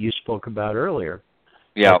that you spoke about earlier.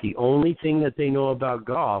 Yeah. The only thing that they know about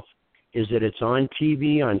golf is that it's on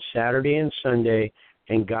TV on Saturday and Sunday,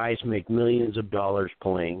 and guys make millions of dollars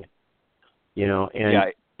playing,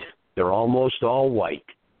 and they're almost all white.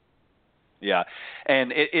 Yeah,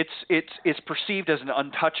 and it's perceived as an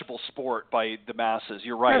untouchable sport by the masses.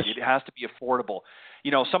 You're right. Yes. It has to be affordable.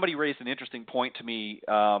 Somebody raised an interesting point to me,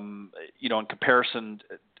 in comparison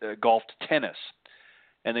golf to tennis.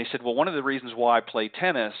 And they said, well, one of the reasons why I play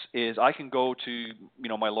tennis is I can go to,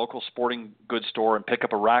 my local sporting goods store and pick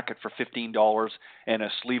up a racket for $15 and a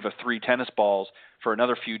sleeve of 3 tennis balls for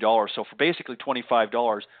another few dollars. So for basically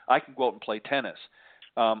 $25, I can go out and play tennis.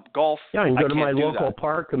 Golf, I can go to my local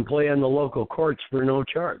park and play on the local courts for no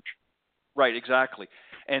charge. Right, exactly.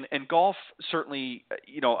 And golf certainly,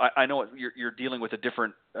 I know you're dealing with a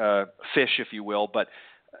different fish, if you will, but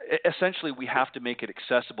essentially we have to make it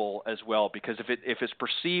accessible as well, because if it's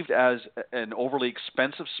perceived as an overly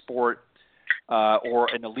expensive sport or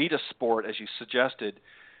an elitist sport, as you suggested,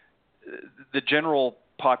 the general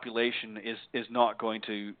population is not going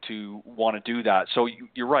to want to do that. So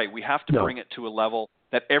you're right. We have to bring it to a level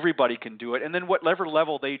that everybody can do it, and then whatever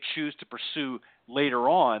level they choose to pursue later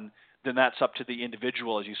on, then that's up to the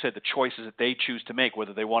individual, as you said, the choices that they choose to make,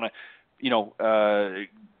 whether they want to,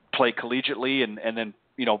 play collegiately and then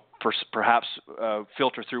perhaps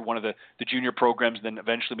filter through one of the junior programs, and then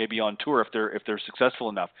eventually maybe on tour if they're successful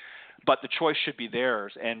enough. But the choice should be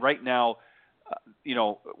theirs. And right now,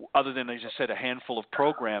 other than, as I said, a handful of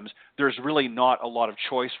programs, there's really not a lot of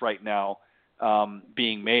choice right now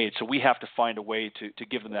being made. So we have to find a way to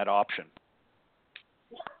give them that option.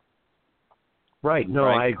 Right. No,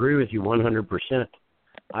 right. I agree with you 100%.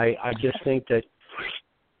 I just think that,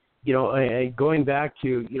 going back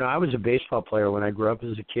to, I was a baseball player when I grew up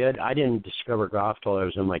as a kid. I didn't discover golf till I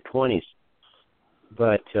was in my 20s.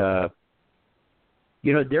 But,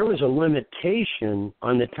 there was a limitation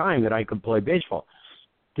on the time that I could play baseball.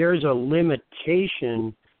 There's a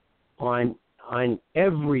limitation on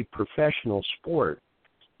every professional sport.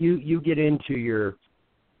 You get into your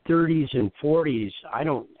 30s and 40s, I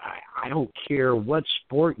don't care what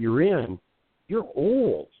sport you're in. You're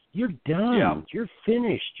old. You're done. Yeah. You're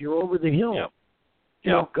finished. You're over the hill.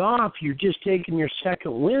 Yeah. Golf, you're just taking your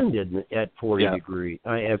second wind at 40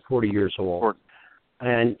 at 40 years old.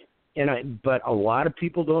 But a lot of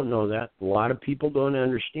people don't know that. A lot of people don't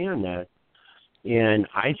understand that. And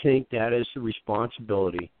I think that is the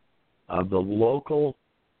responsibility of the local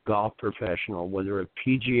golf professional, whether a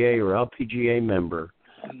PGA or LPGA member.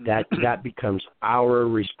 That becomes our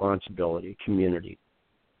responsibility, community.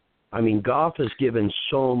 I mean, golf has given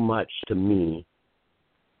so much to me.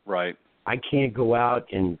 Right. I can't go out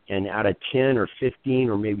and out of 10 or 15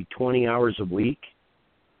 or maybe 20 hours a week,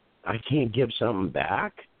 I can't give something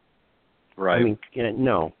back. Right. I mean,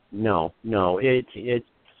 no. If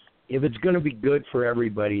it's going to be good for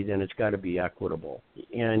everybody, then it's got to be equitable.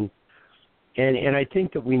 And I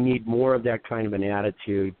think that we need more of that kind of an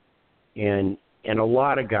attitude, and a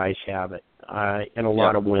lot of guys have it, and a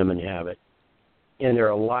lot of women have it. and there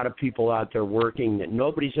are a lot of people out there working that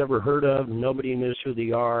nobody's ever heard of. Nobody knows who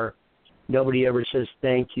they are. Nobody ever says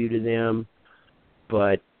thank you to them.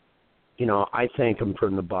 But, I thank them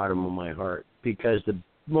from the bottom of my heart, because the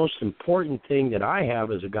most important thing that I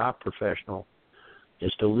have as a golf professional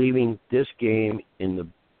is to leaving this game in the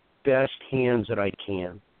best hands that I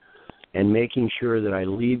can, and making sure that I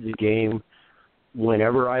leave the game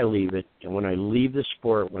whenever I leave it, and when I leave the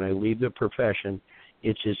sport, when I leave the profession,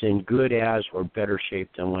 it's as in good as or better shape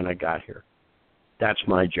than when I got here. That's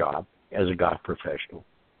my job as a golf professional.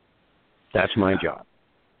 That's my job.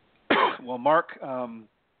 Well, Mark,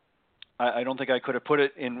 I don't think I could have put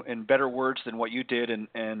it in better words than what you did,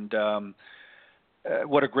 and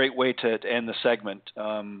what a great way to end the segment.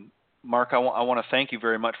 Mark, I want to thank you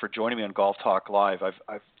very much for joining me on Golf Talk Live.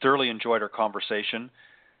 I've thoroughly enjoyed our conversation,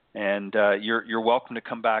 and you're welcome to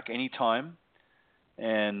come back anytime,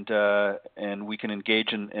 and we can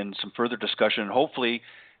engage in some further discussion. And hopefully,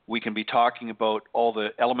 we can be talking about all the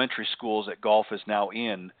elementary schools that golf is now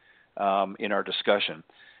in our discussion.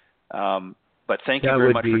 But thank you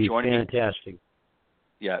very much for joining me. That would be fantastic.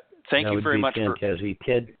 Yeah, thank you very much. Fantastic.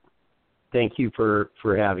 Ted, thank you for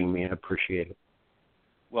having me. I appreciate it.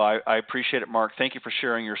 Well, I appreciate it, Mark. Thank you for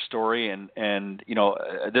sharing your story. And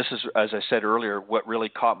this is, as I said earlier, what really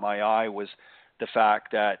caught my eye was the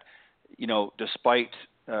fact that, despite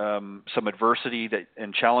some adversity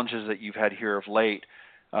and challenges that you've had here of late,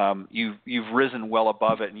 you've risen well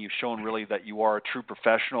above it, and you've shown really that you are a true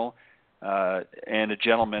professional and a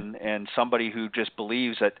gentleman, and somebody who just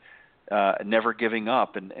believes that never giving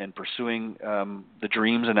up and pursuing the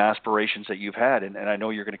dreams and aspirations that you've had. And I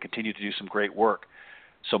know you're going to continue to do some great work.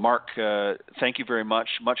 So, Mark, thank you very much.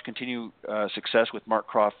 Much continued success with Mark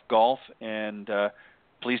Croft Golf, and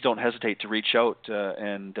please don't hesitate to reach out.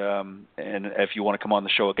 And if you want to come on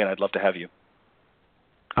the show again, I'd love to have you.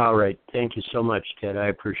 All right. Thank you so much, Ted. I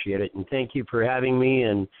appreciate it, and thank you for having me.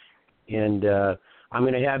 And I'm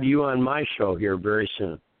going to have you on my show here very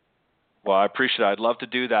soon. Well, I appreciate it. I'd love to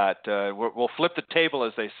do that. We'll flip the table,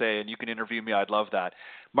 as they say, and you can interview me. I'd love that.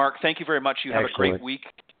 Mark, thank you very much. You have a great week,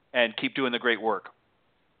 and keep doing the great work.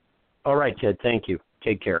 All right, Ted. Thank you.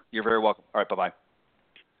 Take care. You're very welcome. All right, bye-bye.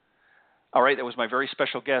 All right, that was my very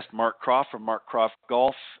special guest, Mark Croft from Mark Croft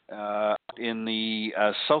Golf in the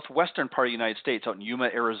southwestern part of the United States, out in Yuma,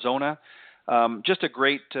 Arizona. Just a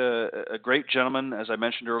great gentleman, as I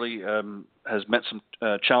mentioned earlier, has met some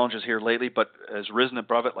challenges here lately, but has risen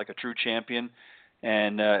above it like a true champion,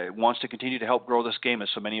 and wants to continue to help grow this game, as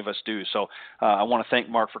so many of us do. So I want to thank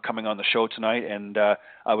Mark for coming on the show tonight, and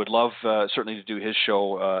I would love certainly to do his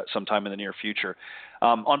show sometime in the near future.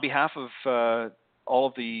 On behalf of all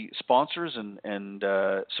of the sponsors and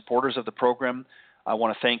supporters of the program, I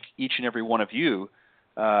want to thank each and every one of you,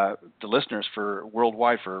 the listeners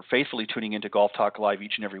worldwide, for faithfully tuning into Golf Talk Live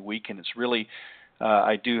each and every week. And it's really,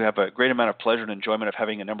 I do have a great amount of pleasure and enjoyment of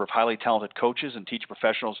having a number of highly talented coaches and teacher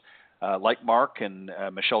professionals like Mark and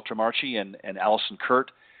Michele Trimarche and Alison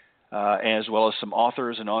Curdt, as well as some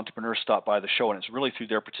authors and entrepreneurs stop by the show. And it's really through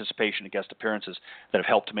their participation and guest appearances that have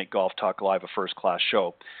helped to make Golf Talk Live a first-class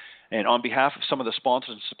show. And on behalf of some of the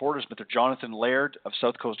sponsors and supporters, Mr. Jonathan Laird of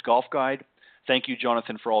South Coast Golf Guide, thank you,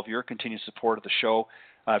 Jonathan, for all of your continued support of the show.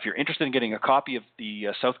 If you're interested in getting a copy of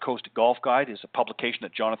the South Coast Golf Guide, it's a publication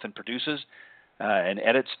that Jonathan produces and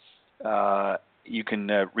edits. You can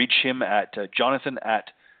reach him at Jonathan at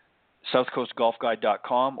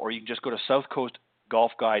southcoastgolfguide.com, or you can just go to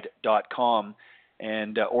southcoastgolfguide.com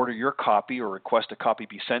and order your copy or request a copy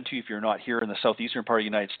be sent to you if you're not here in the southeastern part of the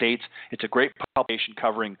United States. It's a great publication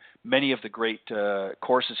covering many of the great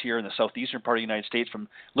courses here in the southeastern part of the United States,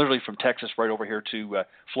 literally from Texas right over here to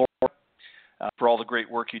Florida, for all the great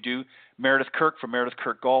work you do. Meredith Kirk from Meredith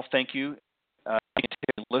Kirk Golf, thank you.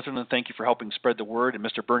 Litherland, thank you for helping spread the word. And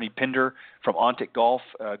Mr. Bernie Pinder from Ontic Golf,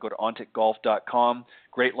 go to onticgolf.com.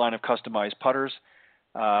 Great line of customized putters.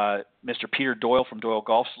 Mr. Peter Doyle from Doyle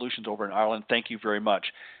Golf Solutions over in Ireland, thank you very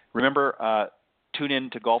much. Remember, tune in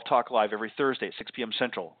to Golf Talk Live every Thursday at 6 p.m.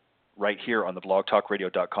 Central, right here on the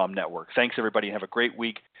blogtalkradio.com network. Thanks, everybody, and have a great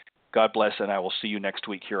week. God bless, and I will see you next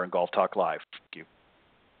week here on Golf Talk Live. Thank you.